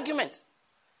was the argument.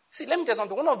 See, let me tell you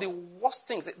something. One of the worst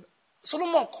things,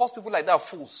 Solomon calls people like that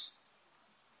fools.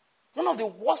 One of the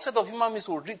worst set of human beings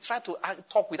who try to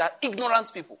talk with are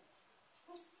ignorant people.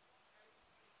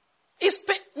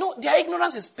 Their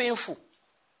ignorance is painful.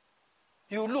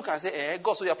 You look and say,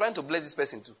 God, so you're planning to bless this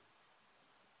person too.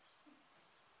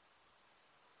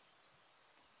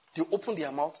 They open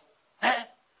their mouth.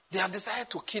 They have decided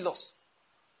to kill us.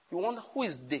 You wonder, who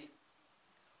is they?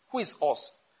 Who is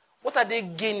us? What are they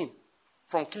gaining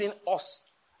from killing us?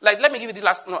 Like, let me give you the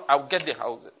last. No, I'll get there.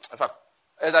 In fact,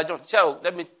 Elder John,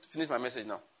 let me finish my message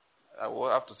now. I will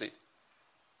have to say it.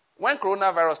 When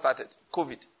coronavirus started,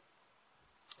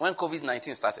 when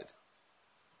COVID-19 started,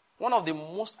 one of the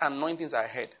most annoying things I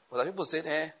heard was that people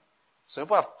said, some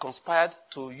people have conspired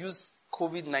to use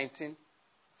COVID-19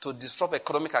 to disrupt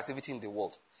economic activity in the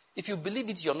world. If you believe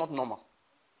it, you're not normal.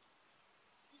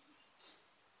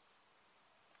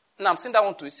 Now, I'm saying that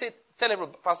one to you. Tell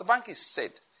everybody, Pastor Banky said,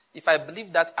 If I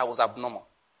believed that, I was abnormal.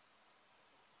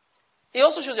 It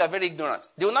also shows you are very ignorant.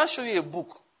 They will not show you a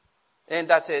book and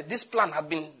that this plan had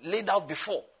been laid out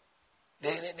before.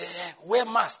 They wear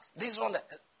masks. This one, that.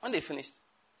 When they finished,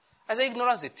 I said,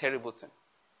 ignorance is a terrible thing.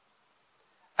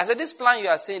 I said, this plan you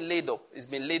are saying laid up is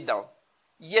been laid down.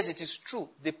 Yes, it is true.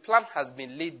 The plan has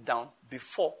been laid down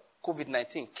before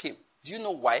COVID-19 came. Do you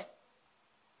know why?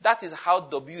 That is how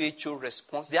WHO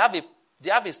responds. They have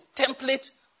a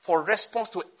template for response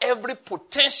to every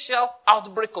potential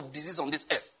outbreak of disease on this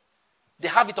earth. They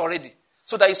have it already.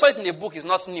 So that you saw it in the book is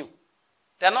not new.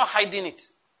 They are not hiding it.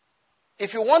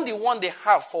 If you want the one they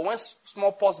have for when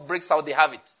smallpox breaks out, they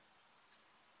have it.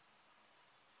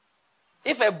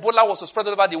 If Ebola was to spread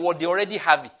all over the world, they already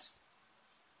have it.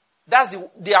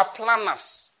 They are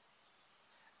planners.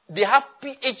 They have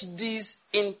PhDs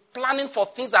in planning for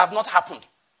things that have not happened.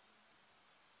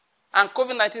 And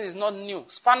COVID-19 is not new.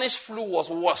 Spanish flu was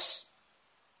worse.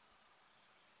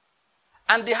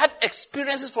 And they had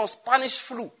experiences from Spanish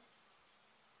flu.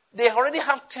 They already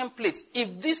have templates.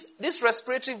 If these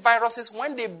respiratory viruses,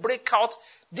 when they break out,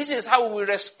 this is how we will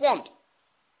respond.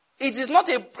 It's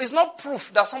not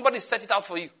proof that somebody set it out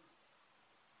for you.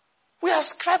 We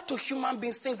ascribe to human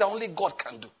beings things that only God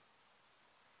can do.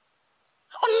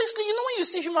 Honestly, when you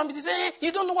see human beings, you say, hey,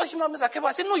 you don't know what human beings are capable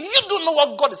of. I say, no, you don't know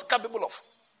what God is capable of.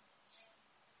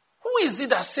 Who is it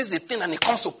that says a thing and it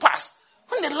comes to pass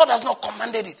when the Lord has not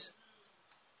commanded it?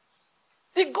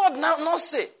 Did God now not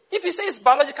say? If he says it's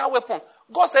biological weapon,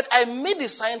 God said, I made the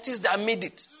scientists that made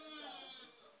it.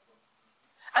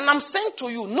 And I'm saying to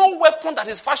you, no weapon that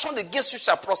is fashioned against you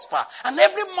shall prosper. And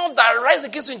every mouth that rises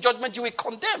against you in judgment, you will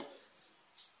condemn.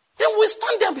 Then we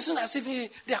stand there and be seen as if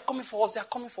they are coming for us, they are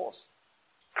coming for us.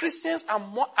 Christians are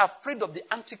more afraid of the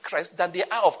Antichrist than they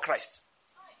are of Christ.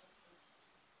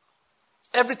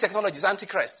 Every technology is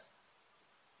Antichrist.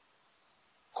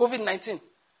 COVID-19,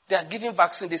 they are giving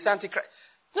vaccine, they say Antichrist.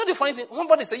 You know the funny thing?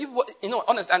 Somebody say,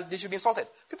 honest, and they should be insulted.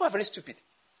 People are very stupid.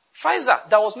 Pfizer,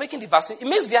 that was making the vaccine, it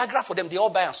makes Viagra for them. They all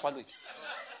buy and swallow it.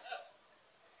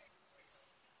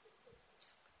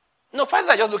 No,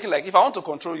 Pfizer is just looking like, if I want to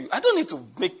control you, I don't need to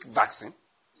make vaccine.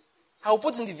 I will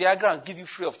put in the Viagra and give you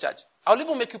free of charge. I will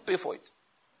even make you pay for it.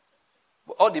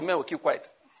 But all the men will keep quiet.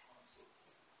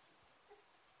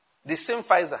 The same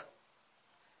Pfizer.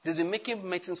 They've been making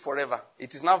medicines forever.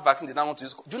 It is now vaccine they don't want to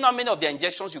use. Do you know how many of the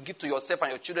injections you give to yourself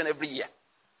and your children every year?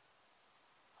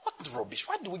 What rubbish.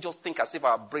 Why do we just think as if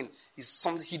our brain is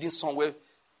hidden somewhere,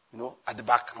 at the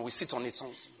back and we sit on it?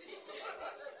 It's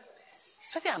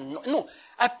very annoying. No,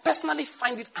 I personally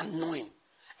find it annoying.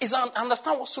 I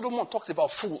understand what Solomon talks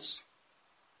about fools.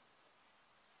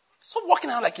 Stop walking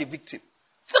out like a victim.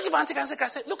 Look about Antichrist. I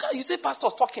said, look, you say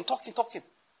pastors talking.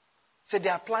 Said they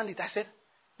have planned it. I said,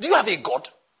 do you have a God?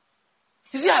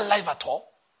 Is he alive at all?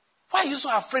 Why are you so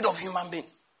afraid of human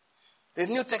beings? The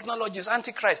new technologies,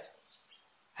 Antichrist.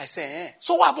 I say,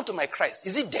 so what happened to my Christ?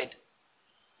 Is he dead?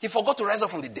 He forgot to rise up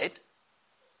from the dead?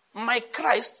 My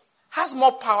Christ has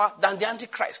more power than the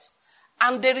Antichrist.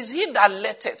 And there is he that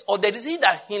letteth, or there is he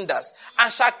that hinders,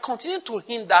 and shall continue to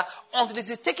hinder until it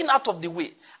is taken out of the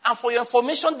way. And for your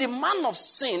information, the man of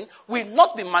sin will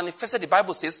not be manifested, the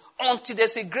Bible says, until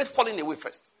there's a great falling away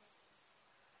first.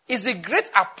 It's a great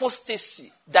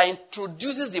apostasy that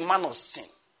introduces the man of sin.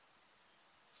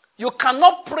 You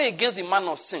cannot pray against the man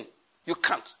of sin. You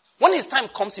can't. When his time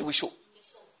comes, he will show.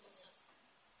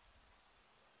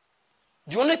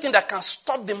 The only thing that can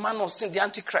stop the man of sin, the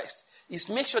Antichrist, is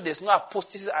make sure there's no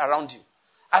apostasy around you.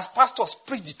 As pastors,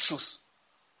 preach the truth.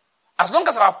 As long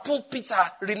as our pulpits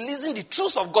are releasing the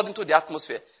truth of God into the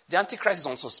atmosphere, the Antichrist is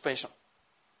on suspension.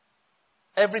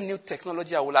 Every new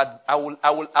technology, I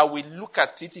will look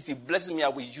at it. If it blesses me, I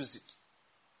will use it.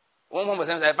 One woman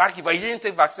said, but you didn't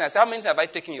take vaccine. I said, how many have I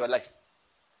taken in your life?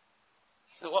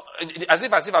 As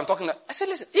if I'm talking. I said,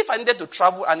 listen, if I needed to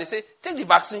travel and they say, take the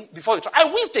vaccine before you travel, I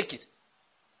will take it.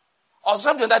 I was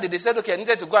traveling that day. They said, okay, I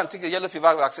needed to go and take the yellow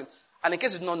fever vaccine. And in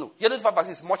case you don't know, yellow fever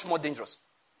vaccine is much more dangerous.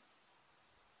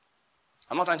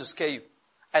 I'm not trying to scare you.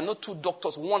 I know two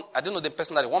doctors. One, I don't know them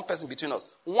personally. One person between us.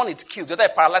 One, it killed. The other,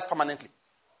 paralyzed permanently.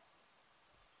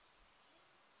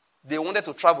 They wanted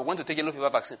to travel, went to take yellow fever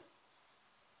vaccine.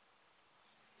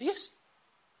 Yes.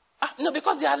 No,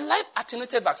 because they are live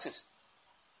attenuated vaccines.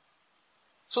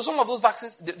 So some of those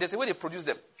vaccines, there's a way they produce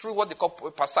them through what they call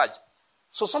passage.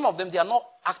 So some of them, they are not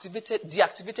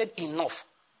deactivated enough.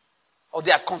 Or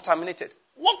they are contaminated.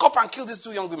 Walk up and kill these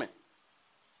two young women.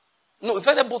 No, in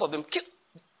fact, both of them killed.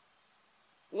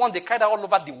 One, they cried out all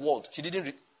over the world. She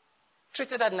didn't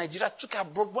treated her in Nigeria, took her,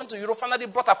 went to Europe, finally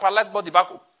brought her paralyzed body back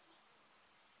home.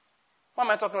 Why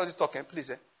am I talking all this talking?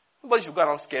 Please, nobody should go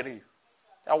around scaring you.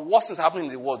 There are worse things happening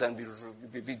in the world than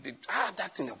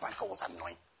that thing in your banker was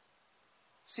annoying.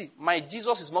 See, my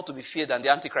Jesus is more to be feared than the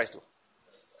Antichrist.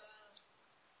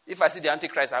 If I see the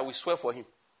Antichrist, I will swear for him.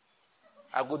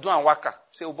 I go do and waka.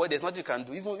 Say, oh boy, there's nothing you can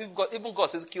do. Even God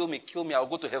says, kill me, I'll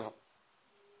go to heaven.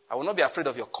 I will not be afraid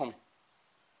of your coming.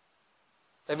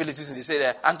 Every little thing they say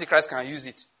that Antichrist can use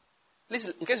it.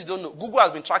 Listen, in case you don't know, Google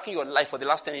has been tracking your life for the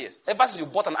last 10 years. Ever since you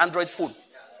bought an Android phone.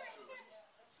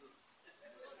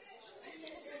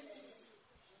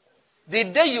 The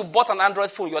day you bought an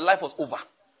Android phone, your life was over.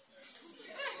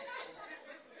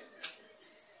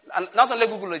 And not only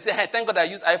Google, they say, hey, thank God I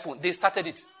use iPhone. They started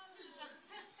it.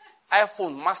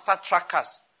 iPhone, master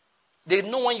trackers. They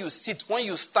know when you sit, when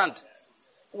you stand,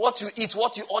 what you eat,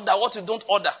 what you order, what you don't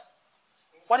order.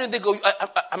 Why don't they go?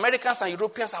 Americans and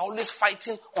Europeans are always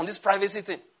fighting on this privacy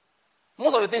thing.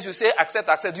 Most of the things you say,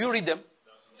 accept. Do you read them?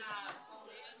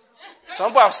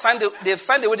 Some people have they've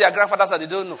signed away their grandfathers that they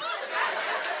don't know.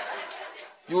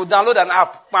 You download an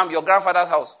app, bam, your grandfather's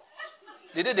house.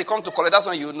 The day they come to collect, that's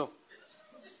when you know.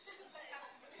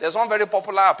 There's one very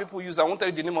popular app people use. I won't tell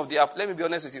you the name of the app. Let me be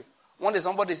honest with you. One day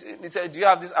somebody said, do you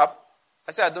have this app?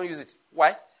 I said, I don't use it.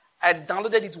 Why? I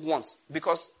downloaded it once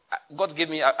because God gave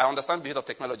me, I understand the bit of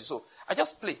technology. So I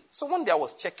just play. So one day I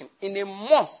was checking. In a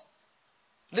month,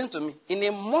 listen to me, in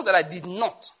a month that I did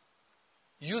not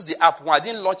use the app, when I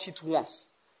didn't launch it once,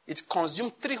 it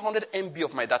consumed 300 MB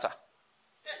of my data.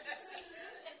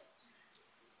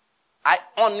 I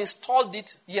uninstalled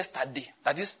it yesterday.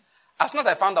 That is, as soon as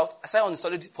I found out, I started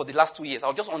uninstalling it for the last 2 years. I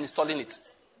was just uninstalling it.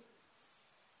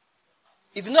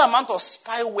 If you know the amount of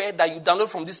spyware that you download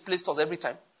from these Play stores every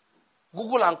time,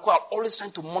 Google and Co are always trying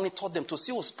to monitor them to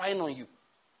see who's spying on you.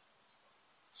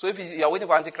 So if you are waiting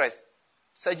for Antichrist,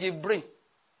 Sergey Brin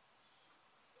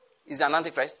is an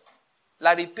Antichrist.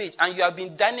 Larry Page. And you have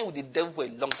been dining with the devil for a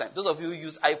long time. Those of you who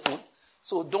use iPhone,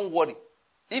 so don't worry.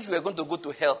 If you are going to go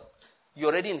to hell, you're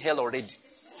already in hell already.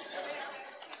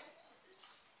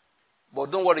 But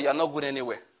don't worry, you're not going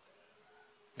anywhere.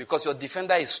 Because your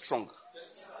defender is strong.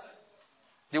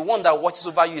 The one that watches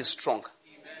over you is strong.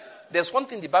 There's one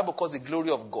thing the Bible calls the glory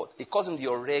of God. It calls him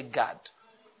your rear guard.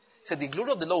 It said the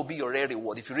glory of the Lord will be your rear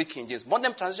reward. If you read King James.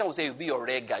 Modern translation will say it will be your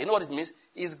rear guard. You know what it means?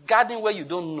 It's guarding where you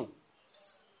don't know.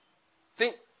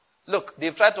 Look,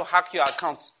 they've tried to hack your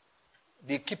account.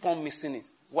 They keep on missing it.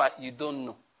 Why? You don't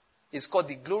know. It's called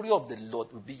the glory of the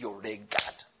Lord will be your rear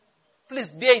guard. Please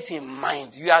bear it in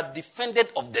mind. You are defended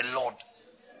of the Lord.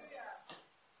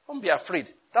 Don't be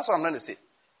afraid. That's what I'm trying to say.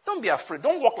 Don't be afraid.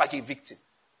 Don't walk like a victim.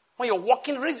 When you're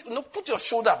walking, put your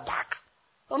shoulder back.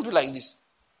 Don't do like this.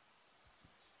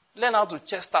 Learn how to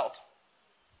chest out.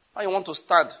 When you want to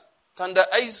stand, turn the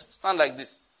eyes, stand like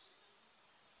this.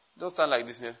 Don't stand like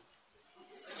this here.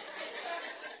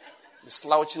 You're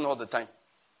slouching all the time.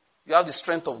 You have the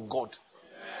strength of God.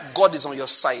 God is on your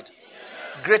side.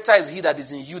 Greater is he that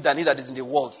is in you than he that is in the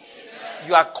world.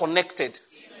 You are connected.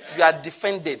 You are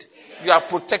defended. You are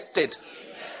protected.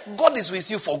 God is with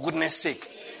you for goodness sake.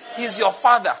 He is your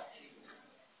father.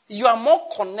 You are more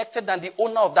connected than the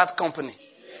owner of that company.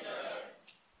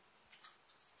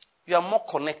 You are more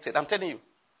connected. I'm telling you.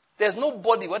 There's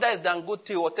nobody, whether it's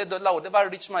Dangote or $10 or whatever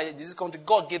rich man in this country,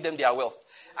 God gave them their wealth.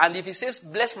 And if he says,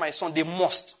 bless my son, they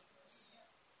must.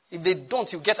 If they don't,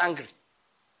 he'll get angry.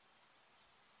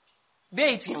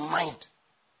 Bear it in mind.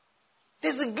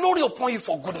 There's a glory upon you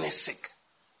for goodness sake.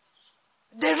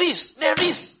 There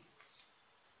is.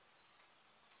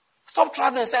 Stop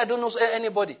traveling and say, I don't know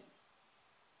anybody.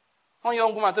 One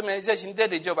young woman told me, he said, she did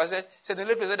the job. I said, the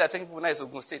only place where they're taking people now is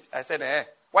Ogun State. I said,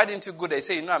 why didn't you go there? He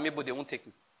said, I'm able, they won't take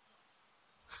me.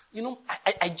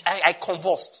 I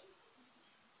convulsed.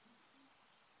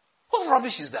 What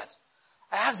rubbish is that?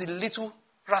 I asked the little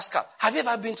rascal, have you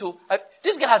ever been to...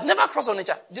 this guy has never crossed on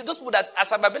nature. Those people that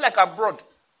are like abroad.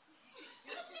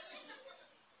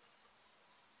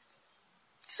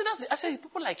 He said, I said,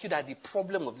 people like you that are the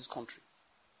problem of this country.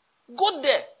 Go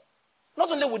there.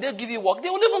 Not only will they give you work, they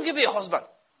will even give you a husband.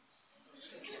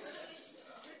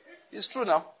 It's true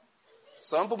now.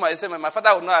 Some people might say, my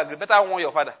father will not agree. Better warn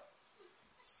your father.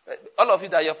 All of you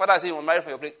that your father says you will marry for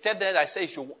your break, tell them that I say you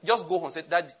should just go home and say,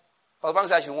 Daddy, Pastor Bank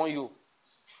says I should warn you.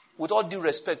 With all due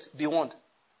respect, be warned.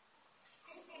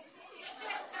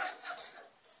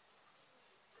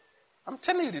 I'm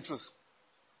telling you the truth.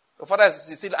 Your father is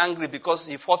still angry because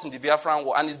he fought in the Biafran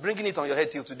war and he's bringing it on your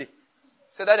head till today.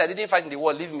 Say, Daddy, I didn't fight in the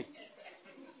war. Leave me.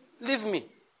 Leave me.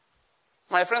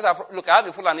 My friends are... Look, I have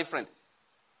a Fulani friend.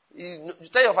 You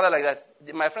tell your father like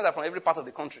that. My friends are from every part of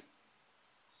the country.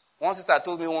 One sister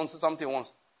told me something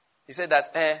once. He said that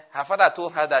her father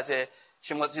told her that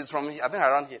she's from, I think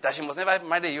around here, that she must never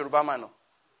marry a Yoruba man. No.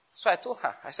 So I told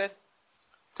her, I said,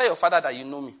 tell your father that you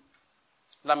know me.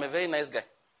 That I'm a very nice guy.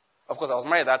 Of course, I was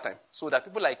married at that time. So that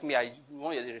people like me are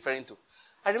what you're referring to.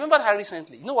 I remembered her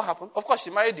recently. You know what happened? Of course, she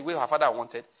married the way her father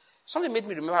wanted. Something made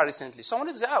me remember her recently. So I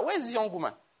wanted to say, where is this young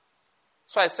woman?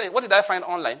 So I said, what did I find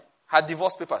online? Her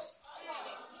divorce papers.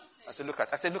 I said, look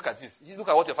at this. Look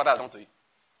at what your father has done to you.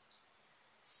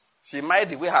 She married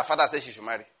the way her father said she should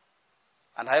marry.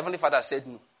 And her heavenly father said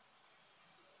no.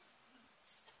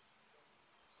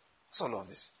 That's all of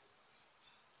this.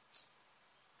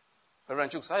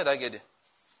 Reverend Chooks, how did I get there?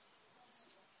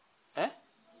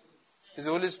 It's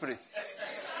the Holy Spirit.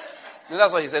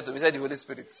 That's what he said to me. He said the Holy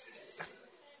Spirit.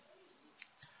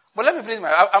 But let me finish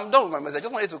I'm done with my message. I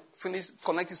just wanted to finish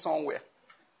connecting somewhere.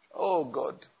 Oh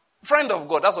God. Friend of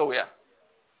God, that's what we are.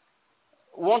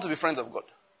 We want to be friends of God.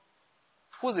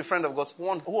 Who's the friend of God?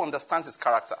 One who understands his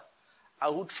character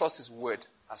and who trusts his word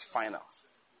as final.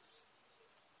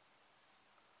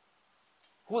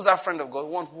 Who's that friend of God?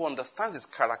 One who understands his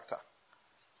character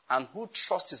and who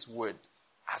trusts his word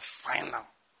as final.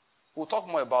 We'll talk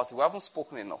more about it. We haven't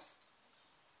spoken enough.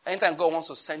 Anytime God wants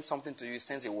to send something to you, he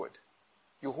sends a word.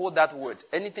 You hold that word.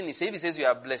 Anything he says, if he says you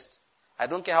are blessed, I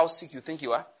don't care how sick you think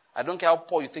you are. I don't care how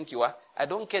poor you think you are. I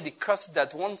don't care the curse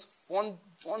that one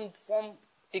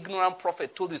ignorant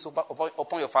prophet told you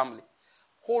upon your family.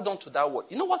 Hold on to that word.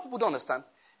 You know what people don't understand?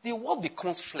 The word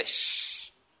becomes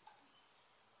flesh.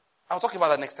 I'll talk about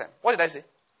that next time. What did I say?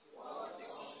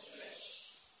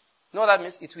 You know what that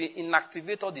means? It will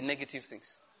inactivate all the negative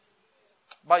things.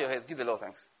 Bow your heads. Give the Lord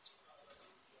thanks.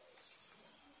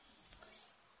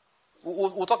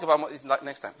 We'll talk about it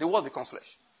next time. The word becomes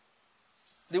flesh.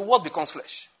 The word becomes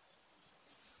flesh.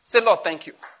 Say, Lord, thank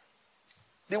you.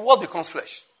 The word becomes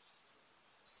flesh.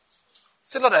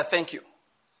 Say, Lord, I thank you.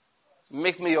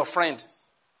 Make me your friend.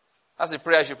 That's a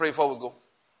prayer I should pray before we go.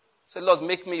 Say, Lord,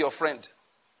 make me your friend.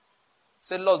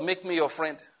 Say, Lord, make me your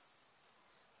friend.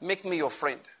 Make me your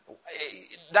friend.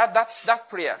 That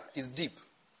prayer is deep.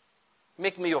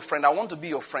 Make me your friend. I want to be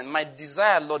your friend. My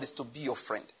desire, Lord, is to be your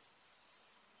friend.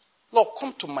 Lord,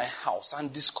 come to my house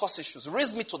and discuss issues.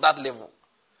 Raise me to that level.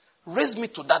 Raise me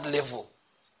to that level.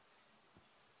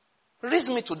 Raise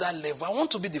me to that level. I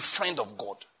want to be the friend of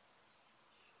God.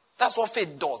 That's what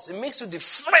faith does. It makes you the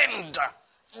friend.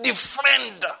 The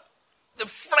friend. The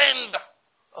friend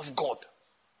of God.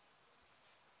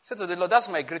 Say to the Lord, that's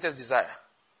my greatest desire.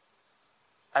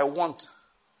 I want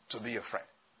to be your friend.